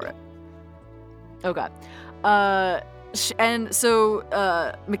to roll for it. Okay. And so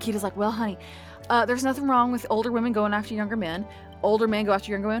Makita's like, well, honey, there's nothing wrong with older women going after younger men. Older men go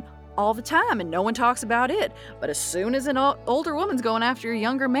after younger women all the time, and no one talks about it. But as soon as an older woman's going after a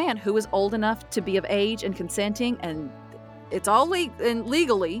younger man who is old enough to be of age and consenting, and it's all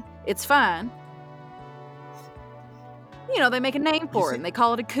legally, it's fine. They make a name for it, and they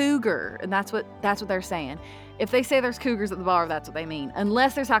call it a cougar, and that's what they're saying. If they say there's cougars at the bar, that's what they mean.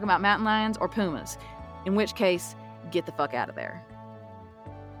 Unless they're talking about mountain lions or pumas, in which case, get the fuck out of there.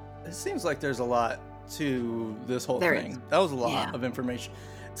 It seems like there's a lot to this whole There thing. is. That was a lot Yeah. of information.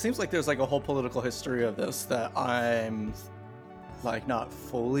 It seems like there's like a whole political history of this that I'm like not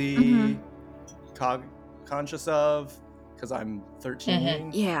fully Mhm. conscious of because I'm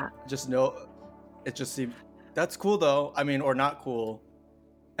 13. Yeah. Just know it just seems that's cool though. I mean, or not cool.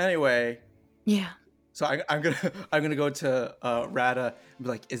 Anyway, Yeah. so I'm gonna go to Rada and be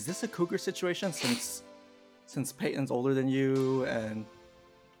like, is this a cougar situation since Peyton's older than you and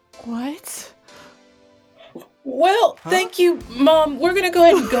What? Well, Huh? thank you, Mom. We're gonna go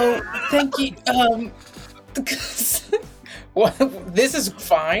ahead and go. Thank you. Well, this is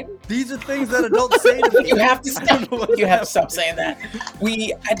fine. these are things that adults say to me. You have to I don't know stop. what You have to that- stop saying that.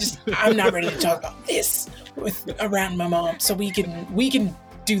 I'm not ready to talk about this around my mom, so we can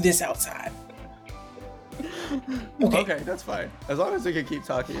do this outside. Okay, that's fine. As long as we can keep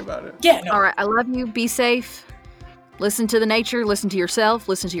talking about it. Yeah. No. All right. I love you. Be safe. Listen to the nature. Listen to yourself.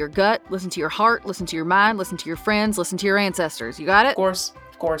 Listen to your gut. Listen to your heart. Listen to your mind. Listen to your friends. Listen to your ancestors. You got it?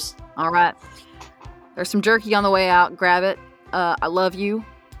 Of course. All right. There's some jerky on the way out. Grab it. I love you.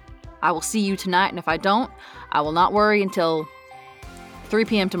 I will see you tonight, and if I don't, I will not worry until 3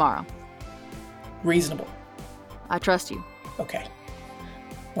 p.m. tomorrow. Reasonable. I trust you. Okay.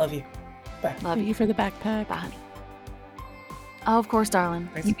 Love you. Bye. Love Thank you. you for the backpack. Bye, honey. Oh, of course, darling.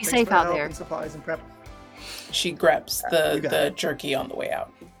 Thanks, You be thanks safe for out help there. and supplies and prep. She grabs You got the jerky on the way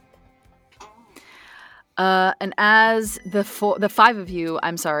out. And as the five of you,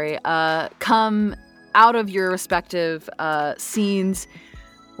 I'm sorry, come out of your respective scenes,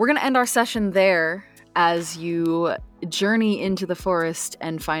 we're gonna end our session there as you journey into the forest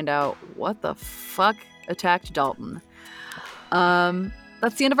and find out what the fuck attacked Dalton.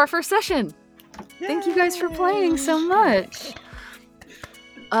 That's the end of our first session. Thank you guys for playing so much.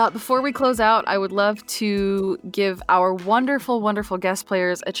 Before we close out, I would love to give our wonderful, wonderful guest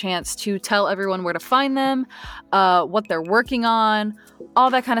players a chance to tell everyone where to find them, what they're working on, all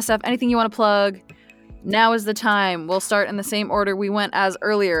that kind of stuff. Anything you want to plug, now is the time. We'll start in the same order we went as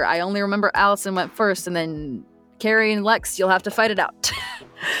earlier. I only remember Allison went first, and then Carrie and Lex, you'll have to fight it out.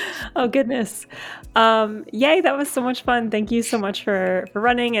 Oh goodness. Yay, that was so much fun. Thank you so much for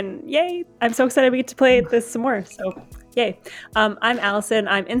running, and yay, I'm so excited we get to play this some more. So yay. I'm Allison.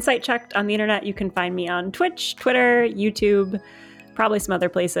 I'm Insight Checked on the internet. You can find me on Twitch, Twitter, YouTube, probably some other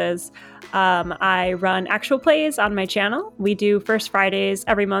places. I run actual plays on my channel. We do First Fridays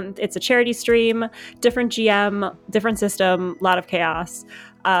every month. It's a charity stream, different GM, different system, a lot of chaos.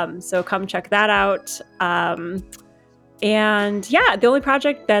 So come check that out. And yeah, the only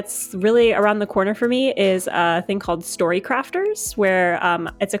project that's really around the corner for me is a thing called Story Crafters, where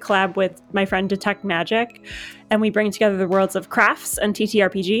it's a collab with my friend Detect Magic, and we bring together the worlds of crafts and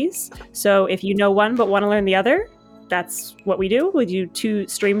TTRPGs. So if you know one but want to learn the other, that's what we do. We do 2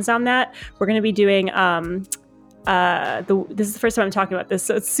 streams on that. We're going to be doing this is the first time I'm talking about this,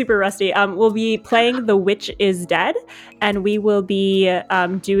 so it's super rusty. We'll be playing The Witch is Dead, and we will be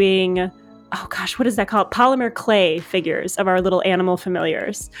doing, oh gosh, what is that called? Polymer clay figures of our little animal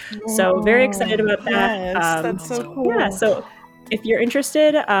familiars. So very excited about that. Yes, that's so cool. Yeah, so if you're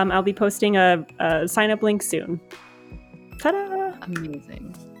interested, I'll be posting a sign-up link soon. Ta-da!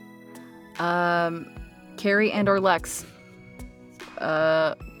 Amazing. Carrie and or Lex.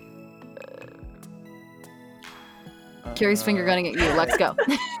 Carrie's finger gunning at you. Lex, go.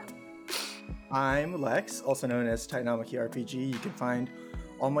 I'm Lex, also known as Titanomachy RPG. You can find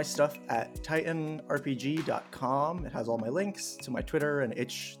all my stuff at titanrpg.com. It has all my links to my Twitter and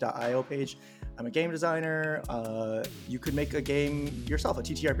itch.io page. I'm a game designer. You could make a game yourself, a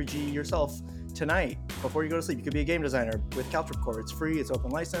TTRPG yourself tonight before you go to sleep. You could be a game designer with Caltrip Core. It's free, it's open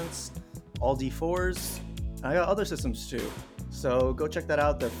license, all D4s. And I got other systems too. So go check that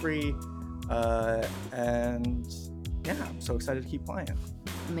out. They're free. And yeah, I'm so excited to keep playing.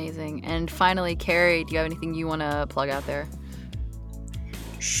 Amazing. And finally, Carrie, do you have anything you want to plug out there?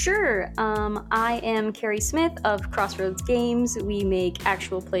 Sure. I am Carrie Smith of Crossroads Games. We make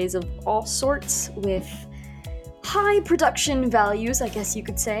actual plays of all sorts with high production values, I guess you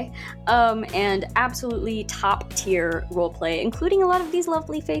could say, and absolutely top tier roleplay, including a lot of these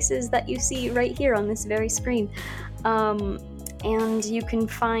lovely faces that you see right here on this very screen. And you can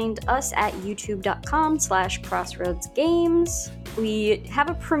find us at youtube.com/crossroadsgames. We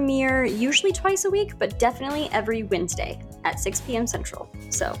have a premiere usually twice a week, but definitely every Wednesday at 6 p.m. Central.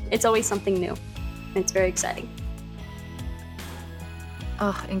 So it's always something new. It's very exciting.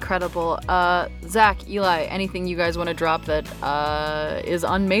 Oh, incredible. Zach, Eli, anything you guys want to drop that is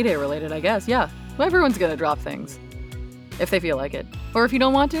un-Mayday related, I guess? Yeah. Well, everyone's going to drop things. If they feel like it. Or if you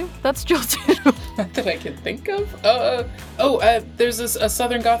don't want to, that's still too. Not that I can think of. There's a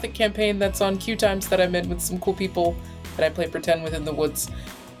Southern Gothic campaign that's on Q Times that I'm in with some cool people that I play pretend with in the woods.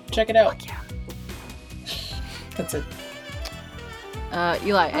 Check it out. Fuck yeah. That's it.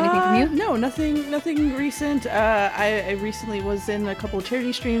 Eli, anything from you? No, nothing recent. I recently was in a couple of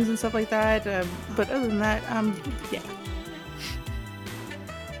charity streams and stuff like that. But other than that, yeah.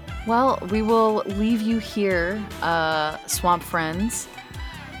 Well, we will leave you here, Swamp Friends.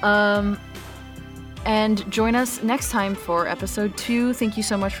 And join us next time for episode 2. Thank you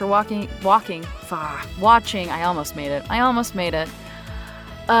so much for watching. I almost made it.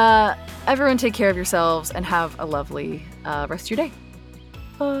 Everyone take care of yourselves and have a lovely rest of your day.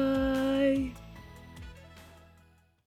 Bye.